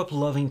grew up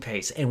loving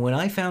Pace, and when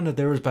I found that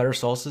there was better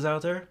salsas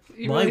out there,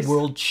 my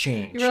world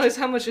changed. You realize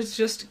how much it's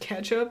just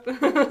ketchup?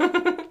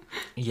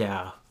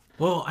 Yeah.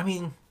 Well, I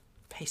mean,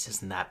 Pace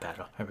isn't that bad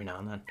every now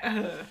and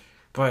then.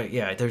 But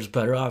yeah, there's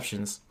better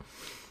options.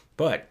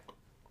 But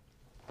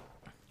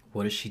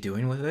what is she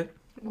doing with it?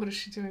 What is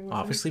she doing with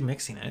Obviously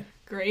mixing it.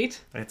 Great.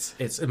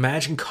 It's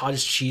imagine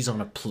cottage cheese on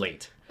a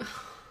plate.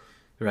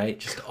 Right?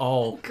 Just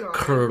all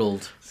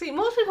curdled. See,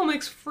 most people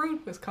mix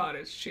fruit with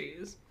cottage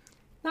cheese.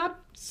 Not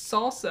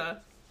salsa.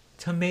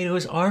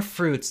 Tomatoes are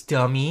fruits,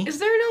 dummy. Is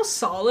there no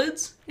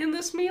solids in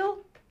this meal?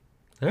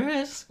 There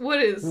is.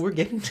 What is? We're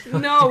getting to it.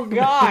 No,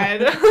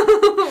 God.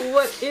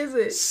 What is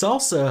it?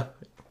 Salsa,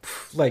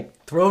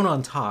 like, thrown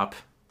on top.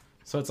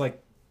 So it's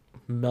like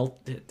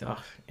melted.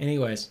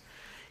 Anyways.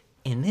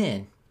 And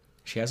then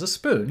she has a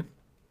spoon.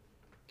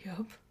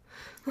 Yup.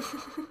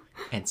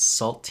 And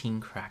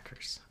saltine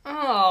crackers.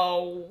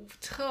 Oh.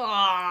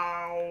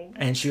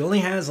 And she only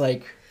has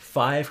like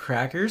 5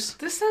 crackers.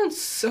 This sounds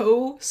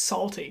so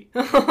salty.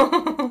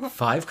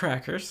 5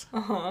 crackers.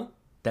 Uh-huh.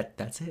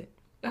 That's it.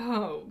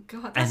 Oh,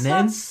 God. That's and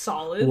then, not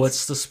solids.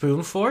 What's the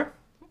spoon for?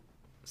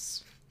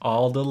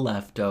 All the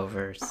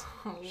leftovers.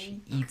 Oh,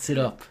 She eats it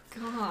up.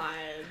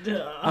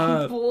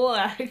 God.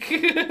 Black.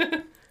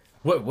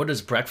 What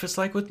is breakfast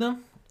like with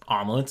them?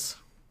 Omelets,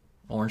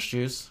 orange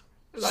juice,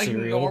 like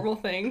cereal. normal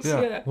things.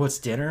 Yeah. Yeah. What's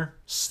dinner?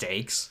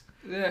 Steaks,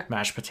 Yeah.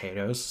 mashed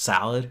potatoes,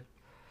 salad.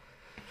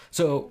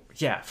 So,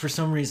 yeah, for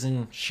some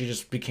reason, she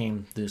just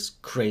became this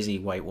crazy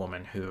white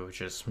woman who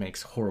just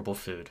makes horrible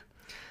food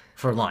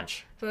for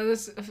lunch.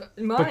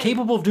 But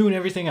capable of doing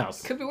everything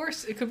else. Could be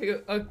worse. It could be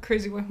a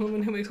crazy white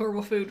woman who makes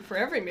horrible food for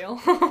every meal.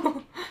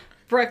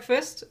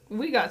 Breakfast,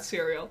 we got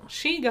cereal.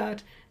 She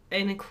got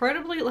an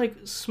incredibly, like,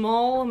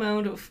 small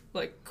amount of,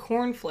 like,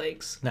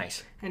 cornflakes.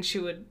 Nice. And she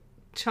would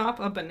chop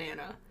a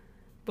banana,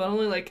 but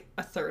only, like,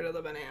 a third of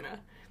the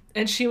banana.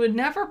 And she would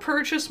never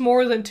purchase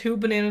more than 2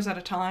 bananas at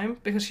a time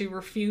because she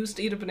refused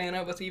to eat a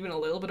banana with even a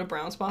little bit of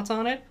brown spots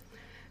on it.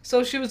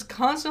 So she was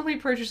constantly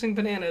purchasing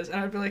bananas, and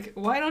I'd be like,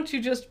 why don't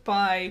you just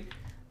buy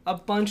a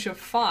bunch of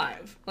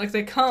 5? Like,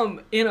 they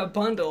come in a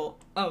bundle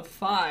of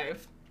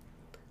 5.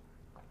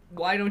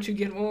 Why don't you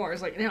get more?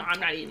 It's like, no, I'm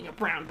not eating a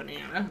brown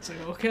banana. It's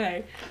like,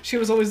 okay. She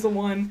was always the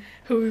one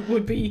who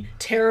would be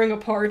tearing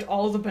apart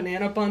all the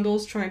banana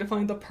bundles, trying to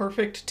find the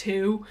perfect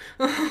 2.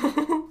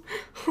 I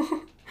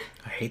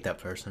hate that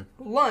person.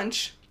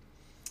 Lunch,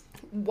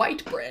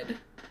 white bread,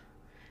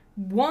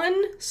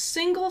 1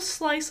 single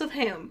slice of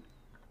ham,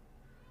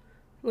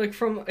 like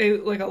from a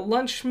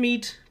lunch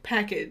meat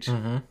package.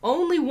 Mm-hmm.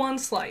 Only one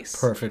slice.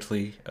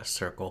 Perfectly a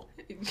circle.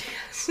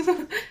 Yes.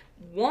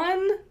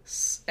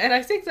 And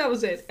I think that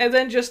was it. And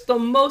then just the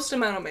most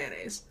amount of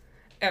mayonnaise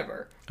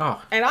ever.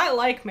 Oh. And I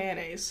like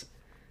mayonnaise.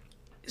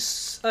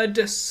 A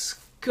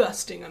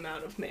disgusting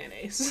amount of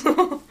mayonnaise.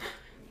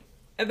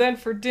 And then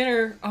for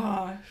dinner,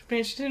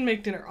 man, she didn't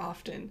make dinner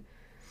often.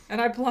 And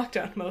I blocked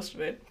out most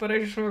of it. But I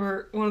just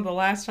remember one of the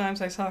last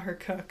times I saw her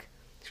cook,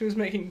 she was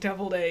making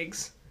deviled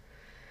eggs.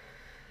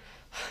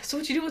 So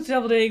what you do with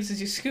deviled eggs is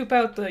you scoop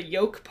out the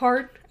yolk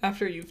part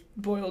after you've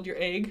boiled your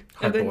egg.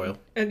 Hard boil.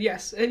 And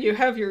yes, and you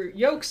have your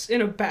yolks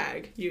in a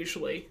bag,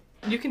 usually.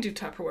 You can do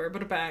Tupperware,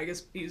 but a bag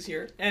is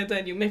easier. And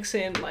then you mix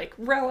in, like,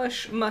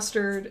 relish,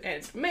 mustard,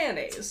 and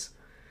mayonnaise.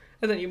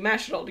 And then you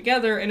mash it all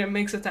together, and it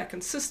makes it that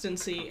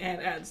consistency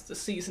and adds the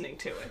seasoning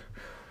to it.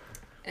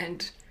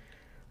 And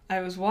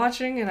I was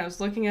watching, and I was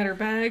looking at her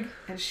bag,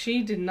 and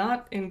she did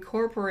not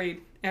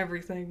incorporate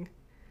everything.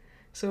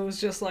 So it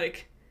was just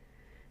like...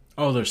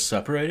 Oh, they're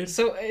separated?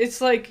 So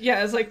it's like,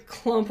 yeah, it's like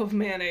clump of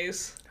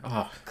mayonnaise,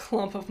 Oh.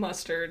 clump of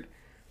mustard,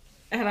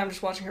 and I'm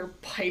just watching her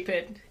pipe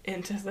it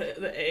into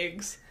the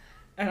eggs,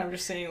 and I'm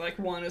just seeing, like,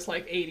 one is,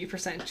 like,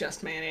 80%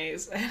 just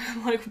mayonnaise, and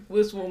I'm like,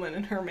 this woman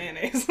and her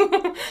mayonnaise.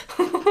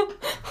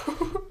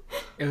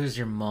 It was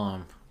your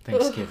mom,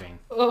 Thanksgiving.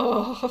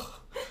 Ugh.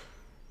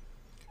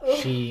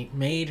 She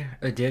made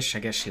a dish I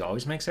guess she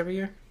always makes every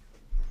year,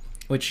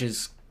 which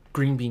is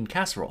green bean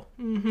casserole.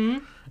 Mm-hmm.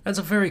 That's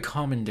a very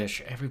common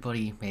dish.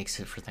 Everybody makes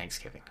it for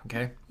Thanksgiving,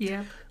 okay?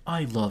 Yeah.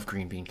 I love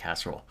green bean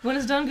casserole. When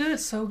it's done good,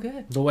 it's so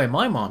good. The way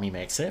my mommy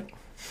makes it.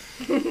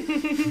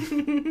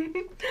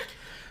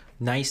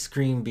 Nice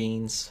green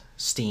beans,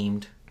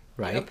 steamed,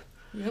 right?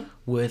 Yep.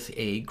 With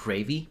a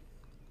gravy,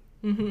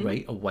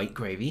 right? A white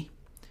gravy.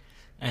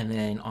 And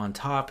then on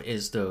top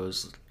is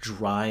those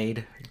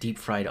dried,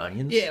 deep-fried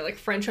onions. Yeah, like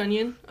French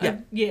onion.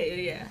 Yeah.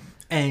 Yeah.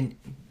 And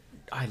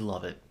I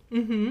love it.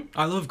 Mm-hmm.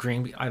 I love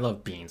I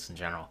love beans in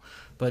general.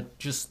 But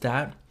just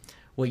that,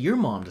 what your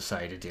mom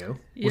decided to do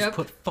was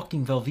put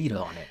fucking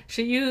Velveeta on it.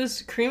 She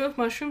used cream of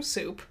mushroom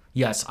soup.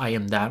 Yes, I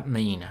am that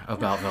mean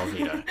about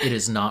Velveeta. It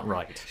is not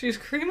right. She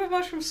used cream of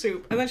mushroom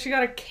soup, and then she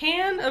got a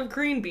can of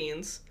green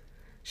beans.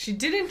 She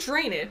didn't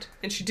drain it,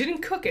 and she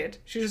didn't cook it.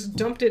 She just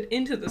dumped it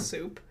into the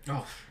soup.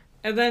 Oh.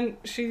 And then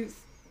she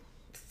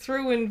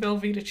threw in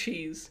Velveeta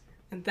cheese.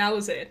 And that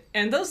was it.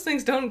 And those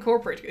things don't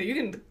incorporate together. You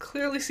can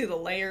clearly see the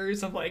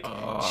layers of, like,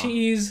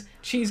 cheese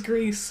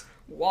grease,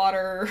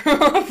 water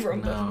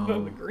from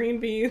the green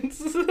beans.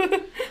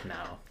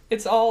 No.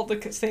 It's all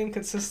the same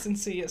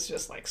consistency as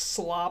just, like,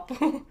 slop.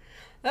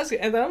 That's good.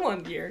 And then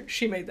one year,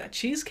 she made that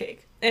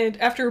cheesecake. And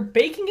after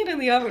baking it in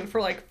the oven for,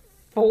 like,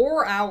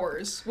 4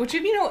 hours, which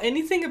if you know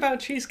anything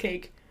about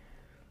cheesecake,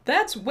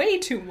 that's way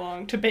too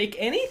long to bake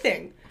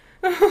anything.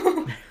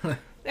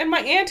 And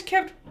my aunt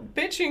kept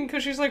bitching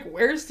because she's like,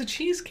 where's the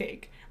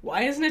cheesecake?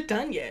 Why isn't it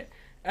done yet?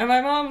 And my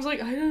mom was like,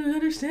 I don't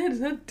understand.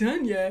 It's not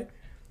done yet.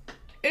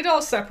 It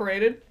all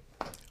separated.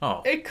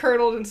 Oh. It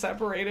curdled and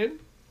separated.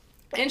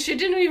 And she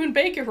didn't even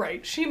bake it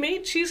right. She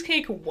made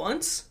cheesecake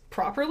once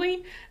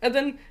properly and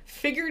then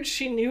figured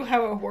she knew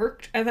how it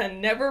worked and then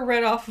never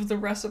read off of the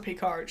recipe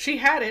card. She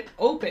had it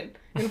open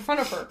in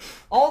front of her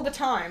all the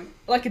time,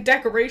 like a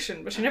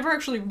decoration, but she never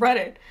actually read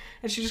it.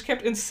 And she just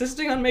kept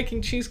insisting on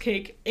making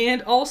cheesecake,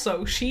 and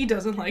also she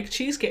doesn't like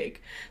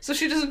cheesecake. So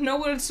she doesn't know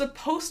what it's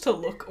supposed to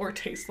look or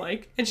taste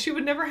like, and she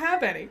would never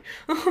have any.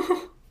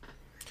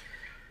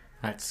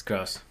 That's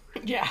gross.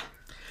 Yeah.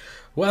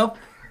 Well,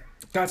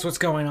 that's what's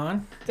going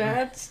on.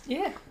 Yeah.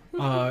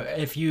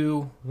 If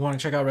you want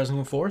to check out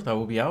Resident Evil 4, that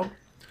will be out.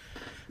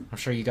 I'm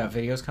sure you got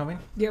videos coming.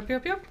 Yep.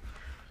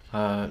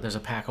 There's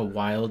a pack of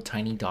wild,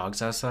 tiny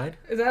dogs outside.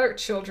 Is that our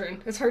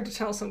children? It's hard to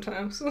tell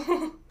sometimes.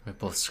 We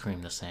both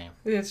scream the same.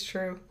 It's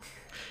true.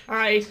 All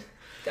right.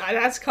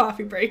 That's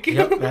coffee break.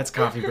 Yep, that's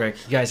coffee break.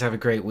 You guys have a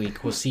great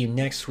week. We'll see you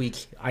next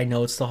week. I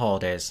know it's the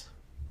holidays,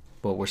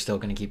 but we're still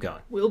going to keep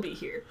going. We'll be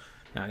here.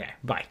 Okay,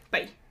 bye.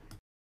 Bye.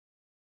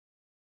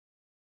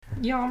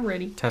 Yeah, I'm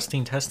ready.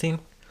 Testing. Testing.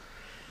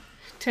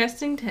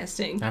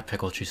 That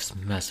pickle juice is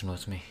messing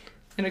with me.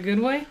 In a good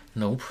way?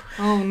 Nope.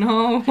 Oh,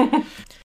 no.